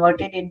are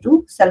converted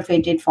into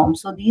sulfated form.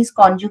 So these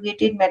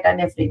conjugated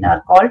metanephrine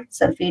are called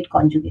sulfate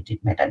conjugated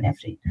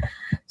metanephrine.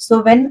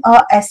 So when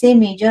a assay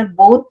measure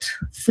both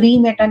free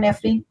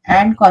metanephrine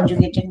and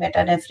conjugated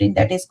metanephrine,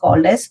 that is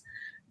called as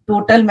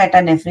total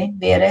metanephrine,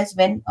 whereas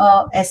when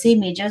a assay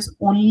measures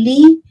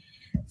only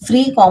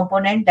free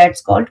component,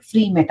 that's called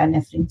free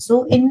metanephrine.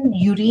 So in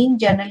urine,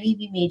 generally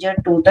we measure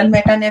total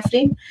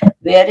metanephrine,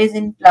 whereas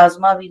in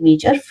plasma we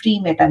measure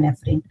free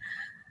metanephrine.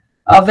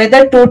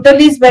 Whether total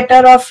is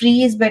better or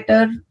free is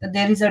better,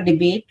 there is a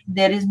debate.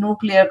 There is no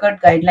clear-cut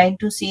guideline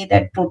to say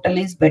that total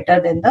is better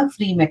than the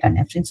free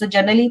metanephrine. So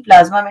generally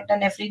plasma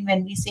metanephrine,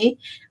 when we say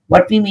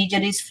what we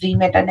measure is free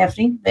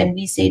metanephrine. When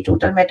we say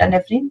total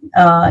metanephrine,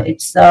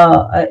 it's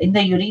in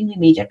the urine we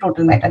measure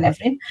total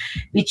metanephrine,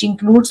 which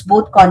includes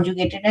both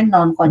conjugated and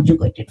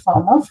non-conjugated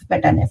form of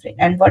metanephrine.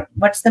 And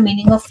what's the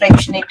meaning of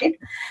fractionated?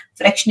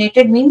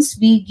 Fractionated means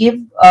we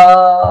give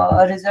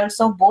results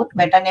of both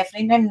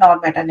metanephrine and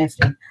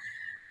non-metanephrine.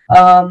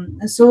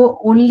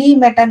 So only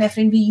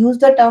metanephrine, we use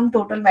the term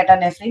total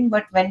metanephrine,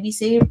 but when we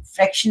say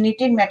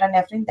fractionated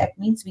metanephrine, that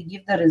means we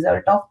give the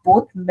result of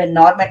both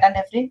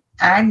normetanephrine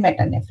and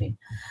metanephrine.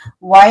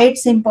 Why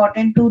it's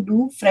important to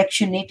do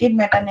fractionated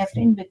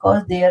metanephrine?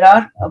 Because there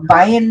are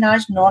by and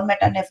large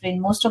normetanephrine,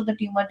 most of the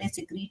tumor they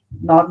secrete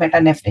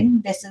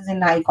normetanephrine. This is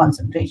in high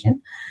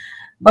concentration.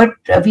 But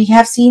we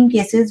have seen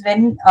cases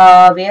when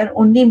where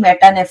only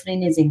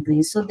metanephrine is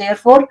increased. So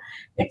therefore,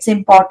 it's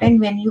important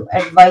when you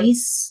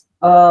advise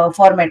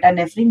for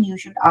metanephrine, you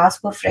should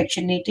ask for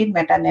fractionated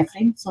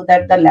metanephrine, so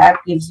that the lab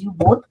gives you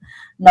both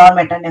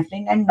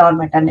normetanephrine and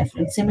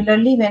normetanephrine.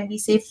 Similarly, when we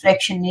say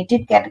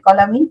fractionated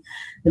catecholamine,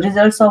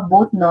 results of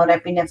both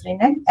norepinephrine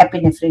and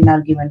epinephrine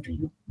are given to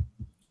you.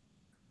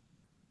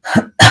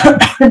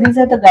 These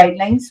are the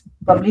guidelines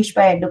published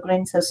by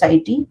Endocrine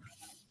Society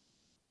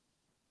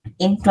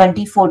in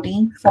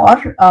 2014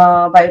 for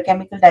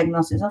biochemical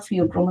diagnosis of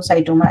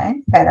pheochromocytoma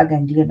and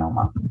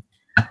paraganglionoma.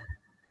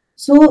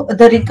 So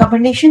the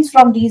recommendations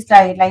from these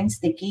guidelines,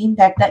 they came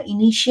that the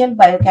initial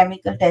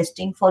biochemical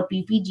testing for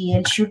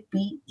PPGL should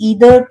be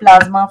either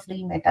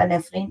plasma-free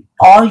metanephrine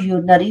or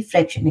urinary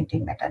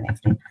fractionated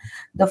metanephrine.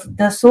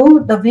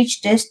 The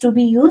which test to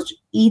be used?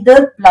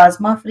 Either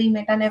plasma-free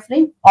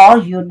metanephrine or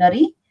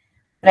urinary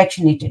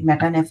fractionated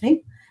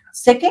metanephrine.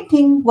 Second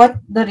thing, what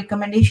the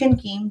recommendation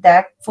came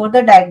that for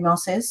the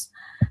diagnosis,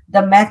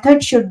 the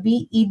method should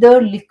be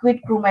either liquid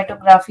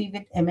chromatography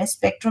with MS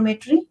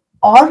spectrometry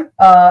or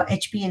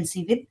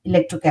HPLC with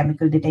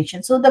electrochemical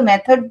detection. So the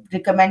method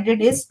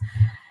recommended is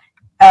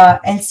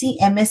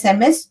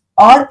LC-MS-MS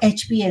or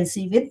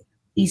HPLC with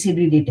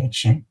ECD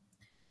detection.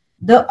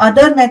 The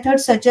other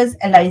methods such as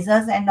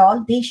ELISAs and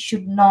all, they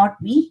should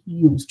not be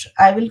used.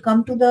 I will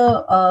come to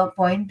the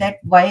point that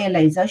why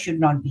ELISA should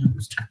not be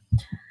used.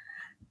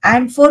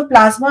 And for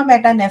plasma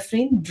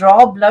metanephrine,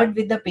 draw blood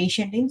with the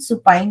patient in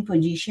supine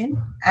position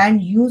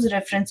and use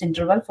reference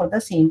interval for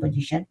the same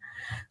position.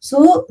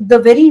 So the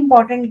very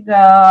important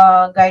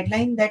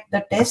guideline that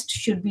the test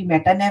should be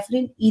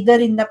metanephrine either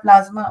in the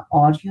plasma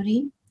or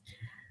urine.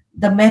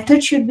 The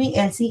method should be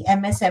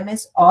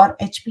LC-MS-MS or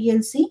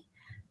HPLC,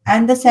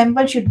 and the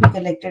sample should be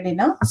collected in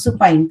a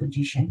supine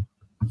position.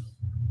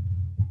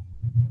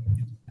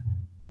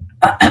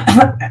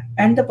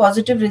 And the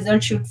positive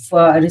result should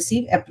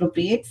receive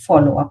appropriate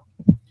follow-up.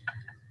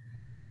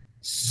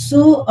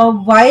 So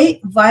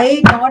why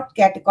not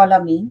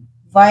catecholamine?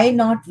 Why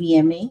not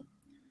VMA?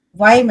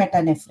 Why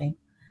metanephrine?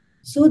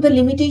 So the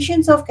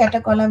limitations of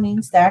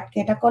catecholamines, that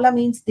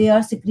catecholamines, they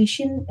are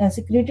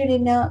secreted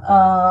in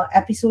a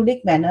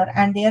episodic manner,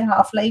 and their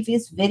half-life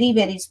is very,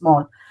 very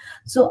small.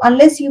 So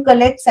unless you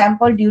collect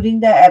sample during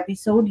the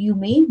episode, you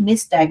may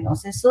miss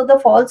diagnosis. So the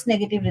false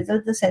negative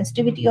result, the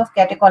sensitivity of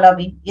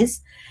catecholamine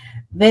is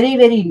very,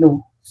 very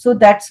low. So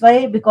that's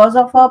why, because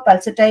of a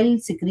pulsatile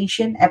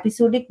secretion,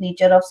 episodic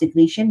nature of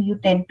secretion, you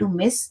tend to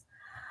miss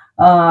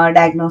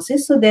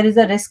diagnosis. So there is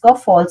a risk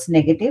of false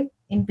negative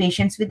in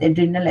patients with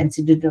adrenal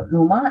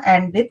aciduloma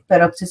and with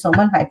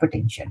paroxysmal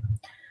hypertension.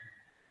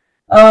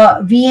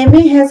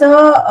 VMA has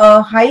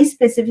a high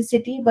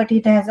specificity, but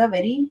it has a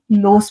very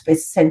low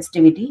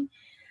sensitivity.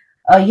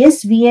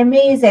 Yes,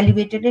 VMA is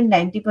elevated in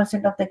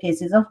 90% of the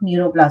cases of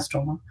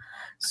neuroblastoma.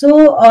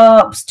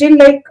 So still,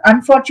 like,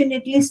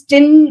 unfortunately,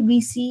 still we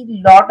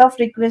see lot of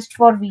requests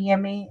for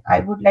VMA.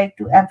 I would like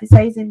to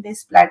emphasize in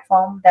this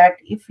platform that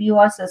if you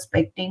are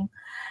suspecting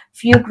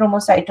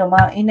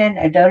pheochromocytoma in an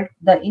adult,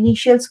 the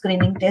initial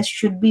screening test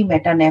should be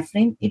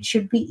metanephrine. It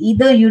should be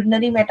either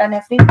urinary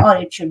metanephrine or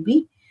it should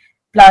be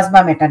plasma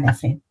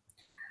metanephrine.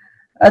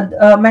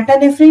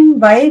 Metanephrine,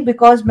 why?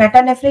 Because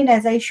metanephrine,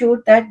 as I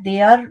showed, that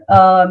they are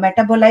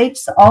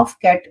metabolites of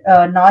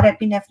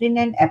norepinephrine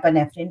and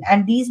epinephrine,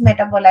 and these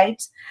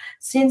metabolites,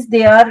 since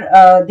they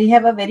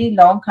have a very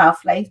long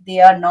half life, they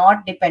are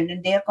not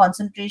dependent, their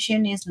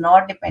concentration is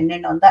not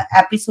dependent on the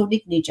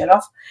episodic nature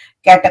of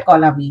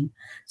catecholamine.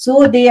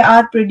 So they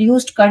are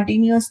produced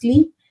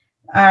continuously,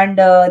 and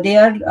they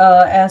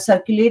are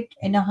circulate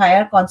in a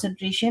higher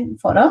concentration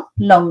for a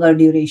longer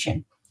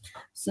duration.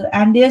 So,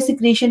 and their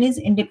secretion is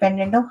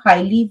independent of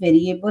highly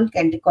variable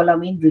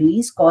catecholamine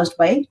release caused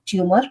by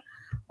tumor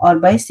or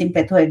by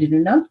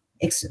sympathoadrenal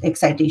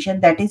excitation.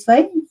 That is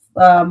why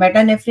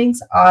metanephrines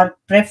are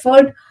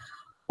preferred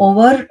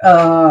over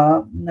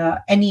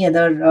any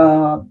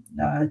other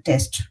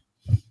test.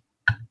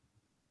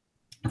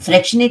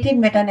 Fractionated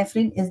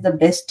metanephrine is the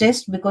best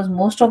test because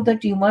most of the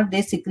tumor,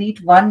 they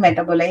secrete one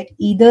metabolite,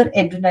 either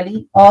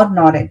adrenally or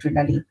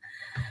noradrenally.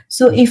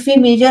 So if we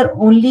measure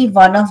only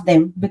one of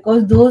them,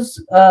 because those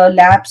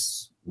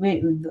labs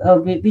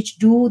which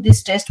do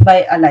this test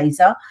by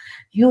ELISA,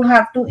 you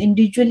have to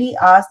individually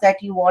ask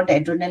that you want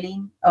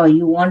adrenaline,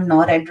 you want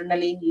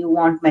noradrenaline, you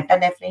want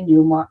metanephrine,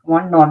 you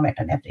want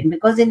normetanephrine.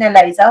 Because in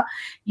ELISA,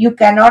 you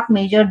cannot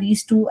measure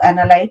these two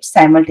analytes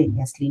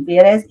simultaneously.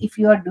 Whereas if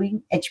you are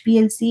doing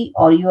HPLC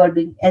or you are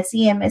doing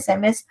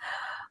SEMSMS,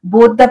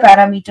 both the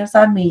parameters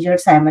are measured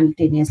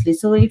simultaneously.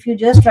 So if you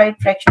just write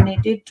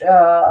fractionated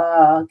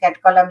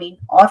catecholamine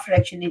or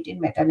fractionated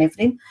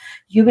metanephrine,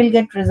 you will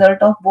get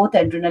result of both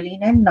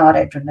adrenaline and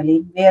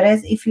noradrenaline.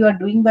 Whereas if you are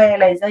doing by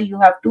ELISA,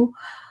 you have to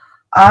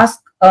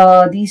ask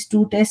these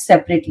two tests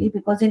separately,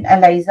 because in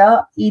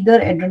ELISA either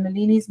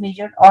adrenaline is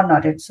measured or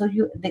not. So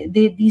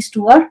these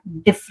two are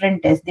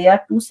different tests. They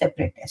are two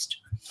separate tests.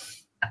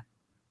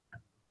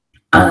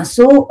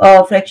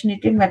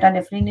 Fractionated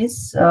metanephrine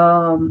is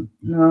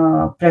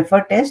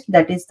preferred test.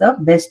 That is the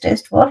best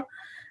test for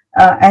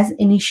as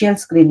initial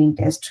screening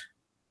test.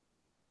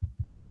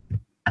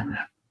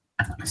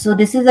 So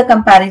this is a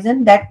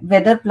comparison that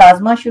whether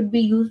plasma should be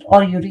used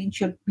or urine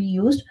should be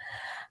used.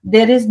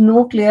 There is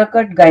no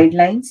clear-cut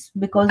guidelines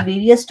because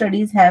various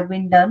studies have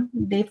been done.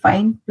 They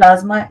find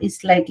plasma is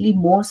slightly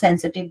more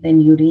sensitive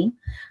than urine,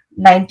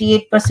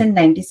 98%,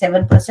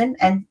 97%,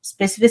 and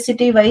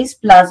specificity wise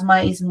plasma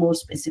is more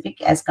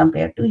specific as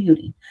compared to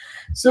urine.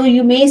 So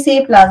you may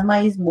say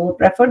plasma is more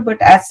preferred,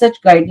 but as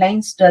such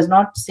guidelines does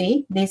not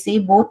say. They say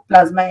both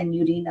plasma and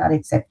urine are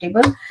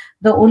acceptable.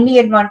 The only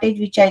advantage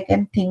which I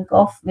can think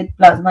of with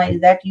plasma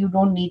is that you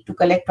don't need to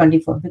collect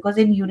 24, because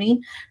in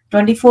urine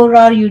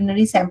 24-hour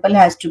urinary sample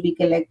has to be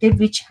collected,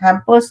 which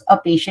hampers a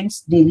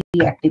patient's daily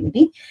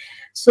activity.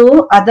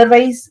 So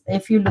otherwise,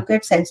 if you look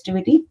at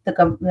sensitivity,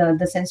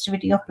 the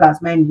sensitivity of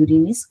plasma and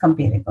urine is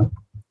comparable.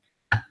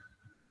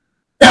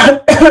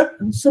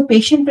 So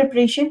patient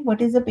preparation,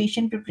 what is the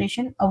patient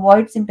preparation?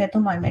 Avoid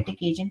sympathomimetic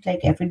agents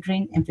like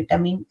ephedrine,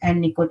 amphetamine,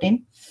 and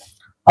nicotine.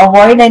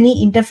 Avoid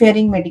any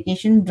interfering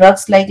medication,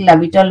 drugs like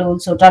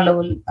labetalol,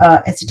 sotalol,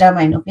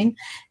 acetaminophen.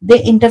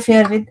 They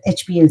interfere with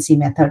HPLC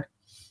method.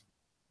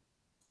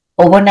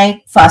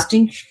 Overnight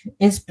fasting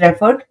is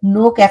preferred.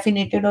 No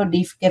caffeinated or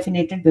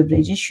decaffeinated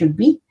beverages should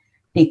be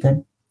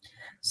taken.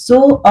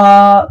 So,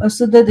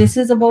 this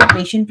is about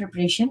patient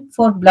preparation.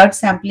 For blood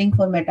sampling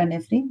for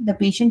metanephrine, the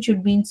patient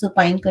should be in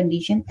supine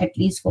condition at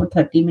least for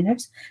 30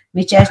 minutes,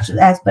 which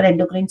as per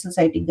Endocrine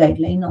Society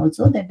guideline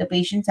also, that the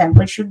patient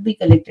sample should be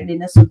collected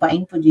in a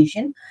supine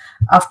position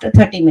after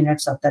 30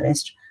 minutes of the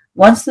rest.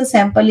 Once the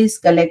sample is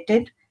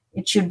collected,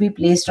 it should be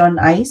placed on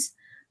ice.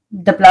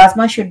 The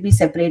plasma should be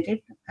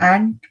separated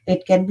and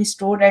it can be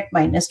stored at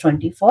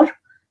 -20 for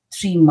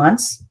 3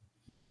 months.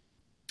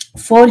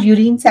 For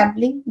urine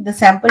sampling, the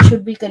sample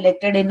should be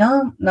collected in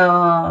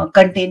a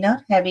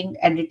container having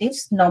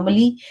additives.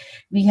 Normally,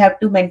 we have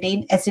to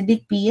maintain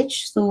acidic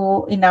pH.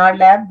 So in our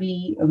lab,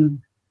 we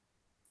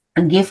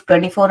give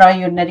 24-hour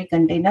urinary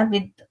container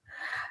with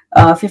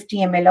 50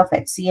 ml of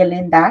HCl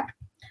in that.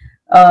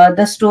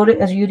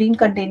 The urine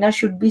container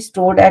should be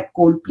stored at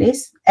cold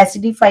place.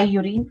 Acidify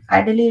urine.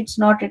 Ideally, it's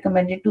not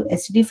recommended to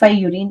acidify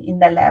urine in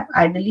the lab.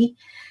 Ideally,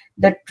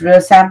 the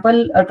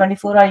sample, a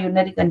 24-hour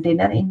urinary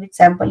container in which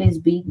sample is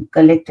being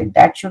collected,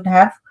 that should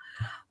have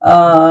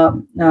a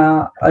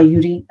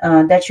urine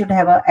that should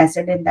have an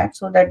acid in that,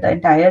 so that the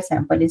entire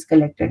sample is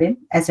collected in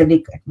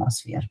acidic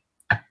atmosphere.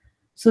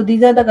 So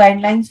these are the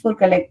guidelines for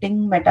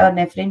collecting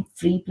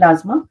metanephrine-free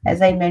plasma.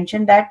 As I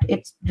mentioned, that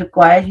it's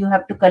required you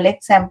have to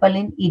collect sample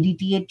in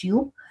EDTA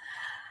tube.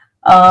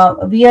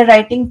 We are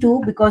writing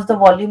 2 because the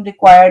volume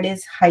required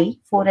is high.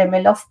 4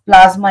 ml of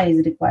plasma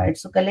is required.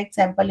 So collect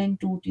sample in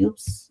 2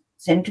 tubes,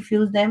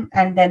 centrifuge them,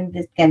 and then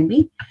this can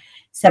be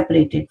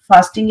separated.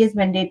 Fasting is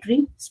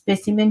mandatory.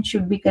 Specimen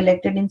should be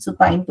collected in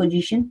supine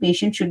position.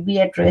 Patient should be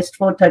at rest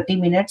for 30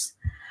 minutes.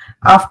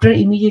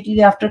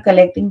 Immediately after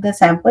collecting the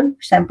sample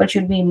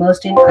should be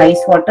immersed in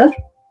ice water.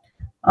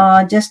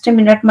 Just a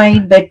minute, my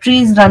battery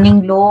is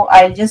running low.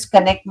 I'll just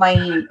connect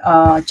my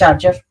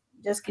charger.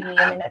 Just give me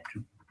a minute.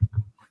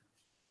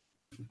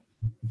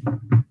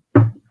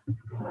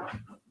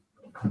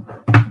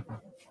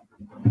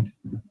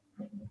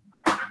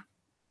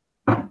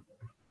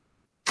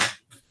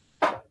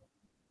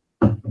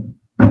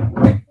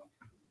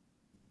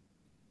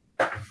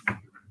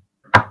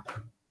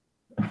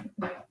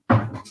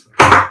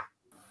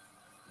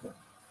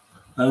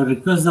 I will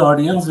request the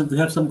audience if they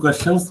have some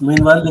questions.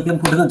 Meanwhile, they can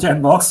put in the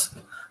chat box,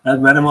 as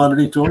Madam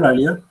already told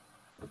earlier.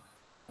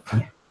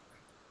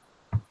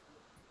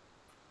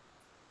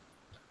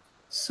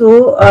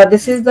 So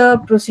this is the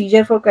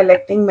procedure for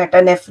collecting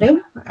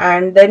metanephrine,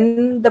 and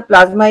then the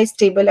plasma is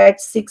stable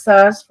at 6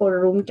 hours for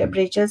room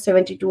temperature,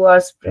 72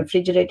 hours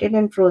refrigerated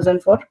and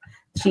frozen for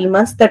 3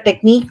 months. The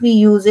technique we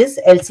use is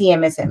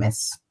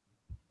LC-MS.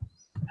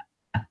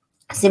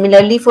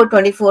 Similarly, for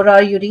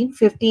 24-hour urine,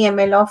 50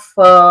 ml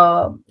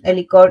of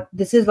Aliquot,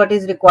 this is what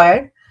is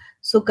required.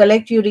 So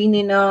collect urine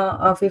in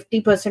a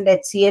 50%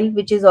 HCl,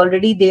 which is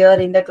already there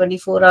in the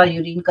 24-hour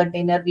urine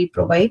container we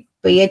provide.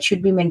 pH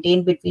should be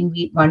maintained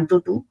between 1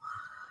 to 2.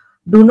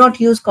 Do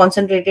not use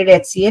concentrated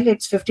HCl.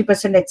 It's 50%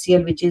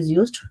 HCl which is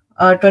used.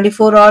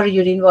 24-hour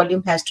urine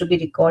volume has to be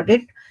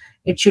recorded.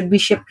 It should be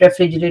shipped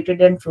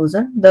refrigerated and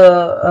frozen.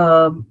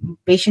 The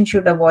patient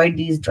should avoid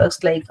these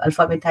drugs like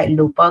alpha-methyl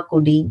dopa,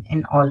 codeine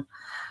and all.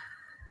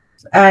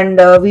 And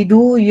we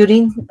do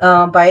urine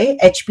by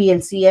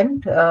HPLC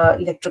and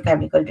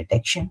electrochemical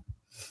detection.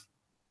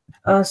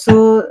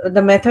 So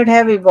the method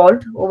have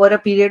evolved over a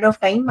period of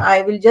time.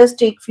 I will just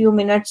take few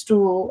minutes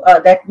to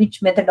that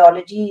which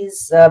methodology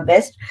is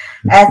best.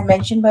 As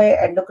mentioned by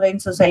Endocrine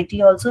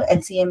Society also,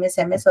 LC-MS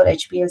or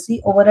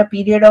HPLC, over a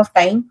period of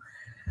time,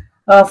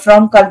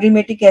 from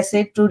calorimetric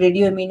acid to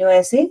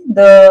radioimmunoassay,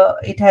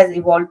 it has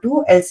evolved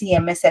to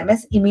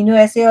LC-MS.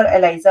 Immunoassay or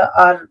ELISA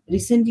are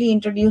recently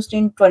introduced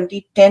in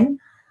 2010,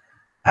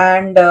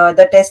 and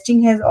the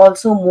testing has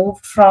also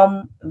moved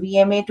from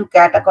VMA to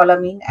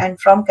catecholamine and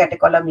from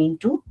catecholamine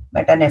to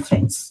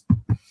metanephrines.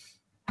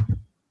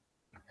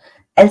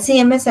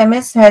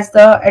 LC-MS has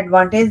the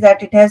advantage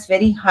that it has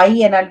very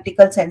high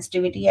analytical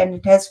sensitivity and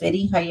it has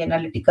very high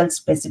analytical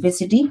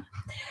specificity.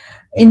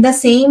 In the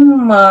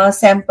same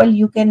sample,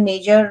 you can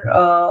measure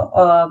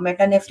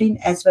metanephrine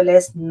as well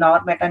as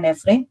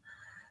normetanephrine.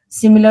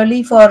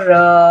 Similarly, for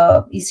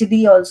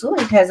ECD also,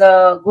 it has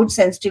a good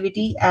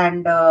sensitivity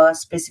and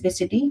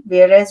specificity.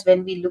 Whereas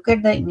when we look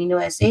at the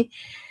immunoassay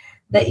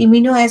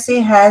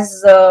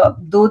has,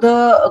 though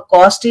the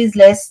cost is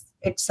less,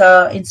 its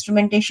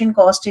instrumentation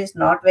cost is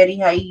not very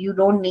high. You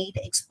don't need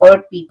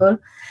expert people,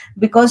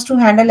 because to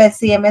handle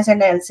LC-MS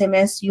and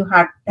LC-MS, you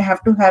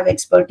have to have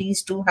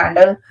expertise to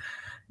handle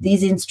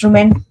these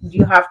instruments.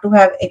 You have to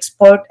have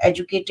expert,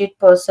 educated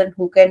person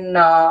who can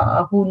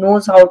who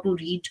knows how to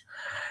read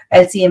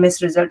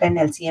LC-MS result and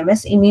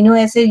LC-MS.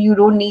 Immunoassay, you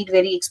don't need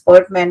very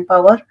expert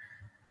manpower,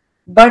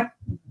 but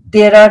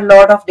there are a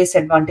lot of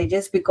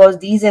disadvantages because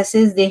these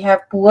assays, they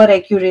have poor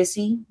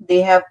accuracy,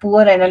 they have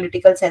poor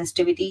analytical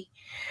sensitivity.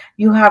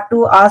 You have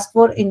to ask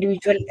for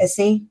individual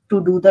assay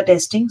to do the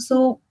testing.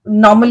 So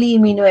normally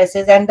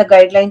immunoassays, and the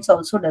guidelines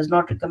also does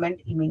not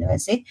recommend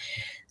immunoassay.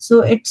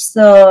 So it's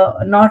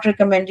not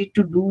recommended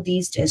to do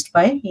these tests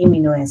by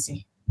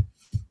immunoassay.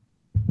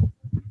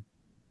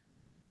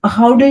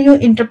 How do you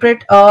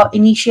interpret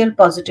initial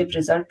positive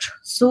result?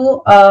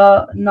 So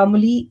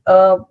normally,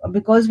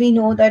 because we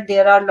know that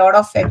there are a lot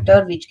of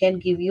factors which can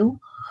give you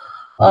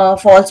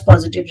false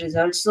positive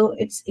results. So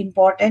it's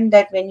important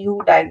that when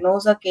you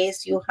diagnose a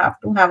case, you have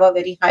to have a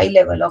very high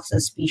level of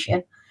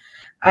suspicion.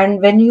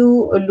 And when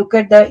you look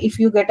at if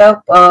you get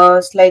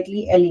a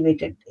slightly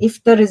elevated,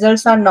 if the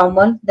results are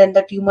normal, then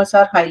the tumors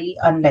are highly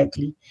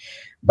unlikely.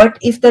 But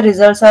if the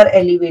results are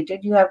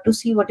elevated, you have to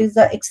see what is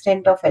the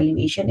extent of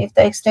elevation. If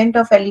the extent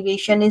of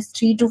elevation is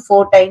 3 to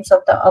 4 times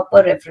of the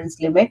upper reference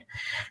limit,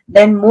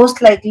 then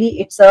most likely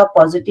it's a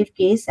positive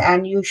case,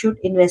 and you should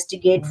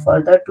investigate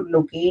further to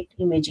locate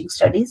imaging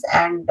studies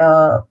and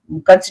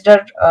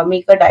consider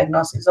make a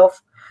diagnosis of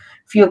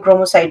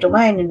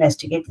pheochromocytoma and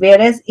investigate.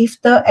 Whereas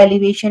if the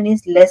elevation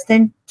is less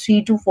than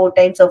 3 to 4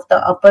 times of the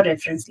upper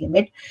reference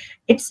limit,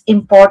 it's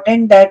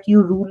important that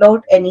you rule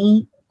out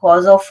any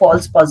cause of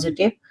false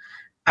positive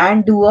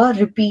and do a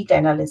repeat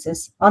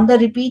analysis. On the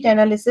repeat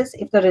analysis,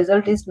 if the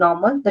result is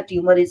normal, the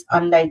tumor is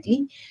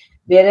unlikely.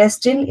 Whereas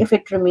still, if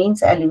it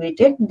remains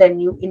elevated, then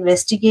you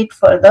investigate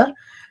further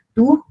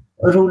to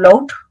rule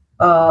out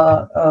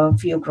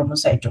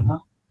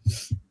pheochromocytoma.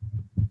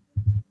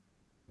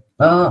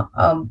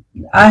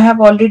 I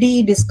have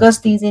already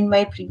discussed these in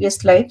my previous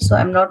slide, so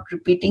I'm not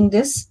repeating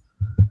this.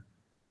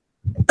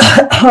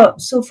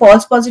 So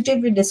false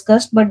positive we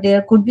discussed, but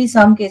there could be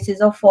some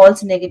cases of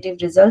false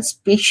negative results,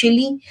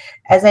 especially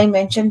as I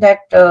mentioned that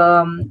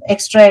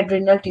extra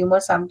adrenal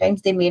tumors,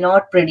 sometimes they may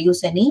not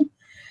produce any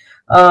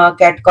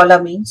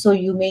catecholamine, so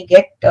you may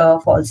get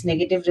false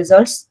negative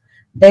results.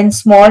 Then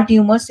small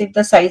tumors, if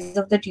the size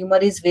of the tumor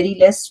is very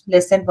less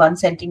than 1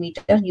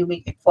 centimeter, you may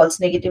get false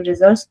negative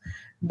results.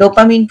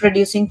 Dopamine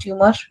producing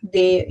tumor,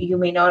 you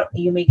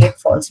may get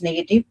false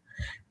negative,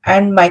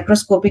 and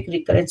microscopic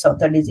recurrence of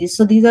the disease.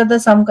 So these are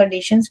the some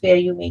conditions where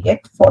you may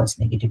get false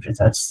negative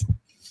results.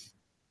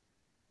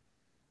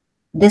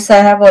 This I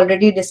have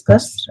already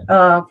discussed.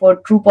 For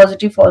true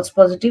positive, false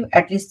positive,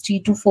 at least 3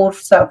 to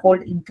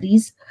 4-fold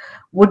increase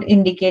would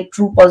indicate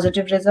true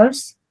positive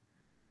results.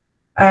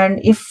 And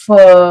if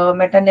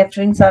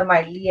metanephrines are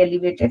mildly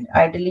elevated,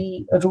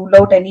 ideally rule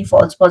out any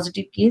false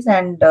positive case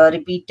and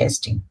repeat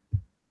testing.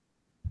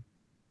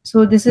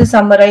 So this is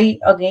summary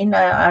again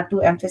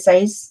to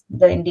emphasize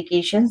the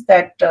indications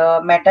that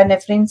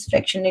metanephrines,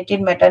 fractionated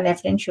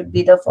metanephrine should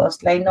be the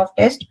first line of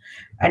test,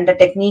 and the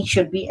technique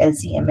should be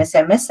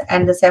LC-MS-MS,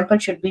 and the sample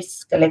should be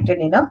collected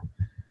in a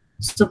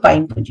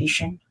supine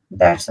position.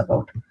 That's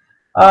about.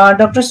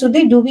 Dr.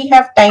 Sudhi, do we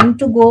have time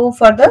to go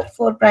further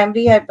for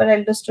primary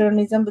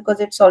hyperaldosteronism, because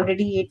it's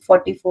already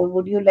 8:44?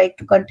 Would you like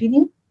to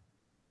continue?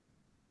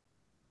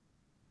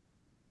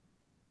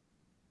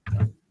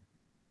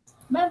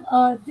 Ma'am,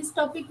 this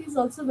topic is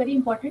also very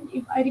important.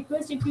 If I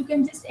request, if you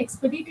can just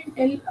expedite and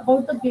tell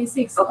about the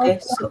basics Okay,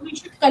 of how we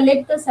should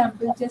collect the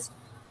sample, just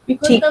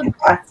because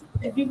the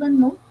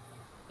everyone know.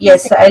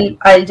 Yes,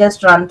 I'll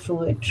just run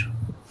through it.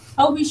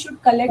 How we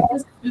should collect the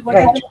sample, what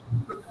Right. are the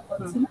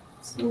protocols,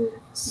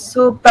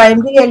 So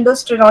primary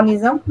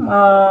aldosteronism,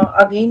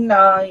 again,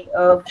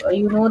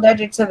 you know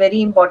that it's a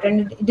very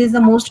important, it is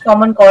the most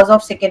common cause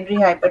of secondary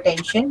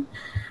hypertension.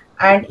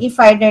 And if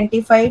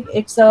identified,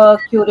 it's a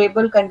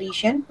curable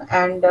condition,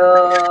 and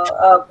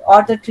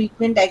or the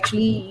treatment,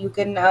 actually you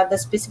can, the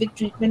specific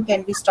treatment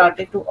can be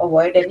started to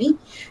avoid any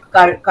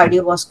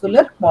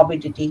cardiovascular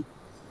morbidity.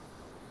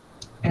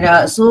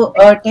 So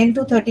 10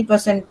 to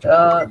 30%,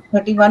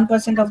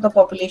 31% of the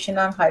population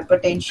are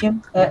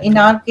hypertension. In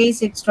our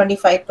case, it's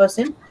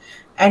 25%,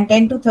 and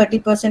 10 to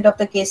 30% of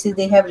the cases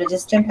they have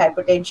resistant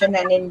hypertension,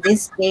 and in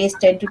this case,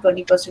 10 to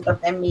 20% of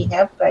them may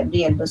have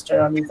primary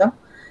aldosteronism.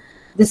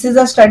 This is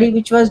a study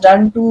which was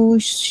done to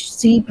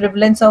see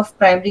prevalence of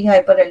primary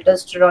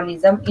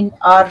hyperaldosteronism in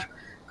our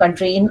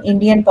country, in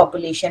Indian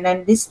population,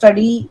 and this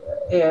study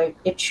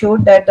it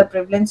showed that the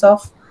prevalence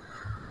of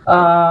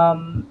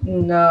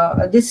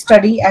this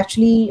study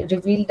actually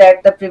revealed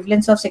that the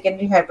prevalence of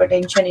secondary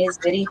hypertension is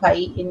very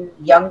high in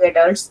young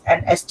adults,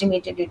 and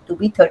estimated it to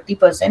be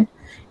 30%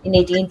 in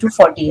 18 to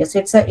 40 years.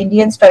 It's an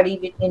Indian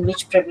study in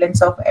which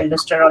prevalence of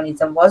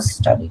aldosteronism was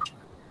studied.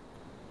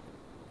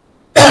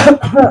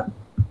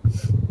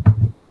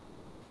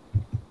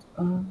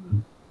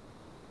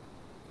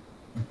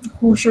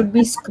 Who should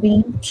be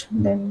screened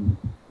then?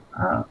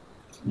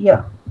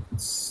 Yeah.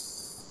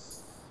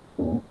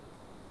 So,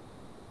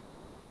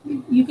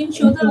 you can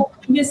show the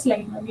previous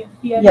slide.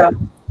 Yeah.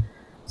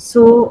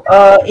 So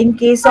in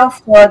case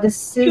of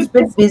this is a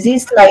bit busy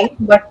slide,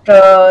 but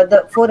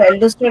for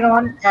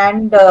aldosterone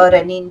and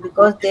renin,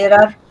 because there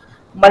are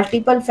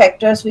multiple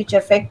factors which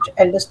affect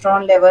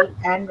aldosterone level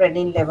and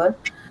renin level.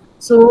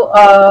 So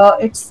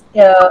it's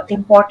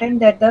important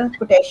that the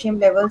potassium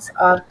levels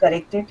are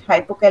corrected.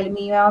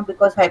 Hypokalemia,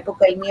 because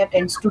hypokalemia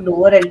tends to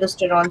lower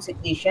aldosterone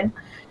secretion.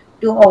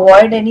 To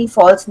avoid any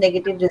false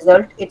negative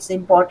result, it's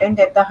important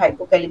that the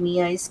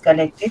hypokalemia is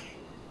corrected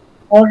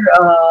for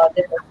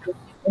the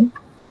treatment.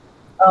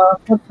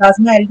 For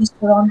plasma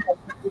aldosterone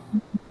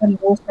concentration,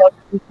 low salt,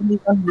 usually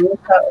on low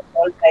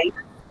salt diet,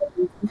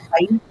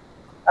 high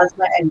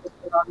plasma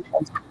aldosterone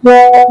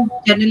concentration.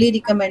 Generally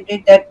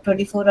recommended that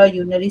 24-hour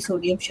urinary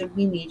sodium should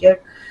be measured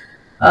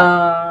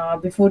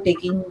before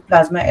taking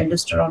plasma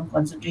aldosterone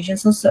concentration.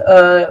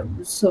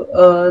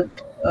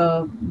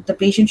 The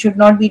patient should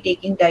not be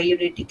taking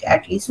diuretic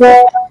at least for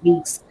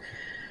weeks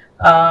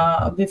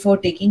before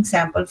taking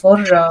sample for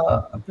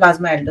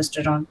plasma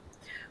aldosterone.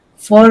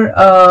 For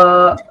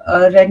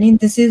renin,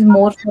 this is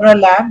more for a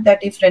lab, that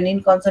if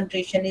renin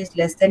concentration is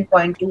less than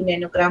 0.2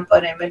 nanogram per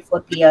ml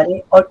for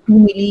PRA or 2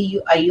 milli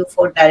IU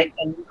for direct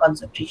renin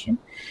concentration,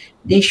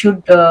 they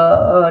should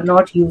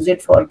not use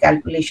it for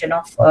calculation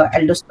of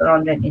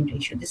aldosterone renin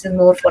ratio. This is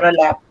more for a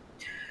lab.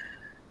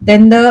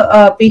 Then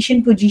the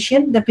patient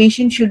position, the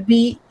patient should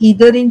be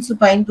either in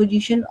supine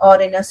position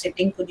or in a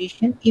sitting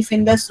position. If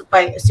in the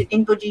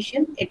sitting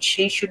position,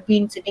 she should be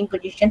in sitting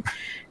position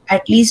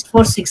at least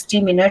for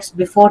 60 minutes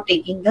before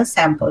taking the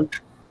sample.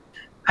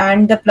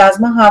 And the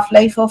plasma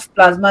half-life of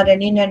plasma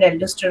renin and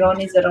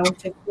aldosterone is around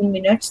 15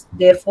 minutes.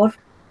 Therefore,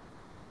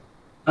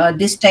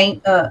 this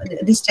time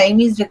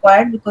is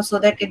required, because so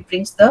that it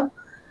brings the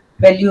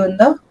value in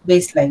the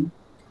baseline.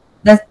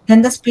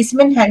 Then the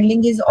specimen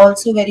handling is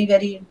also very,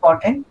 very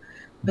important,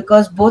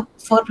 because both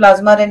for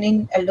plasma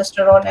renin,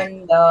 aldosterone,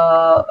 and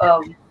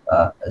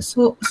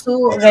so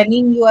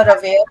renin, you are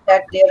aware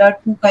that there are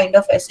two kind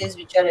of assays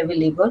which are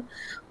available.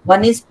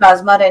 One is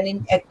plasma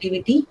renin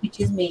activity,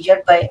 which is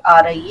measured by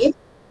RIA.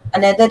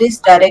 Another is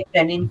direct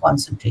renin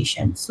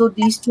concentration. So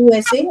these two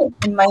assays,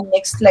 in my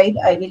next slide,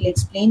 I will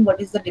explain what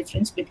is the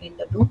difference between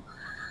the two.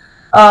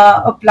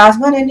 A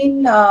plasma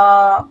renin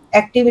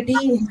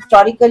activity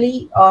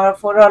historically or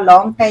for a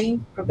long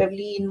time,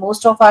 probably in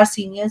most of our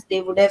seniors,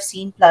 they would have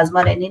seen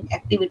plasma renin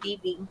activity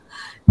being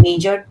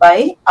measured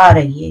by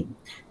RIA.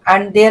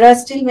 And there are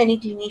still many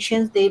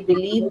clinicians, they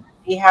believe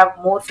they have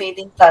more faith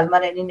in plasma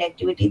renin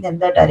activity than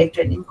the direct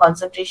renin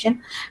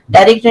concentration.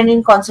 Direct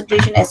renin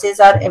concentration assays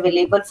are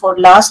available for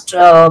last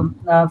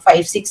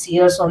 5-6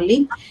 years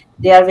only.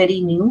 They are very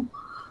new,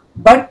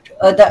 but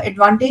the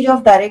advantage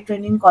of direct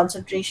renin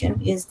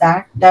concentration is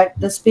that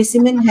the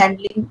specimen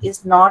handling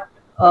is not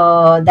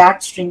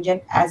that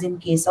stringent as in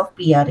case of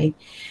PRA,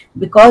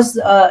 because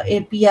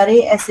a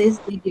PRA assays,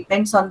 it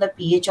depends on the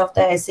pH of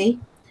the assay.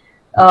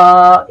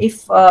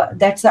 If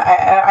that's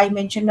I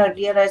mentioned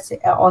earlier as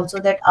also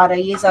that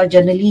RIAs are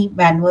generally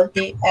manual.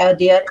 They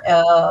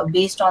are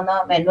based on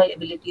a manual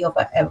ability of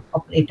a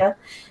operator,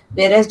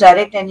 whereas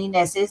direct renin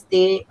assays,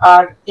 they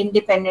are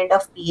independent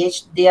of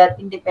pH. They are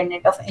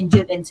independent of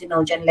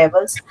angiotensinogen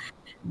levels.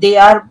 They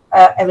are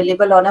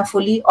available on a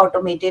fully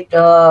automated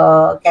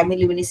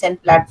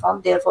chemiluminescent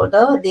platform. Therefore,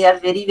 they are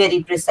very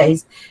very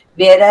precise,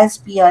 whereas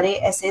PRA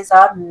assays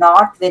are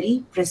not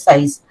very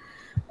precise.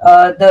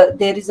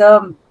 There is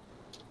a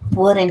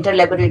poor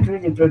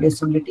interlaboratory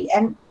reproducibility,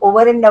 and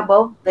over and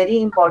above,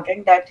 very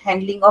important, that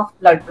handling of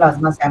blood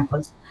plasma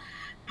samples.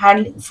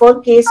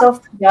 For case of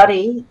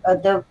PRA,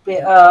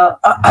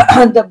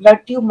 the blood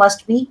tube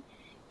must be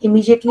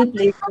immediately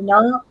placed in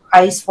a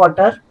ice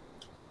water,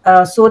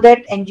 so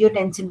that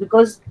angiotensin,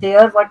 because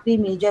there what we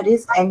measure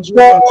is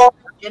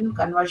angiotensin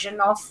conversion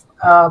of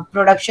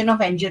production of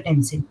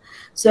angiotensin.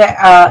 So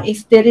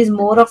if there is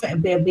more of a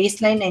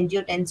baseline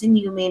angiotensin,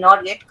 you may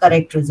not get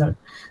correct result.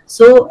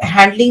 So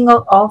handling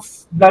of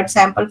blood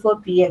sample for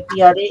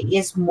PRA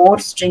is more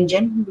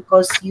stringent,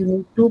 because you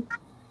need to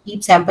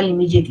keep sample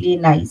immediately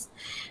in ice,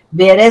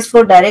 whereas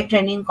for direct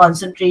renin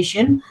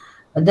concentration,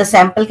 the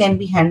sample can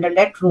be handled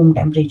at room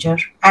temperature.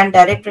 And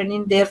direct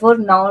renin, therefore,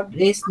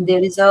 nowadays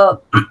there is a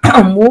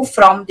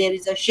there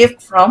is a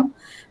shift from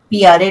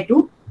PRA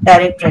to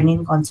direct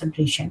renin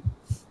concentration.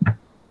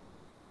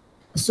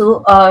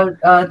 So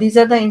these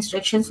are the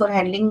instructions for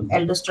handling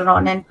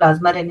aldosterone and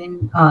plasma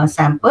renin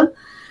sample.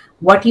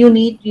 What you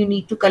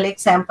need to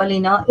collect sample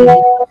in a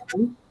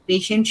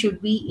patient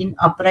should be in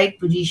upright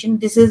position.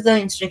 This is the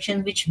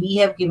instruction which we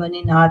have given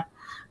in our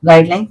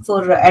guideline,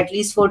 for at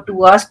least for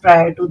 2 hours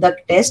prior to the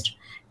test.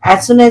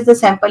 As soon as the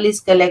sample is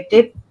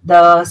collected,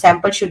 the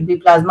sample should be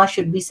plasma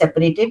should be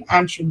separated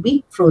and should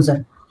be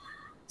frozen.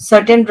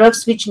 Certain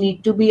drugs which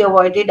need to be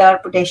avoided are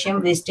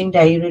potassium wasting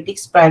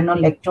diuretics,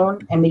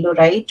 spironolactone,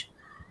 amiloride,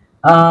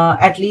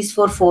 at least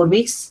for 4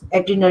 weeks,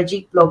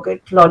 adrenergic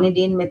blockade,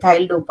 clonidine,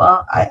 methyl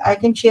dopa. I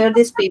can share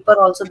this paper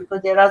also,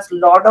 because there are a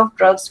lot of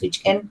drugs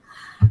which can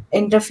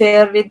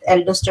interfere with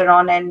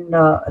aldosterone and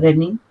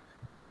renin.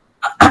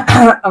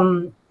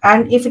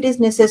 And if it is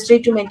necessary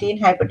to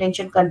maintain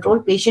hypertension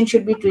control, patient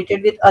should be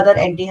treated with other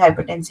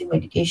antihypertensive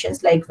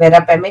medications like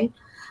verapamil,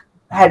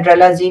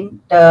 hydralazine,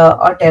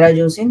 or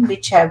terazosin,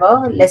 which have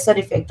a lesser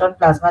effect on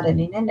plasma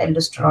renin and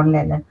aldosterone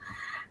level.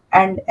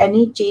 And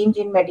any change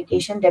in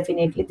medication,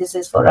 definitely this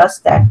is for us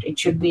that it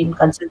should be in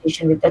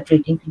consultation with the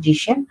treating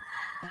physician.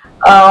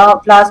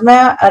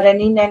 Plasma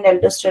renin and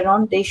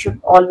aldosterone, they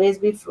should always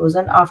be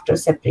frozen after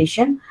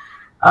separation,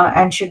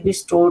 and should be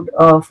stored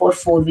for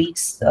 4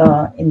 weeks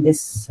in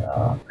this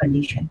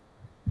condition.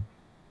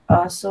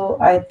 So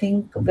I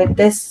think with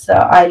this,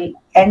 I'll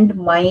end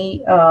my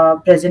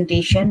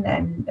presentation,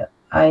 and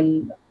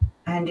I'll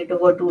hand it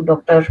over to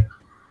Dr.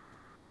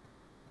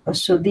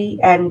 Sudhi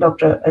and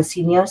Dr.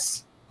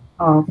 Seniors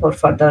for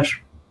further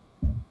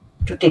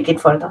to take it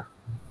further.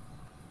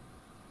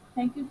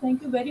 Thank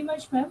you very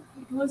much, ma'am.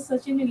 It was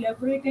such an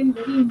elaborate and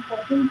very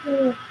important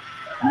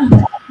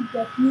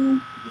that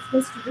you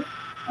discussed today,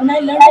 and I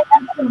learned a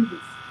lot from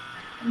this.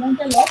 I learned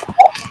a lot.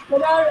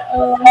 There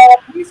are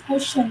these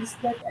questions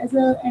that, as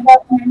an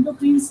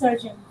endocrine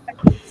surgeon,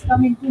 it's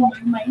come into my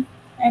mind,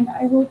 and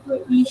I hope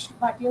Ish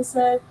Bhatia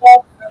sir,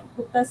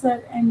 Gupta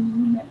sir,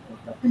 and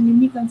Dr.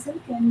 Nimi Kansal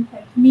can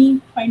help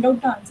me find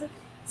out the answer.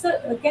 Sir,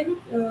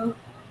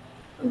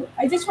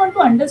 I just want to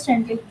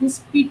understand, like, this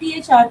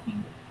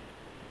PTHRP.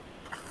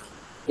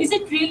 Is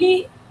it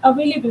really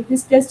available?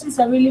 This test is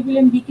available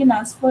and we can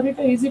ask for it,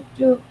 or is it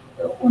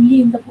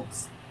only in the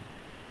books?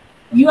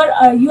 You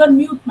are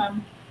mute,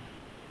 ma'am.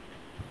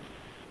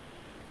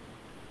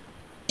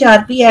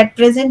 PTHRP at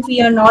present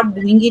we are not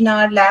doing in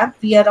our lab.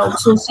 We are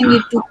outsourcing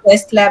it to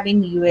Quest Lab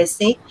in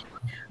USA.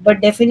 But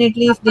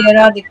definitely, if there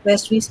are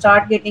requests, we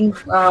start getting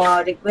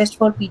requests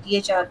for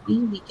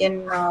PTHRP. We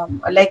can,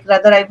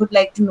 rather, I would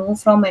like to know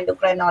from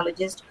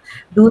endocrinologist,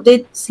 do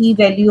they see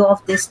value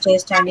of this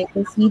test? And if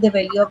they see the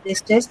value of this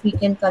test, we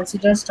can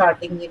consider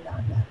starting in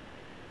our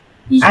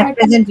lab. At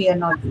present, we are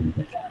not doing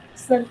it.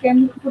 Sir,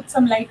 can you put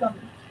some light on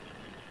it?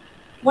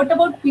 What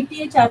about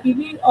PTHRP?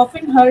 We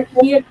often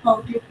hear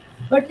about it,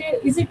 but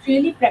is it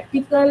really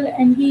practical,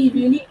 and we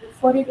really look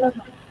for it or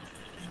not?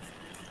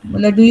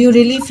 Well, do you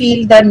really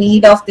feel the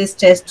need of this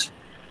test?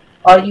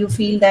 or you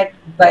feel that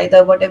by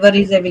the whatever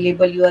is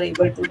available, you are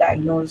able to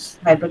diagnose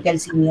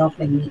hypercalcemia of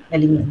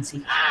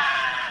malignancy?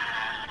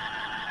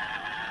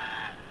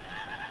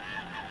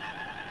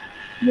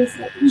 Yes,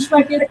 sir.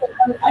 Ishwat, yes,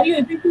 sir. Are you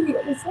able to hear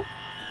us, sir?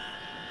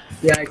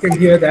 Yeah, I can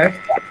hear that.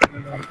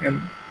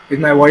 Is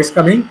my voice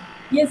coming?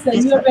 Yes, sir.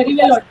 Yes, You are sir. very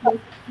well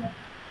audible. Yeah.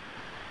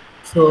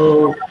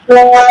 So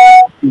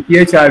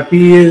PTH-RP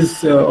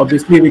is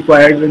obviously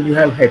required when you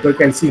have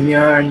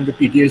hypercalcemia and the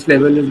PTH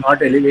level is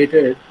not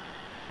elevated,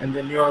 and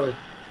then you're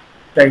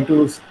trying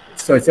to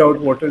search out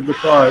what is the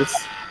cause.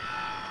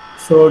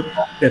 So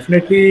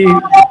definitely,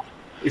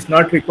 it's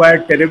not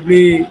required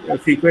terribly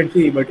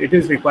frequently, but it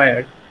is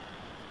required.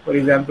 For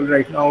example,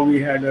 right now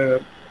we had a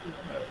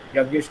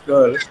youngish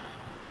girl,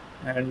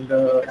 and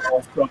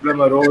this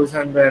problem arose,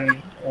 and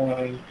then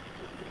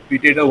we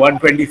did a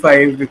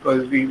 125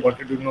 because we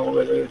wanted to know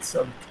whether it's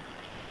some.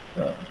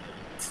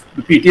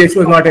 The PTH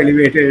was not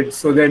elevated,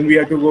 so then we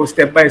had to go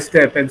step by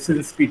step. And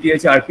since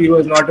PTH RP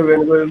was not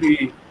available,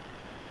 we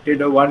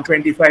did a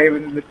 125,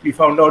 and we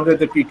found out that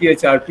the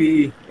PTH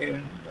RP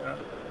in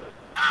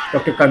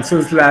Dr.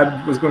 Kansal's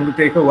lab was going to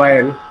take a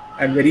while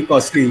and very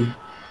costly.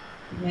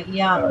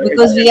 Yeah, It,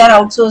 because we are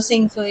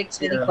outsourcing, so it's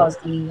very yeah.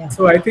 costly. Yeah,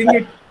 So I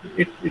think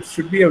it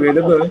should be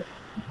available. in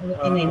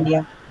Uh,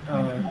 India.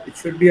 it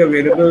should be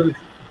available.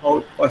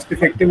 How cost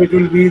effective it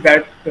will be,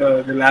 that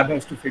the lab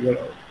has to figure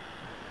out.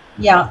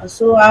 Yeah,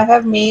 so I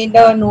have made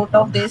a note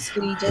of this.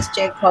 We'll just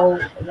check how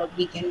what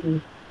we can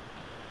do.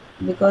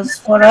 Because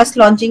for us,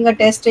 launching a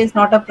test is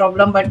not a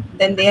problem, but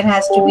then there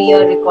has to be a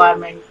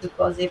requirement.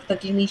 Because if the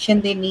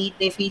clinician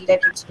they feel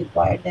that it's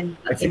required, then we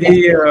can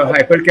Actually, definitely.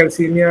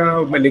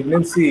 hypercalcemia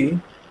malignancy,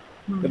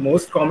 the Hmm.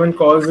 most common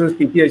cause is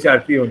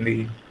PTH-RP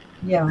only.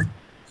 Yeah.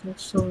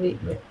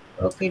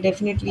 Okay,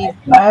 definitely.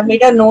 I have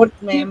made a note.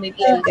 If,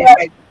 Maybe I'll get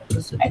back to I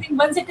Sudhi. think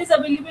once it is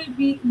available,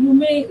 you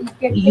may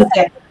get the You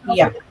can. sample of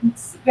Yeah.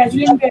 it.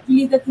 Gradually and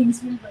gradually, the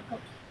things will work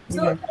out.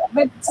 So, Yeah.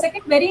 but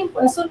second,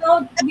 so now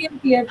we are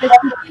clear that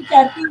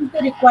PTHRP is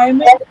the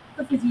requirement of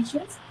the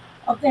physicians,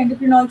 of the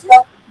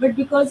endocrinologist, but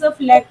because of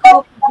lack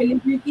of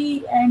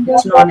availability and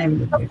It's of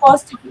non-ambiguous.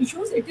 cost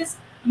issues, it is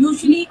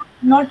usually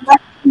not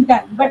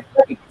done. But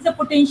it is a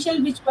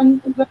potential which one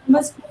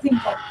must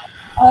think of.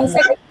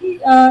 Secondly,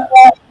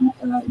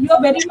 you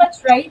are very much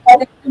right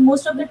that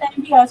most of the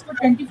time we ask for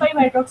 25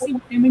 hydroxy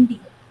vitamin D,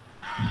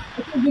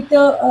 okay, with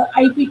the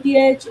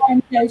IPTH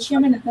and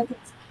calcium and other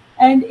things.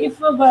 And if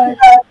vitamin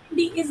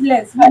D is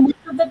less, we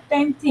most of the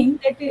time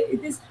think that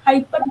it is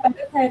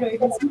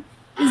hyperparathyroidism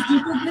is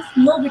due to this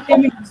low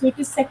vitamin D. So it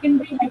is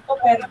secondary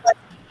hyperpara.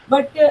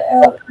 But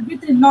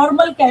with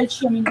normal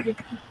calcium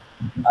intake,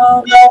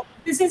 uh,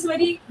 this is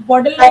very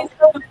borderline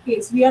sort of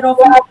case. We are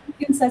often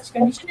in such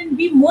condition, and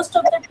we most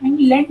of the time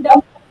land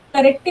up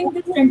correcting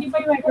this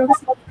 25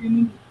 hydroxy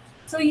vitamin D.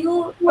 So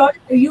you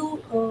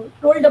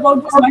told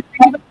about this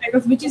 125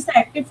 hydroxy, which is the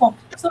active form.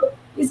 So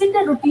is it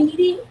a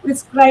routinely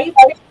prescribed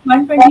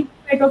 125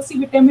 hydroxy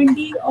vitamin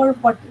D, or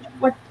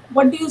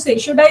what do you say?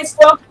 Should I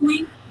stop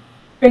doing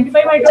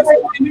 25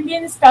 hydroxy vitamin D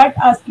and start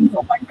asking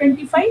for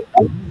 125,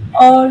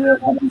 or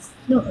what is?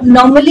 No,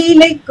 normally,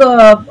 like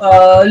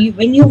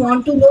when you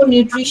want to know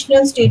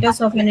nutritional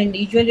status of an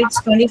individual,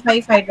 it's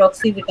 25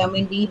 hydroxy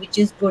vitamin D, which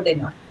is good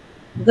enough.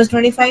 Because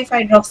 25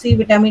 hydroxy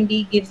vitamin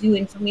D gives you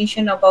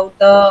information about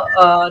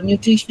the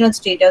nutritional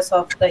status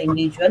of the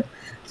individual.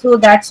 So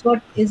that's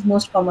what is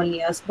most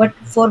commonly asked. But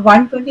for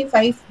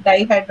 125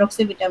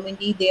 dihydroxy vitamin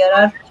D, there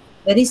are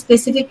very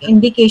specific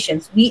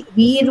indications. We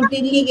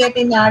routinely get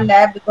in our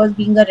lab, because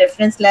being a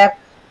reference lab,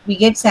 we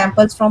get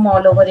samples from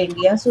all over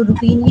India. So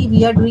routinely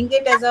we are doing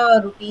it as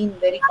a routine,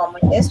 very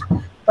common test.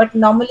 But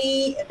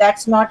normally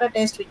that's not a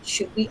test which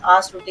should be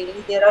asked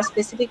routinely. There are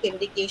specific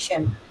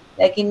indication,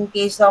 like in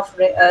case of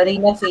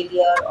renal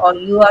failure, or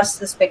you are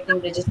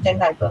suspecting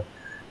resistant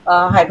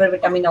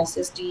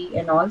hypervitaminosis D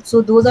and all.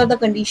 So those are the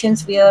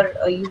conditions where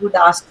you would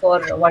ask for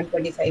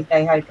 125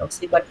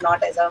 dihydroxy, but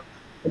not as a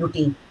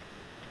routine.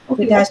 So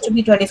it Okay. has to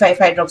be 25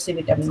 hydroxy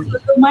vitamin D.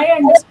 So my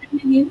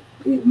understanding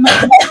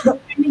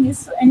is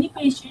so any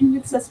patient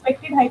with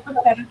suspected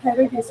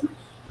hyperparathyroidism,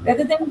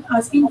 rather than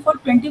asking for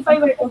 25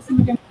 hydroxy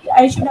vitamin D,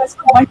 I should ask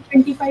for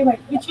 125,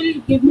 which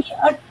will give me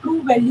a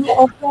true value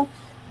of the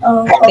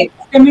Active.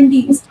 vitamin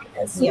D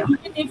status. So Yeah.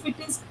 even if it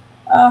is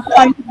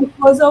high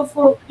because of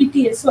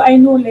PTS, so I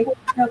know like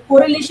the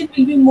correlation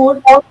will be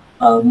more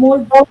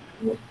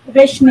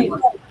rational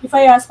if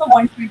I ask for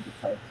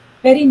 125.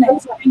 Very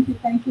nice.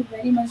 Thank you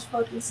very much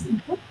for this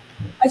input.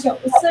 अच्छा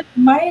sir,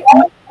 my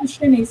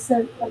question is sir,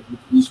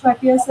 Ish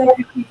Bhatia sir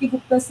and Preeti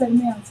Gupta sir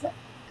may answer.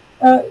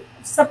 Uh,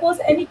 Suppose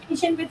any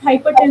patient with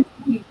hypertension,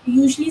 we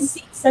usually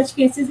see such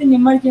cases in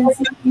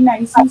emergency in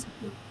ICU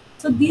setting.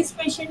 So these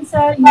patients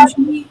are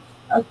usually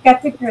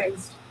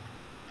catheterized.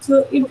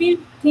 So if we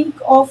think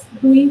of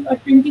doing a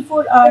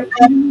 24-hour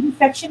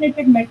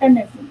fractionated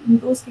methamphetamine in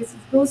those cases,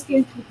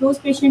 those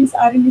patients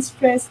are in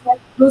stress,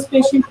 those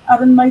patients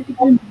are on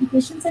multiple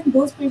medications, and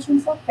those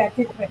patients are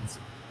catheterized.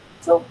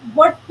 So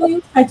what do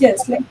you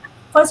suggest? Like,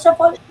 first of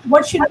all,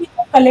 what should be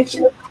the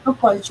collection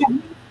protocol? Should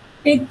we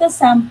take the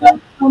sample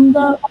from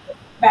the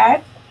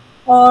bag,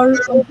 or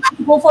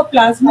go for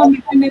plasma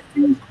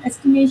mechanism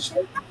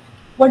estimation?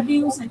 What do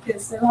you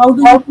suggest, sir? How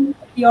do you do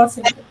at your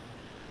center?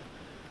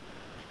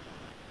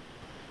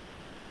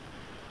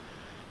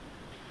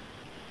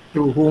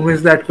 To whom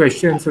is that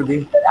question,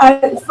 Sudhi?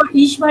 For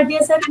Ish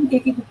Bhatia, sir, and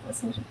KK Gupta,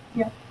 sir.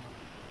 Yeah.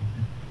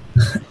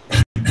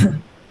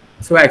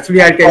 So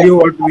actually, I'll tell you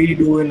what we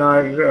do in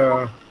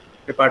our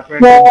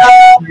department.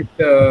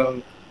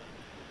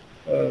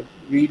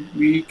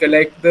 We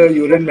collect the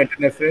urine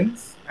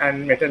metanephrines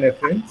and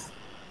metanephrines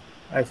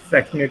as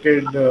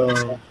fractionated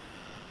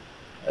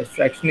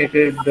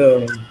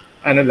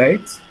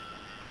analytes.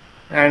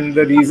 And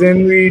the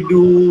reason we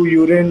do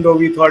urine, though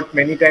we thought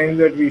many times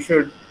that we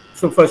should.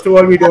 So first of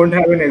all, we don't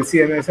have an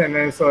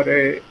LCMS/NS or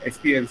a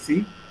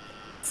HPLC.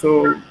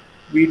 So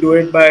we do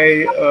it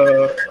by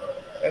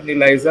an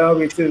ELISA,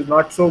 which is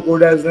not so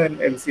good as an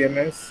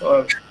LCMS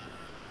or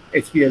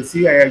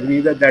HPLC. I agree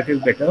that that is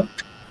better,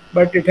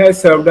 but it has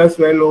served us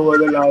well over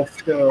the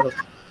last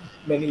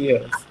many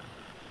years.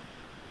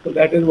 So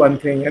that is one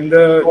thing. And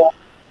the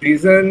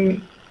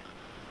reason,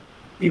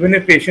 even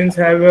if patients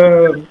have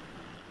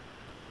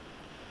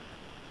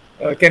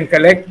can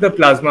collect the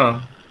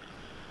plasma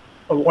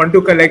or want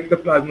to collect the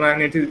plasma,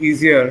 and it is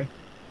easier,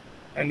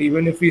 and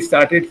even if we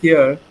started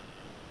here,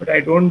 but I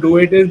don't do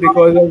it is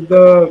because of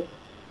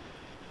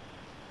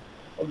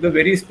the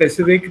very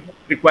specific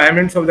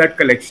requirements of that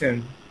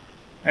collection.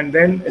 And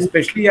then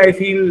especially I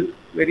feel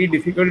very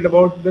difficult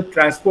about the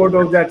transport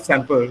of that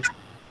sample.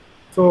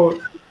 So,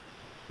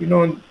 you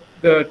know,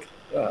 I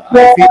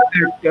feel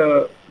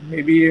that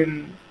maybe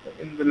in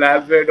the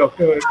lab where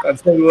Dr.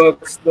 Kansal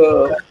works,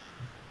 the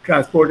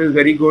transport is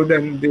very good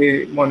and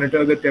they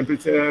monitor the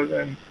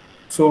temperature and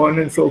so on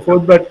and so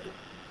forth. But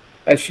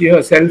as she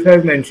herself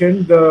has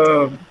mentioned,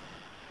 the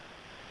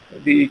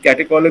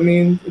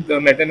catecholamines, the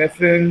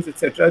metanephrines,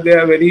 etc., they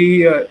are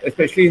very,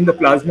 especially in the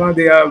plasma,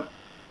 they are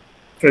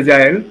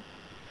fragile.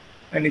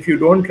 And if you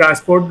don't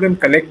transport them,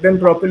 collect them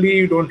properly,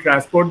 you don't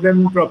transport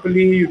them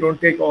properly, you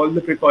don't take all the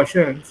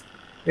precautions,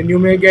 then you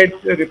may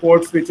get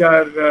reports which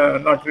are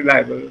not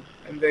reliable.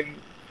 And then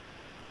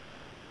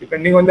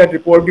depending on that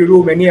report, you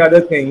do many other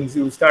things.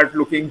 You start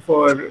looking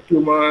for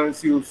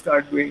tumors, you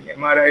start doing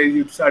MRIs,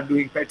 you start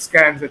doing PET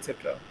scans,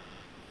 etc.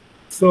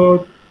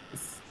 So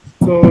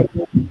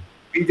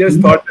we just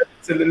thought that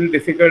it's a little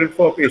difficult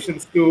for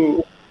patients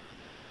to.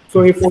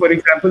 So if, for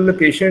example, the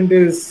patient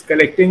is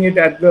collecting it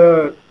at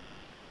the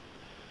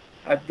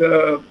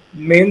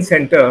main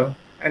center,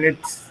 and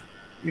it's,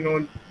 you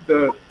know,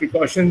 the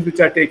precautions which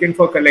are taken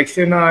for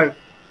collection are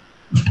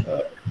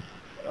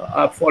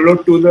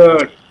followed to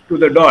the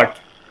dot,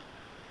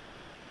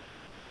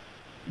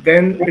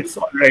 then it's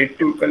all right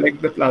to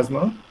collect the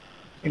plasma.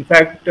 In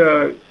fact,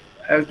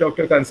 as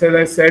Dr. Kansal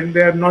has said,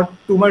 there are not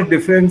too much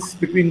difference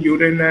between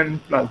urine and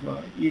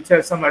plasma. Each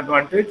has some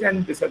advantage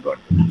and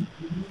disadvantage.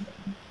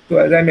 So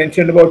as I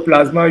mentioned about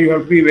plasma, you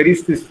have to be very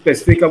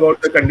specific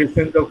about the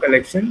conditions of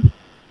collection.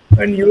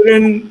 And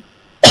urine,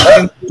 in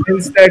the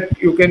sense that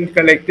you can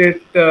collect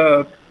it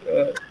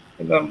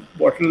in a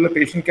bottle, the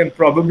patient can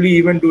probably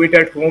even do it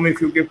at home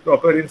if you give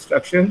proper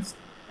instructions,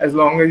 as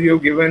long as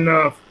you've given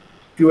a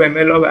few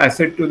ml of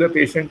acid to the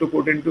patient to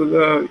put into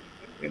the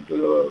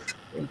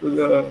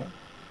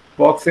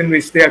box in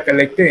which they are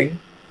collecting.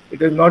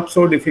 It is not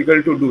so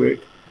difficult to do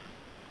it.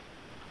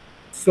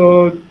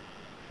 So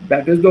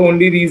that is the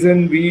only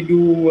reason we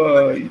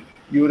do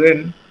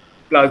urine.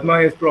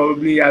 Plasma is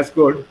probably as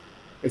good.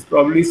 It's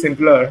probably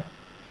simpler.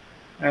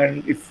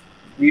 And if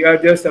we are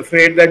just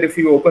afraid that if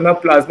you open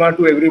up plasma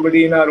to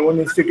everybody in our own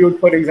institute,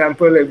 for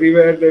example,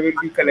 everywhere they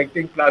will be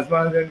collecting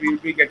plasmas and we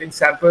will be getting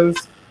samples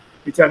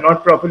which are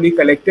not properly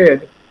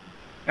collected,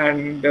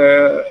 and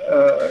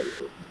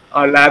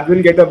our lab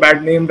will get a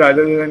bad name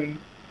rather than,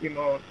 you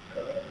know,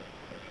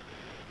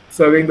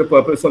 serving the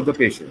purpose of the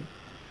patient.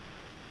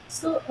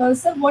 So,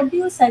 sir, what do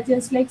you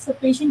suggest? Like, the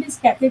patient is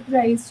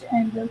catheterized,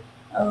 and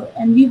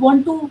we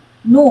want to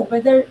know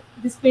whether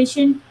this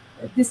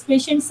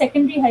patient's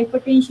secondary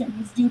hypertension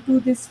is due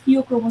to this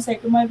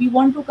pheochromocytoma. We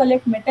want to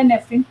collect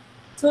metanephrine.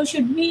 So,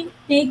 should we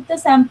take the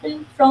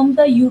sample from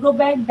the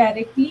urobag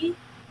directly,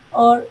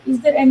 or is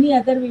there any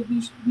other way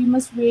we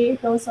must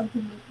wait or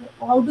something like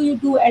that? How do you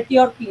do at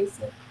your place,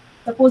 sir?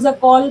 Suppose a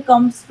call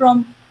comes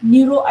from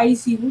neuro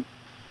ICU.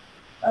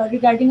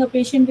 Regarding a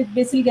patient with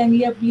basal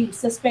ganglia bleed,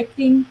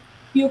 suspecting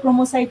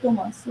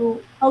pheochromocytoma.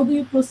 So, how do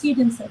you proceed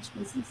in such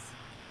cases?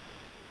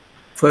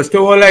 First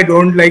of all, I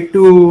don't like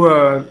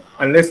to,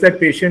 unless that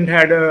patient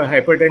had a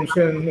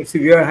hypertension,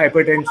 severe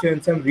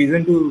hypertension, some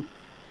reason to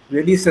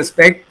really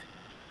suspect,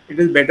 it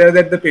is better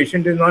that the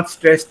patient is not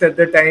stressed at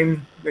the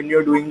time when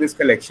you're doing this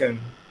collection.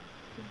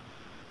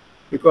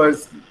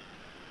 Because,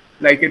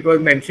 like it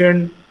was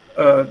mentioned,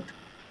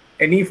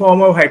 any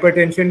form of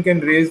hypertension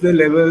can raise the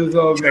levels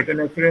of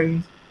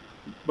metanephrine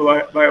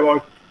by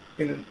about,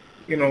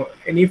 you know,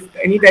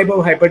 any type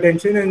of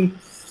hypertension, and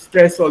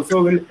stress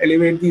also will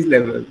elevate these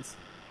levels.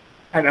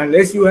 And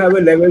unless you have a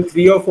level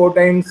 3 or 4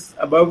 times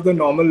above the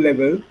normal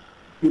level,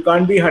 you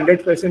can't be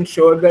 100%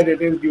 sure that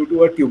it is due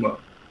to a tumor.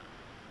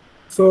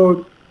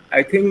 So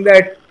I think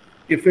that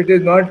if it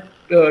is not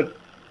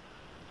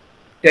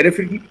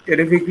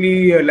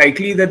terrifically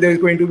likely that there is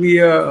going to be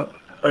a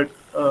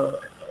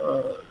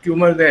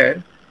tumor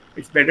there,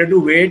 it's better to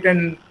wait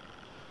and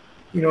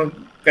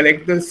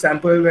collect the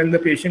sample when the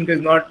patient is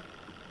not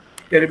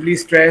terribly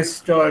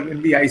stressed or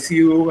in the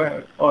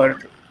ICU,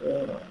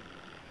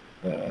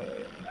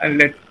 and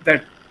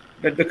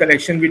let the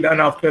collection be done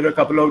after a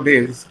couple of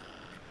days.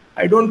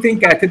 I don't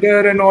think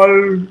catheter and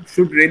all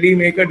should really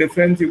make a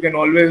difference. You can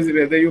always,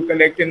 whether you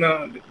collect in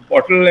a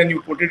bottle and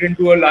you put it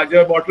into a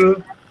larger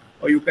bottle,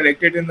 or you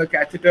collect it in the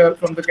catheter,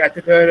 from the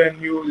catheter, and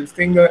this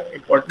thing, the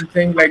important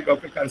thing, like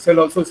Dr. Kansal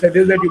also said,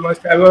 is that you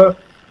must have a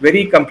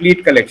very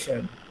complete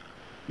collection.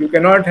 You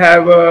cannot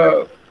have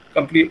a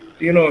complete,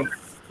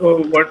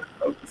 so what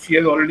she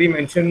has already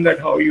mentioned, that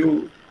how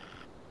you,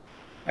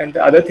 and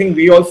the other thing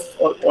we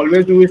also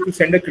always do is to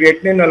send a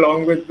creatinine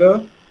along with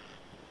the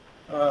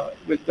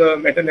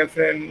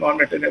metanephrine,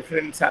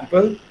 non-metanephrine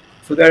sample,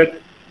 so that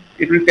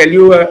it will tell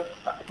you an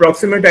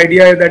approximate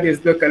idea that is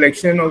the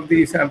collection of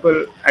the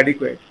sample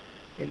adequate.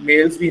 In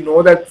males, we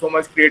know that so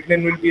much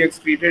creatinine will be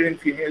excreted. In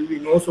females, we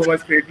know so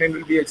much creatinine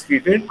will be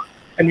excreted,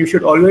 and you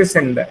should always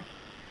send that.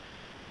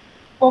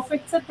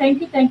 Perfect, sir.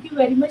 Thank you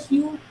very much.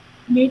 You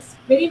made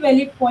very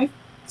valid point.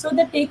 So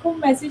the take-home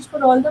message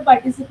for all the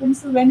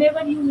participants: so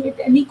whenever you get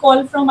any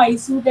call from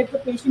ICU that the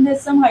patient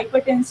has some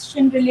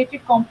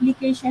hypertension-related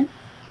complication,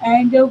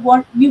 and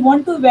we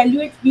want to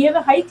evaluate, we have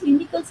a high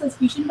clinical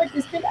suspicion, but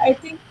still I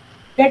think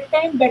that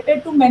time better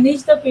to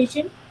manage the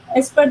patient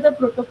as per the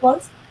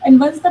protocols. And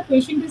once the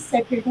patient is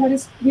settled,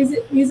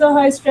 his or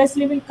her stress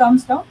level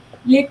comes down,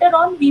 later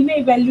on we may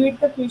evaluate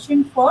the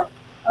patient for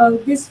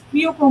this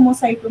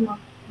pheochromocytoma.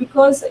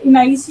 Because in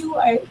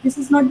ICU, this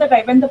is not the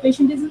time. When the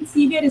patient is in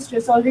severe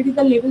stress, already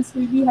the levels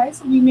will be high,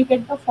 so we may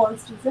get the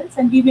false results,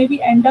 and we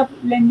maybe end up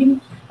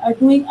doing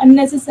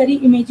unnecessary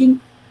imaging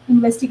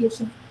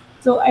investigation.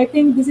 So I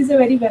think this is a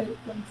very valid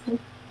point. So.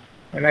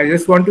 And I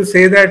just want to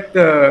say that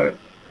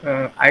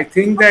I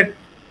think that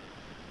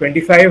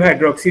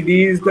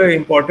 25-hydroxy-D is the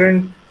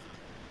important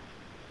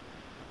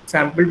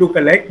sample to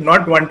collect,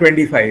 not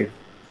 125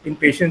 in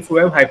patients who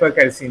have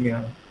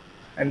hypercalcemia.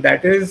 And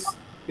that is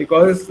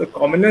because the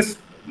commonest,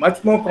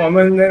 much more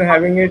common than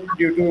having it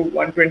due to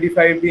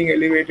 125 being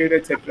elevated,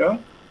 etc.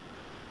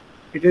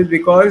 It is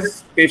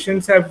because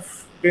patients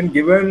have been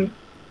given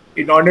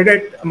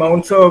inordinate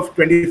amounts of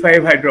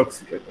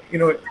 25-hydroxy,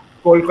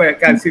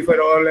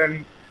 cholecalciferol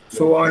and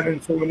so on,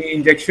 and so many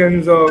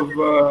injections of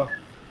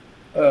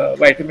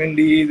vitamin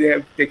D. They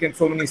have taken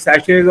so many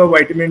sachets of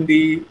vitamin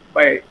D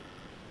by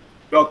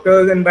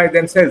doctors and by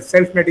themselves,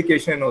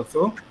 self-medication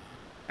also.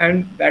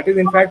 And that is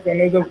in fact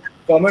one of the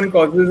common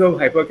causes of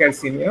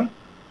hypercalcemia.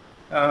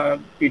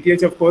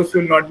 PTH, of course,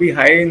 will not be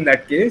high in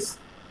that case,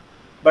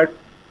 but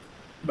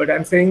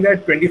I'm saying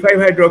that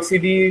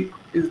 25-hydroxy-D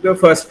is the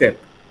first step.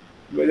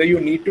 Whether you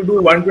need to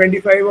do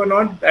 125 or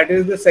not, that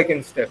is the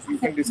second step. You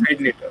can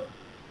decide later.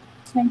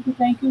 Thank you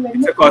very much.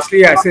 It's a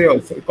costly assay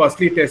also,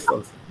 costly test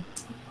also.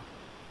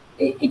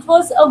 It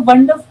was a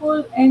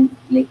wonderful, and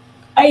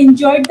I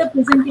enjoyed the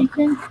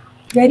presentation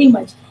very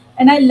much,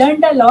 and I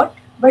learned a lot.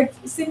 But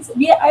since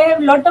I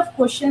have a lot of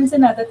questions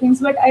and other things,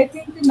 but I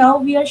think now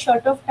we are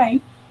short of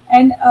time,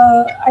 and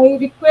I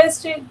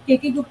request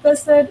KK Gupta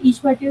sir, Ish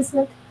Bhatia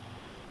sir,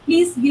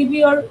 please give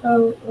your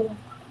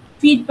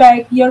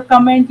feedback, your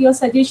comment, your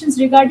suggestions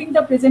regarding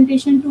the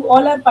presentation to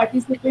all our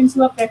participants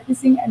who are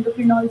practicing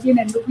endocrinology and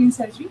endocrine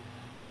surgery.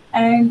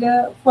 And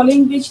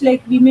following which,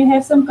 we may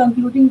have some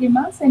concluding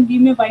remarks and we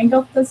may wind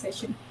up the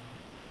session.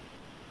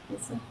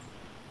 Yes, sir.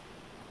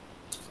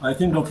 I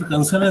think Dr.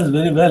 Kansal has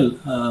very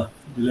well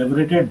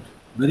elaborated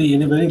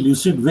in a very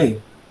lucid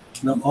way.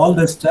 Now, all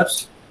the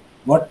steps,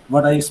 what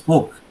I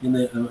spoke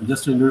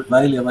just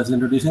while I was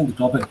introducing the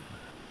topic,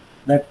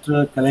 that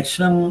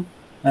collection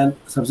and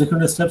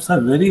subsequent steps are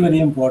very, very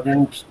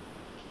important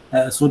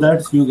so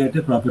that you get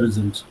a proper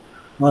result.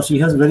 Now, she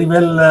has very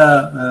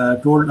well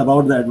told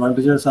about the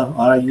advantages of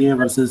RIA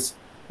versus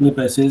NIP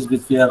assays,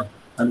 which we are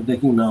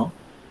undertaking now.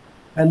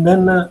 And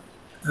then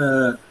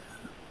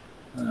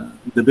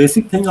the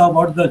basic thing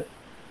about the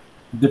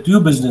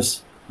tube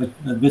business,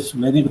 which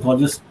many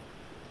pathologists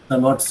are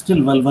not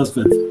still well versed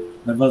with,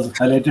 that was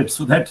highlighted,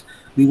 so that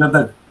these are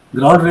the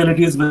ground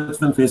realities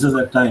which one faces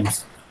at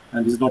times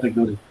and is not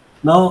ignoring.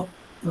 Now,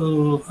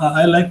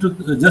 I like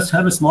to just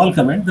have a small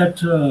comment that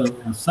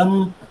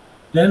some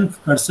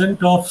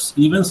 10% of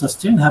even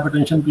sustained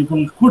hypertension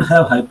people could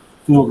have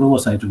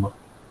pheochromocytoma.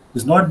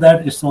 It's not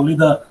that it's only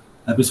the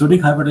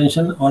episodic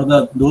hypertension or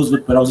those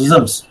with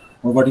paroxysms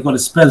or what you call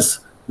spells,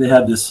 they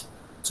have this.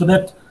 So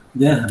that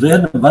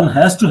where one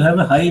has to have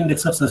a high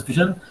index of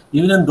suspicion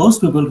even in those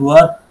people who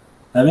are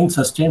having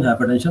sustained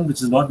hypertension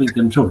which is not being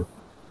controlled.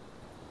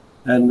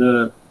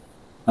 And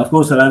of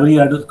course, salivary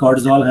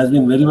cortisol has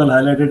been very well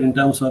highlighted in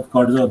terms of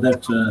cortisol,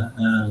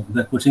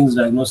 the Cushing's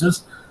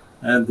diagnosis.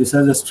 And this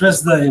has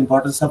stressed the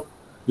importance of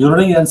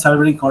urinary and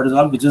salivary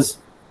cortisol, which is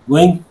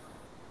going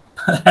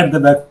at the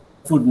back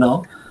foot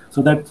now.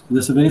 So that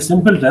this is a very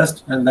simple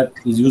test, and that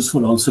is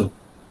useful also.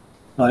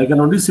 So I can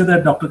only say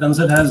that Dr.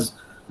 Kansal has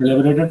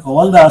elaborated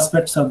all the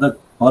aspects of the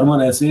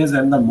hormone assays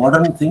and the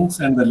modern things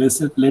and the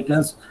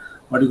latest,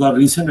 what you call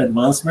recent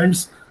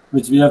advancements,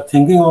 which we are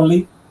thinking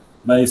only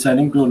by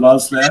sending to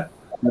Law's lab,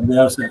 but they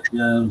are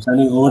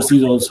sending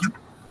overseas also.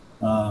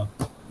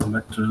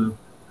 But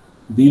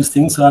these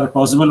things are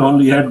possible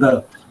only at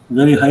the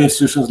very high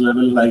institutions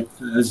level, like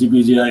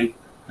SGPGI,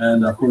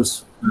 and of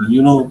course,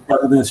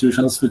 what are the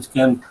institutions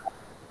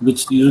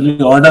which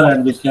usually order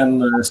and which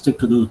can stick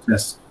to the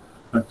tests.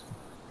 But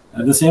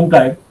at the same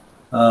time,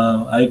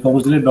 I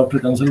congratulate Dr.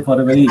 Kansal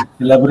for a very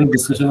elaborate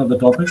discussion of the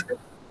topic.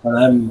 And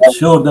I'm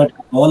sure that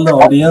all the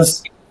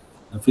audience,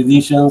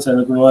 physicians,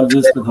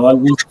 endocrinologists,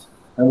 pathologists,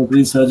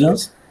 endocrine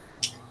surgeons,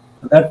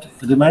 that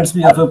reminds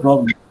me of a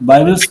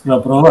Bible's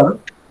proverb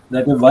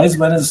that a wise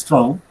man is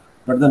strong,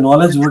 but the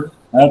knowledge would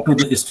add to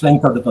the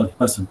strength of the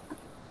person.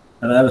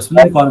 And I am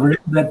absolutely confident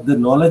that the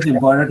knowledge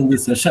imparted in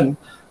this session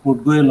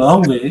would go a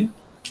long way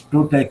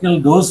to tackle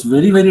those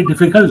very, very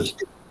difficult,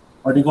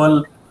 what you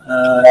call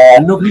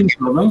endocrine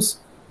problems,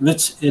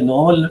 which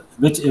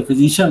a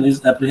physician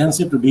is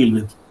apprehensive to deal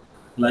with,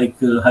 like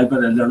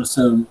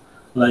hyperaldosteronism,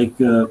 like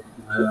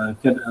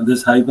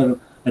this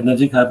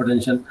hyperenergic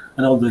hypertension,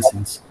 and all these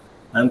things.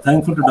 I'm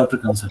thankful to Dr.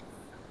 Kansal.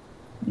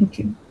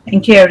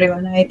 Thank you,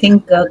 everyone. I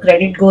think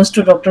credit goes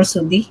to Dr.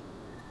 Sudhi.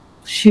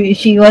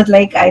 She was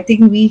like, I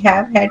think we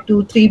have had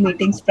 2-3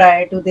 meetings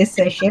prior to this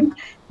session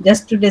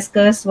just to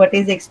discuss what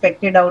is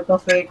expected out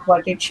of it,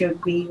 what it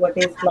should be, what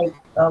is like,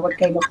 what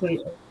kind of way.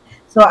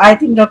 So I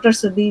think Dr.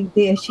 Sudhi,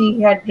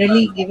 she had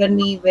really given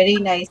me very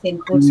nice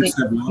inputs which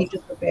me to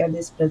prepare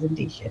this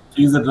presentation.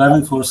 She is the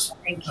driving force.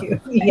 Thank you.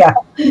 Yeah.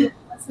 Thank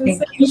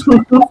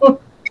you.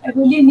 I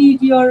really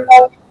need your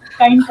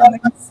kind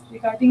comments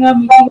regarding our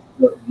meeting.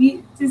 So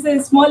it is a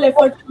small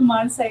effort from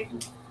our side.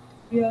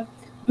 We are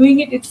doing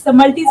it. It's a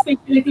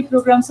multi-specialty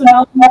program. So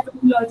now we have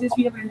endocrinologists,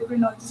 we have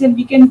endocrinologists, and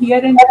we can hear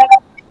and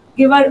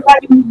give our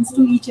opinions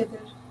to each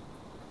other.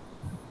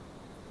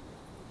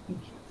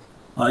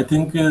 I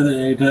think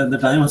the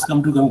time has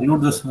come to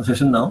conclude this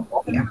session now.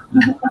 Yeah.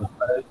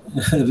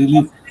 Really,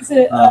 you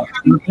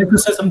would like to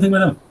say something,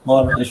 madam,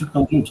 or I should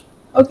conclude?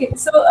 Okay,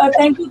 so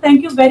thank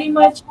you very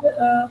much,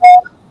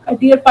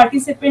 dear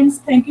participants.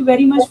 Thank you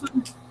very much for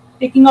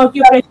taking out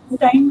your precious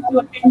time to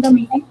attend the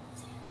meeting,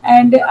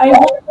 and I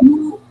hope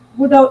you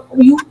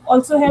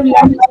also have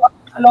learned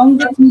along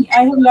with me.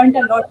 I have learned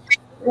a lot,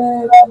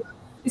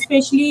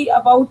 especially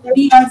about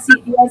DRC.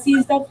 DRC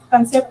is the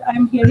concept I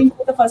am hearing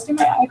for the first time.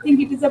 I think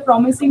it is a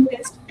promising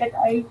test that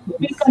I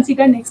will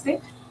consider next day.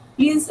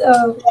 Please,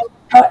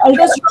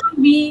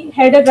 we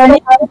had a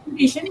running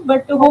presentation,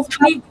 but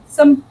hopefully with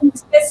some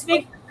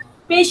specific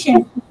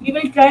patient, we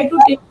will try to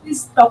take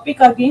this topic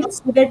again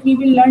so that we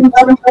will learn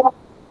more.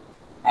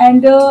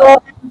 And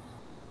to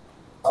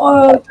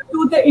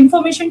the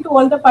information to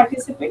all the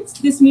participants,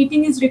 this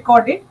meeting is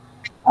recorded,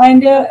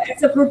 and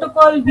as a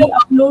protocol, we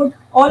upload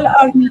all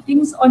our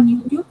meetings on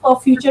YouTube for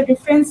future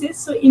references.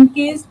 So in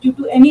case due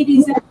to any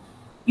reason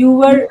you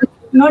were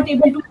not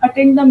able to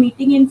attend the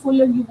meeting in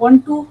full and you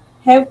want to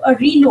have a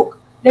relook,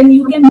 then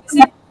you can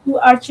visit to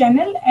our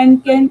channel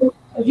and can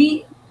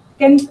see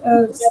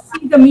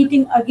the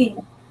meeting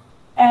again.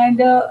 And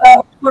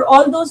for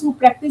all those who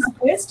practice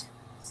breast,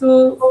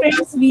 so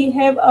friends, we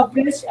have a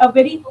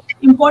very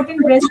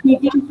important breast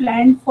meeting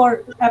planned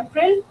for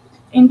April,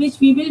 in which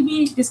we will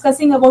be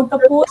discussing about the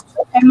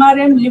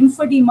post-MRM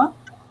lymphedema,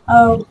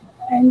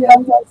 and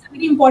it's a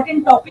very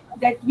important topic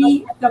that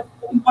the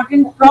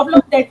important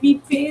problem that we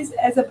face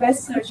as a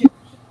breast surgeon.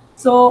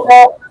 So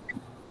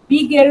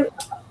be there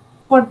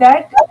for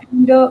that,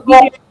 and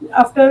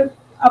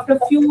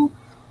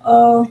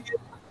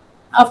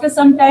after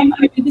some time,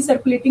 I will be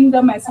circulating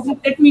the messages.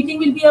 That meeting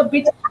will be a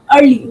bit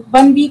early,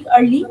 1 week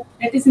early.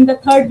 That is in the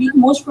 3rd week,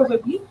 most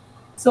probably.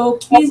 So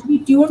please be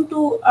tuned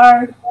to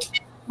our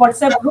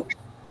WhatsApp group,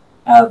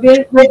 where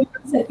we will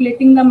be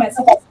circulating the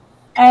messages.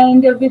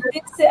 And with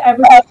this, I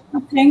would like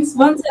to thanks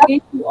once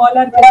again to all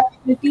our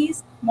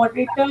faculties,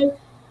 moderator,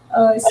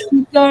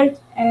 speaker,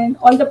 and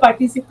all the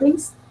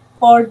participants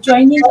for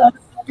joining us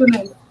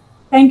tonight.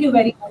 Thank you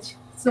very much.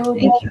 So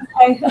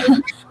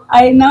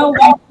I now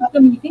wrap up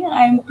the meeting.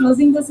 I am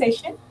closing the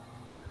session,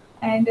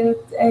 and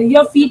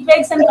your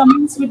feedbacks and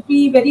comments would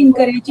be very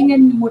encouraging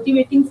and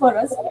motivating for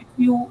us. If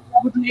you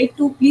would like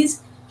to,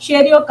 please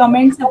share your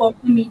comments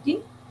about the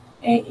meeting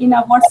in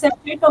our WhatsApp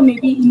chat or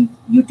maybe in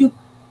YouTube,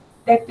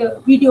 that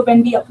video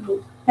when we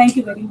upload. Thank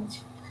you very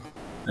much.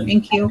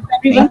 Thank you.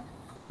 Everyone,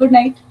 good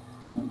night.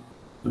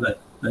 Good night.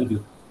 Thank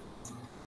you.